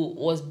boss who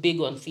was big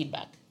on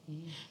feedback.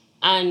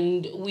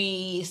 And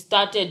we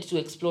started to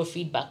explore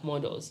feedback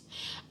models.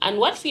 And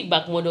what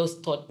feedback models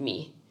taught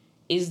me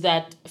is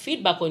that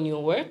feedback on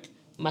your work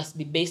must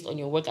be based on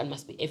your work and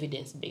must be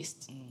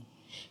evidence-based.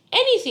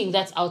 Anything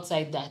that's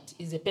outside that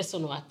is a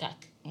personal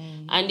attack.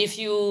 And if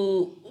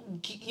you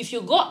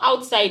go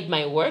outside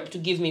my work to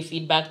give me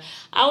feedback,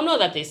 I'll know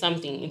that there's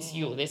something. It's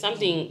you. There's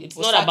something. It's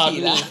not about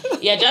me.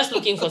 You're just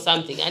looking for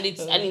something, and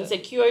it's an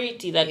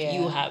insecurity that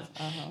you have.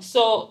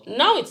 So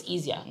now it's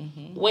easier.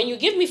 When you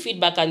give me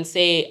feedback and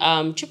say,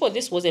 Chipo,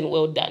 this wasn't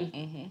well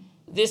done.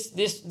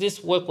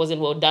 This work wasn't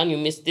well done. You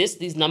missed this.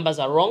 These numbers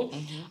are wrong.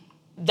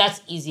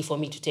 That's easy for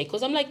me to take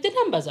because I'm like, the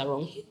numbers are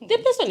wrong. The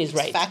person is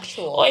right. It's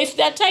factual. Or if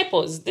they're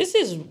typos, this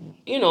is,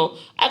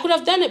 I could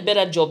have done a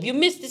better job. You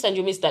missed this and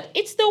you missed that.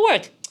 It's the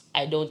work.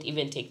 I don't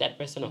even take that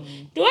personal. Does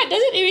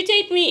it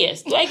irritate me?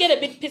 Yes. Do I get a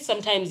bit pissed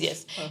sometimes?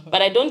 Yes.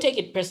 But I don't take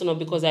it personal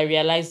because I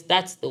realize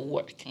that's the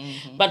work.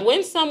 But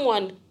when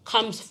someone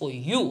comes for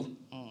you,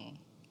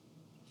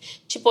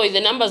 Chipo, if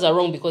the numbers are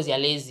wrong because you're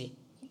lazy,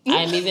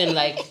 I'm even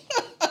like,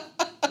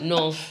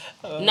 no.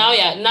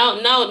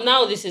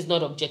 Now this is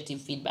not objective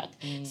feedback.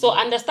 So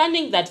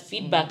understanding that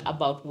feedback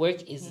about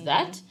work is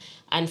that,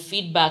 and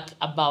feedback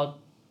about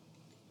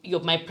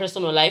my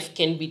personal life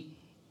can be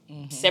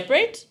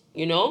separate,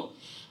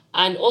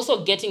 and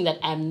also getting that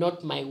I'm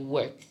not my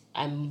work.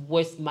 I'm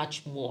worth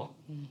much more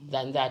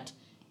than that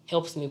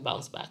helps me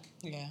bounce back.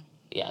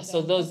 Yeah.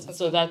 So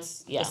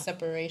that's the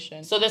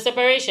separation. So the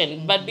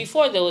separation, but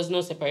before there was no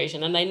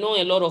separation, and I know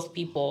a lot of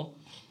people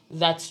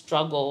that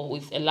struggle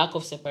with a lack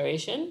of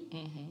separation.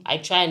 I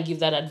try and give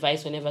that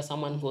advice whenever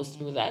someone goes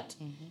through that,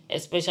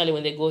 especially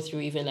when they go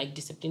through even like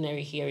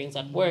disciplinary hearings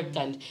at work,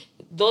 and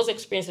those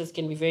experiences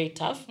can be very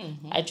tough.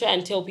 I try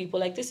and tell people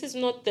like, this is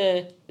not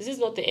the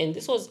end.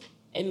 This was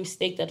a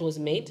mistake that was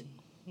made.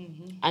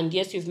 And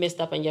yes, you've messed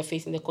up and you're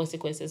facing the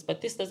consequences,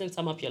 but this doesn't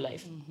sum up your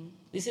life.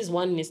 This is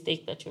one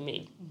mistake that you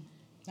made.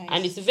 Nice.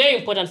 And it's very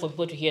important for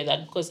people to hear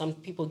that because some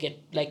people get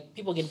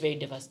very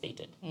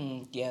devastated.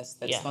 Yes,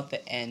 that's not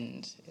the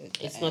end.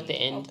 It's not the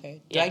end.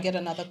 Okay. Do I get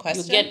another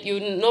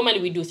question? Normally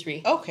we do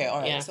 3. Okay, all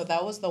right. Yeah. So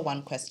that was the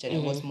one question.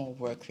 It was more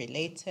work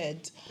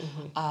related.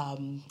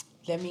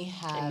 Let me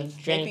have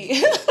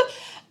maybe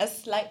a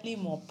slightly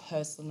more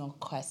personal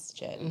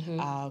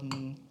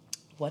question.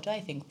 What do I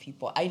think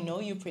people... I know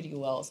you pretty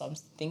well, so I'm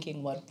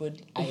thinking what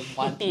would I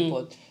want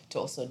people to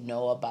also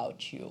know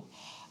about you.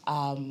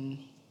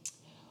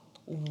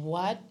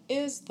 What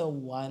is the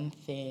one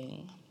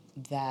thing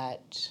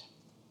that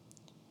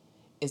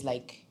is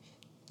like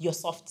your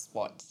soft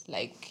spot?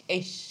 Like,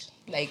 if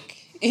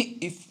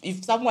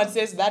someone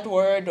says that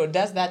word or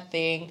does that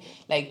thing,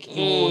 like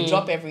you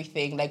drop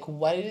everything. Like,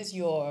 what is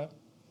your...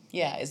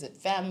 is it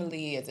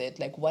family? Is it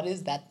like, what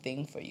is that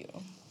thing for you?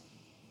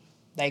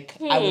 Like,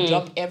 I would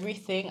drop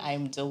everything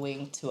I'm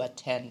doing to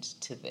attend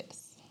to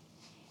this.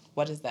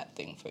 What is that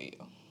thing for you?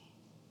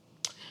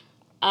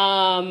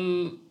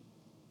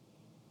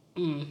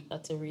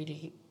 That's a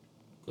really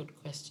good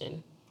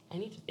question. I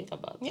need to think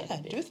about that.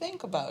 Yeah, do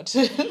think about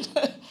it.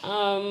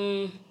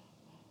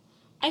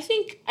 I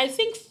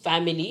think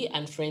family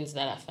and friends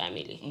that are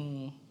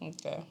family.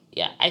 Okay.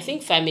 Yeah, I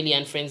think family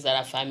and friends that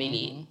are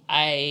family,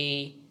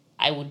 I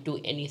would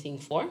do anything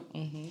for.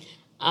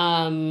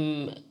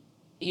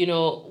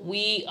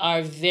 We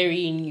are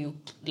very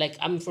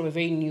I'm from a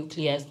very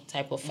nuclear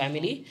type of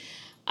family.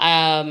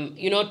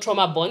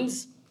 Trauma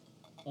bonds.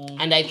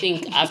 And I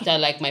think after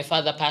my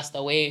father passed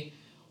away,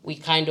 we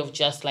kind of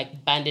just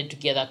banded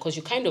together because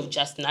you kind of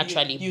just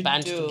naturally you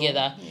band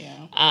together.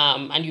 Yeah.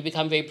 And you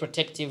become very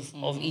protective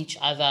of each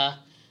other.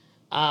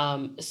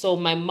 So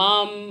my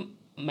mom,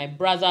 my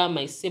brother,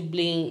 my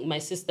sibling, my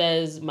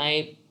sisters,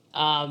 my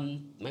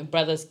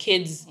brother's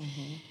kids,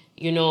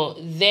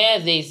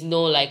 there's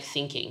no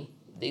thinking.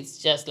 It's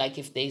just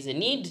if there's a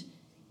need,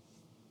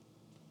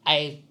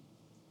 I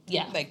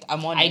like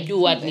I'm on I it. do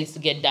what needs to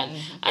get done.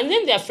 And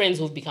then there are friends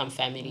who've become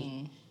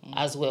family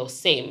as well.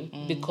 Same,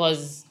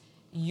 because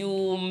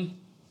you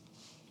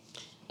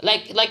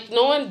like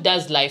no one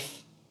does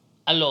life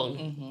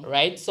alone,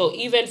 right? So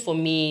even for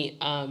me,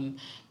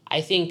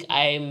 I think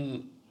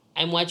I'm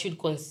what you'd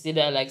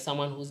consider like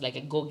someone who's like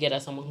a go-getter,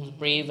 someone who's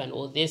brave and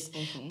all this.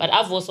 But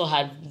I've also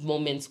had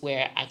moments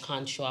where I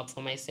can't show up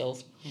for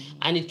myself.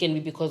 And it can be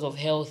because of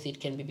health, it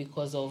can be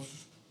because of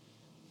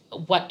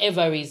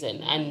whatever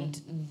reason. And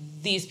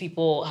these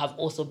people have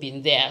also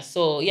been there.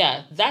 So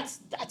yeah, that's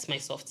my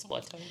soft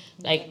spot.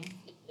 Like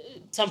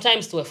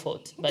sometimes to a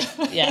fault, but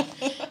yeah.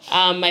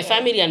 My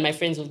family and my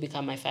friends who've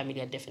become my family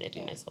are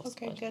definitely my soft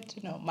spot. Okay, good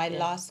to know. My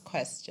last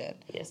question.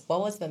 Yes. What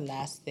was the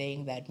last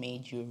thing that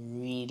made you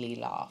really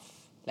laugh?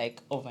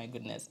 Like, oh my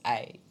goodness,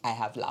 I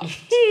have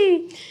laughed.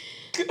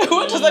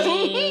 What does that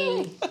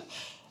mean?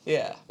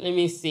 Yeah. Let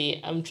me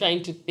see. I'm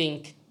trying to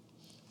think.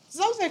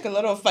 Sounds like a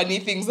lot of funny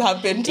things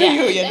happen to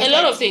you. A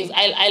lot of things.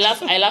 I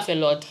laugh a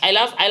lot. I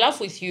laugh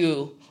with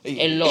you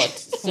a lot.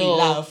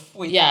 So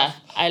we laugh.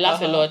 I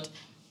laugh a lot.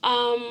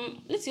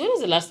 Let's see, when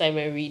was the last time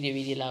I really,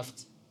 really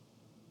laughed?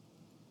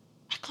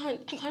 I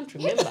can't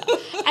remember.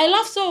 I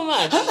laugh so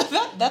much.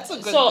 That's a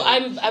good So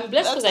thing. I'm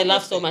blessed because I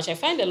laugh so much. I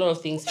find a lot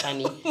of things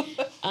funny.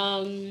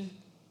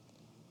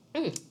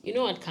 You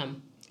know what,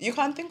 Cam? You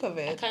can't think of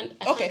it.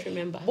 I can't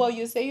remember. Well,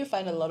 you say you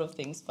find a lot of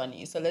things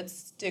funny, so let's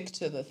stick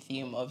to the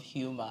theme of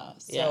humor.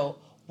 So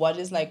what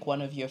is like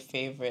one of your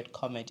favorite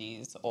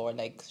comedies or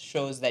like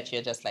shows that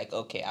you're just like,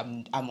 okay,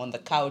 I'm on the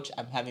couch,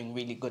 I'm having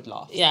really good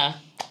laughs? Yeah.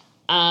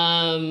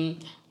 I'm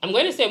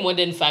going to say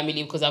Modern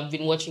Family because I've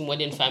been watching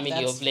Modern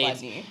Family of late.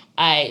 Funny.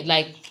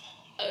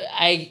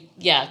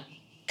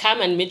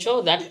 Cam and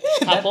Mitchell, that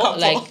couple,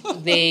 like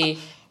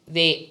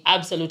they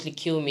absolutely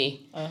kill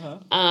me.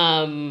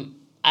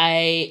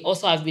 I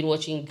also have been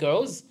watching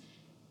Girls.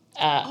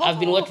 I've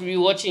been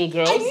rewatching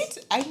Girls.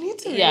 I need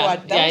to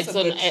rewatch. It's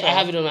on. I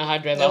have it on my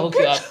hard drive. I hook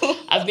you up.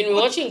 I've been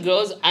rewatching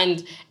Girls,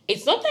 and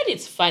it's not that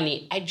it's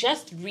funny. I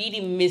just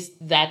really missed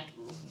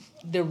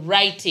the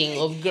writing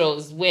of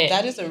Girls. Where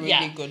that is a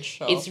really good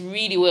show. It's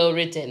really well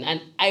written,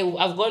 and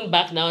I've gone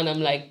back now, and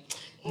I'm like,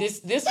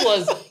 this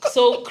was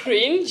so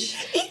cringe,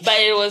 but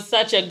it was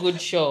such a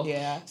good show.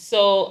 Yeah.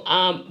 So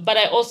but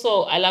I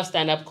love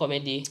stand-up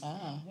comedy.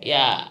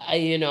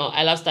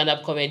 I love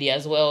stand-up comedy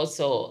as well.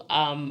 So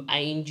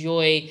I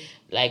enjoy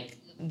like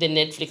the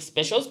Netflix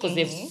specials because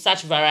they've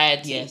such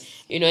variety. Yes.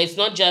 It's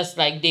not just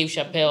like Dave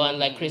Chappelle and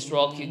like Chris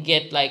Rock. You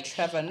get like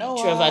Trevor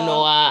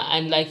Noah,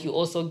 and like you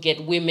also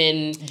get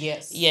women.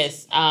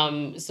 Yes.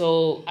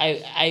 So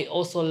I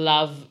also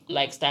love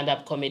like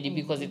stand-up comedy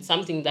because it's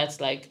something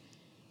that's like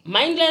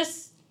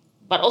mindless,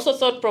 but also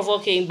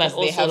thought-provoking, but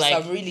also they have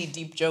like some really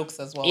deep jokes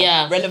as well.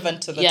 Yeah.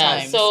 Relevant to the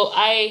times. So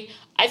I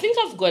think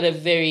I've got a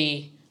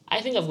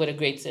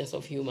great sense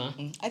of humor.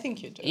 I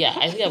think you do. Yeah,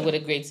 I think I've got a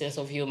great sense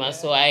of humor. Yeah.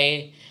 So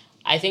I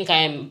think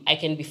I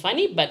can be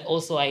funny, but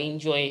also I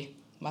enjoy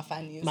my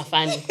funnies.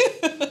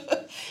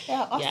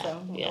 Yeah,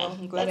 awesome. Yeah. Well,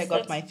 I'm glad I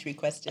got my 3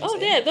 questions. Oh,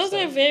 yeah, those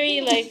are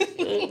very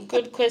like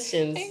good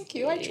questions. Thank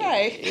you. I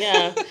try.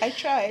 Yeah, I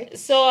try.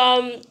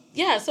 So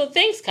so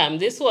thanks, Cam.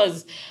 This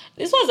was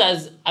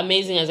as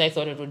amazing as I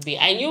thought it would be.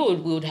 I knew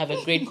we would have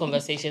a great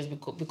conversations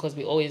because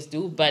we always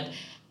do, but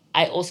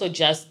I also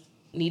just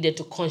needed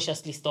to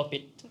consciously stop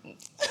it.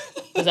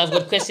 Because I've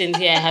got questions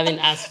here I haven't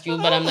asked you,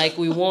 but I'm like,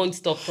 we won't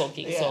stop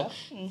talking. Yeah. So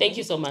thank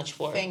you so much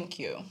for... Thank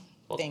you.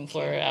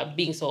 For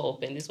being so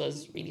open. This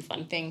was really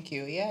fun. Thank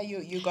you. Yeah,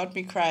 you got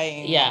me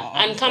crying. Yeah,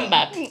 and come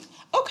back.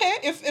 Okay,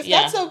 if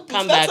that's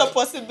a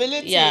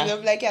possibility,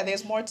 I'm like,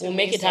 there's more to We'll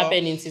make it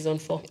happen in season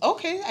 4.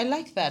 Okay, I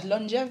like that.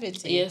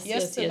 Longevity.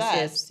 Yes, to that.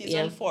 Yes.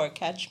 Season 4,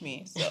 catch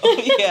me. So,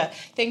 yeah.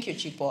 Thank you,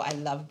 Chipo. I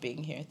love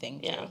being here.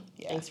 Thank you.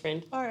 Yeah. Thanks,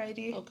 friend.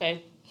 Alrighty.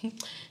 Okay.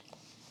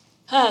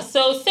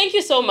 So thank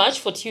you so much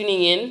for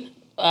tuning in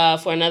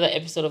for another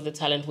episode of The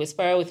Talent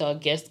Whisperer with our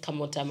guest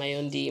Kamota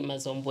Mayondi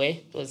Mazombwe.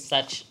 It was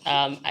such.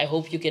 I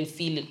hope you can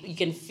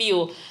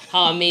feel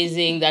how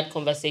amazing that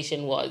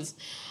conversation was.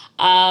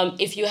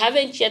 If you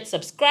haven't yet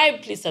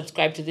subscribed, please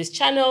subscribe to this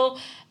channel,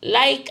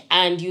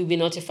 and you'll be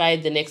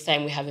notified the next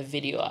time we have a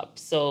video up.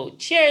 So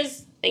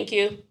cheers. Thank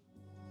you.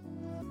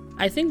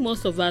 I think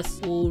most of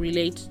us will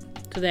relate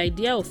to the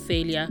idea of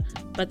failure,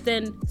 but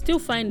then still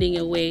finding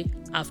a way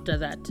after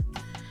that.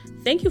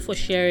 Thank you for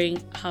sharing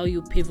how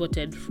you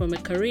pivoted from a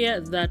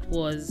career that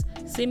was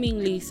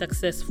seemingly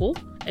successful,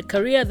 a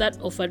career that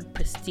offered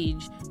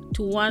prestige,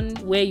 to one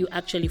where you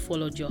actually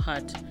followed your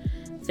heart.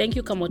 Thank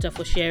you, Kamota,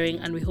 for sharing,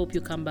 and we hope you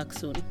come back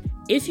soon.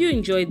 If you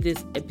enjoyed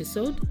this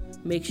episode,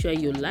 make sure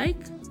you like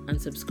and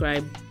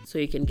subscribe so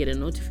you can get a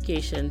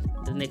notification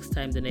the next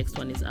time the next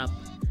one is up.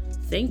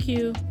 Thank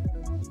you.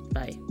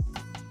 Bye.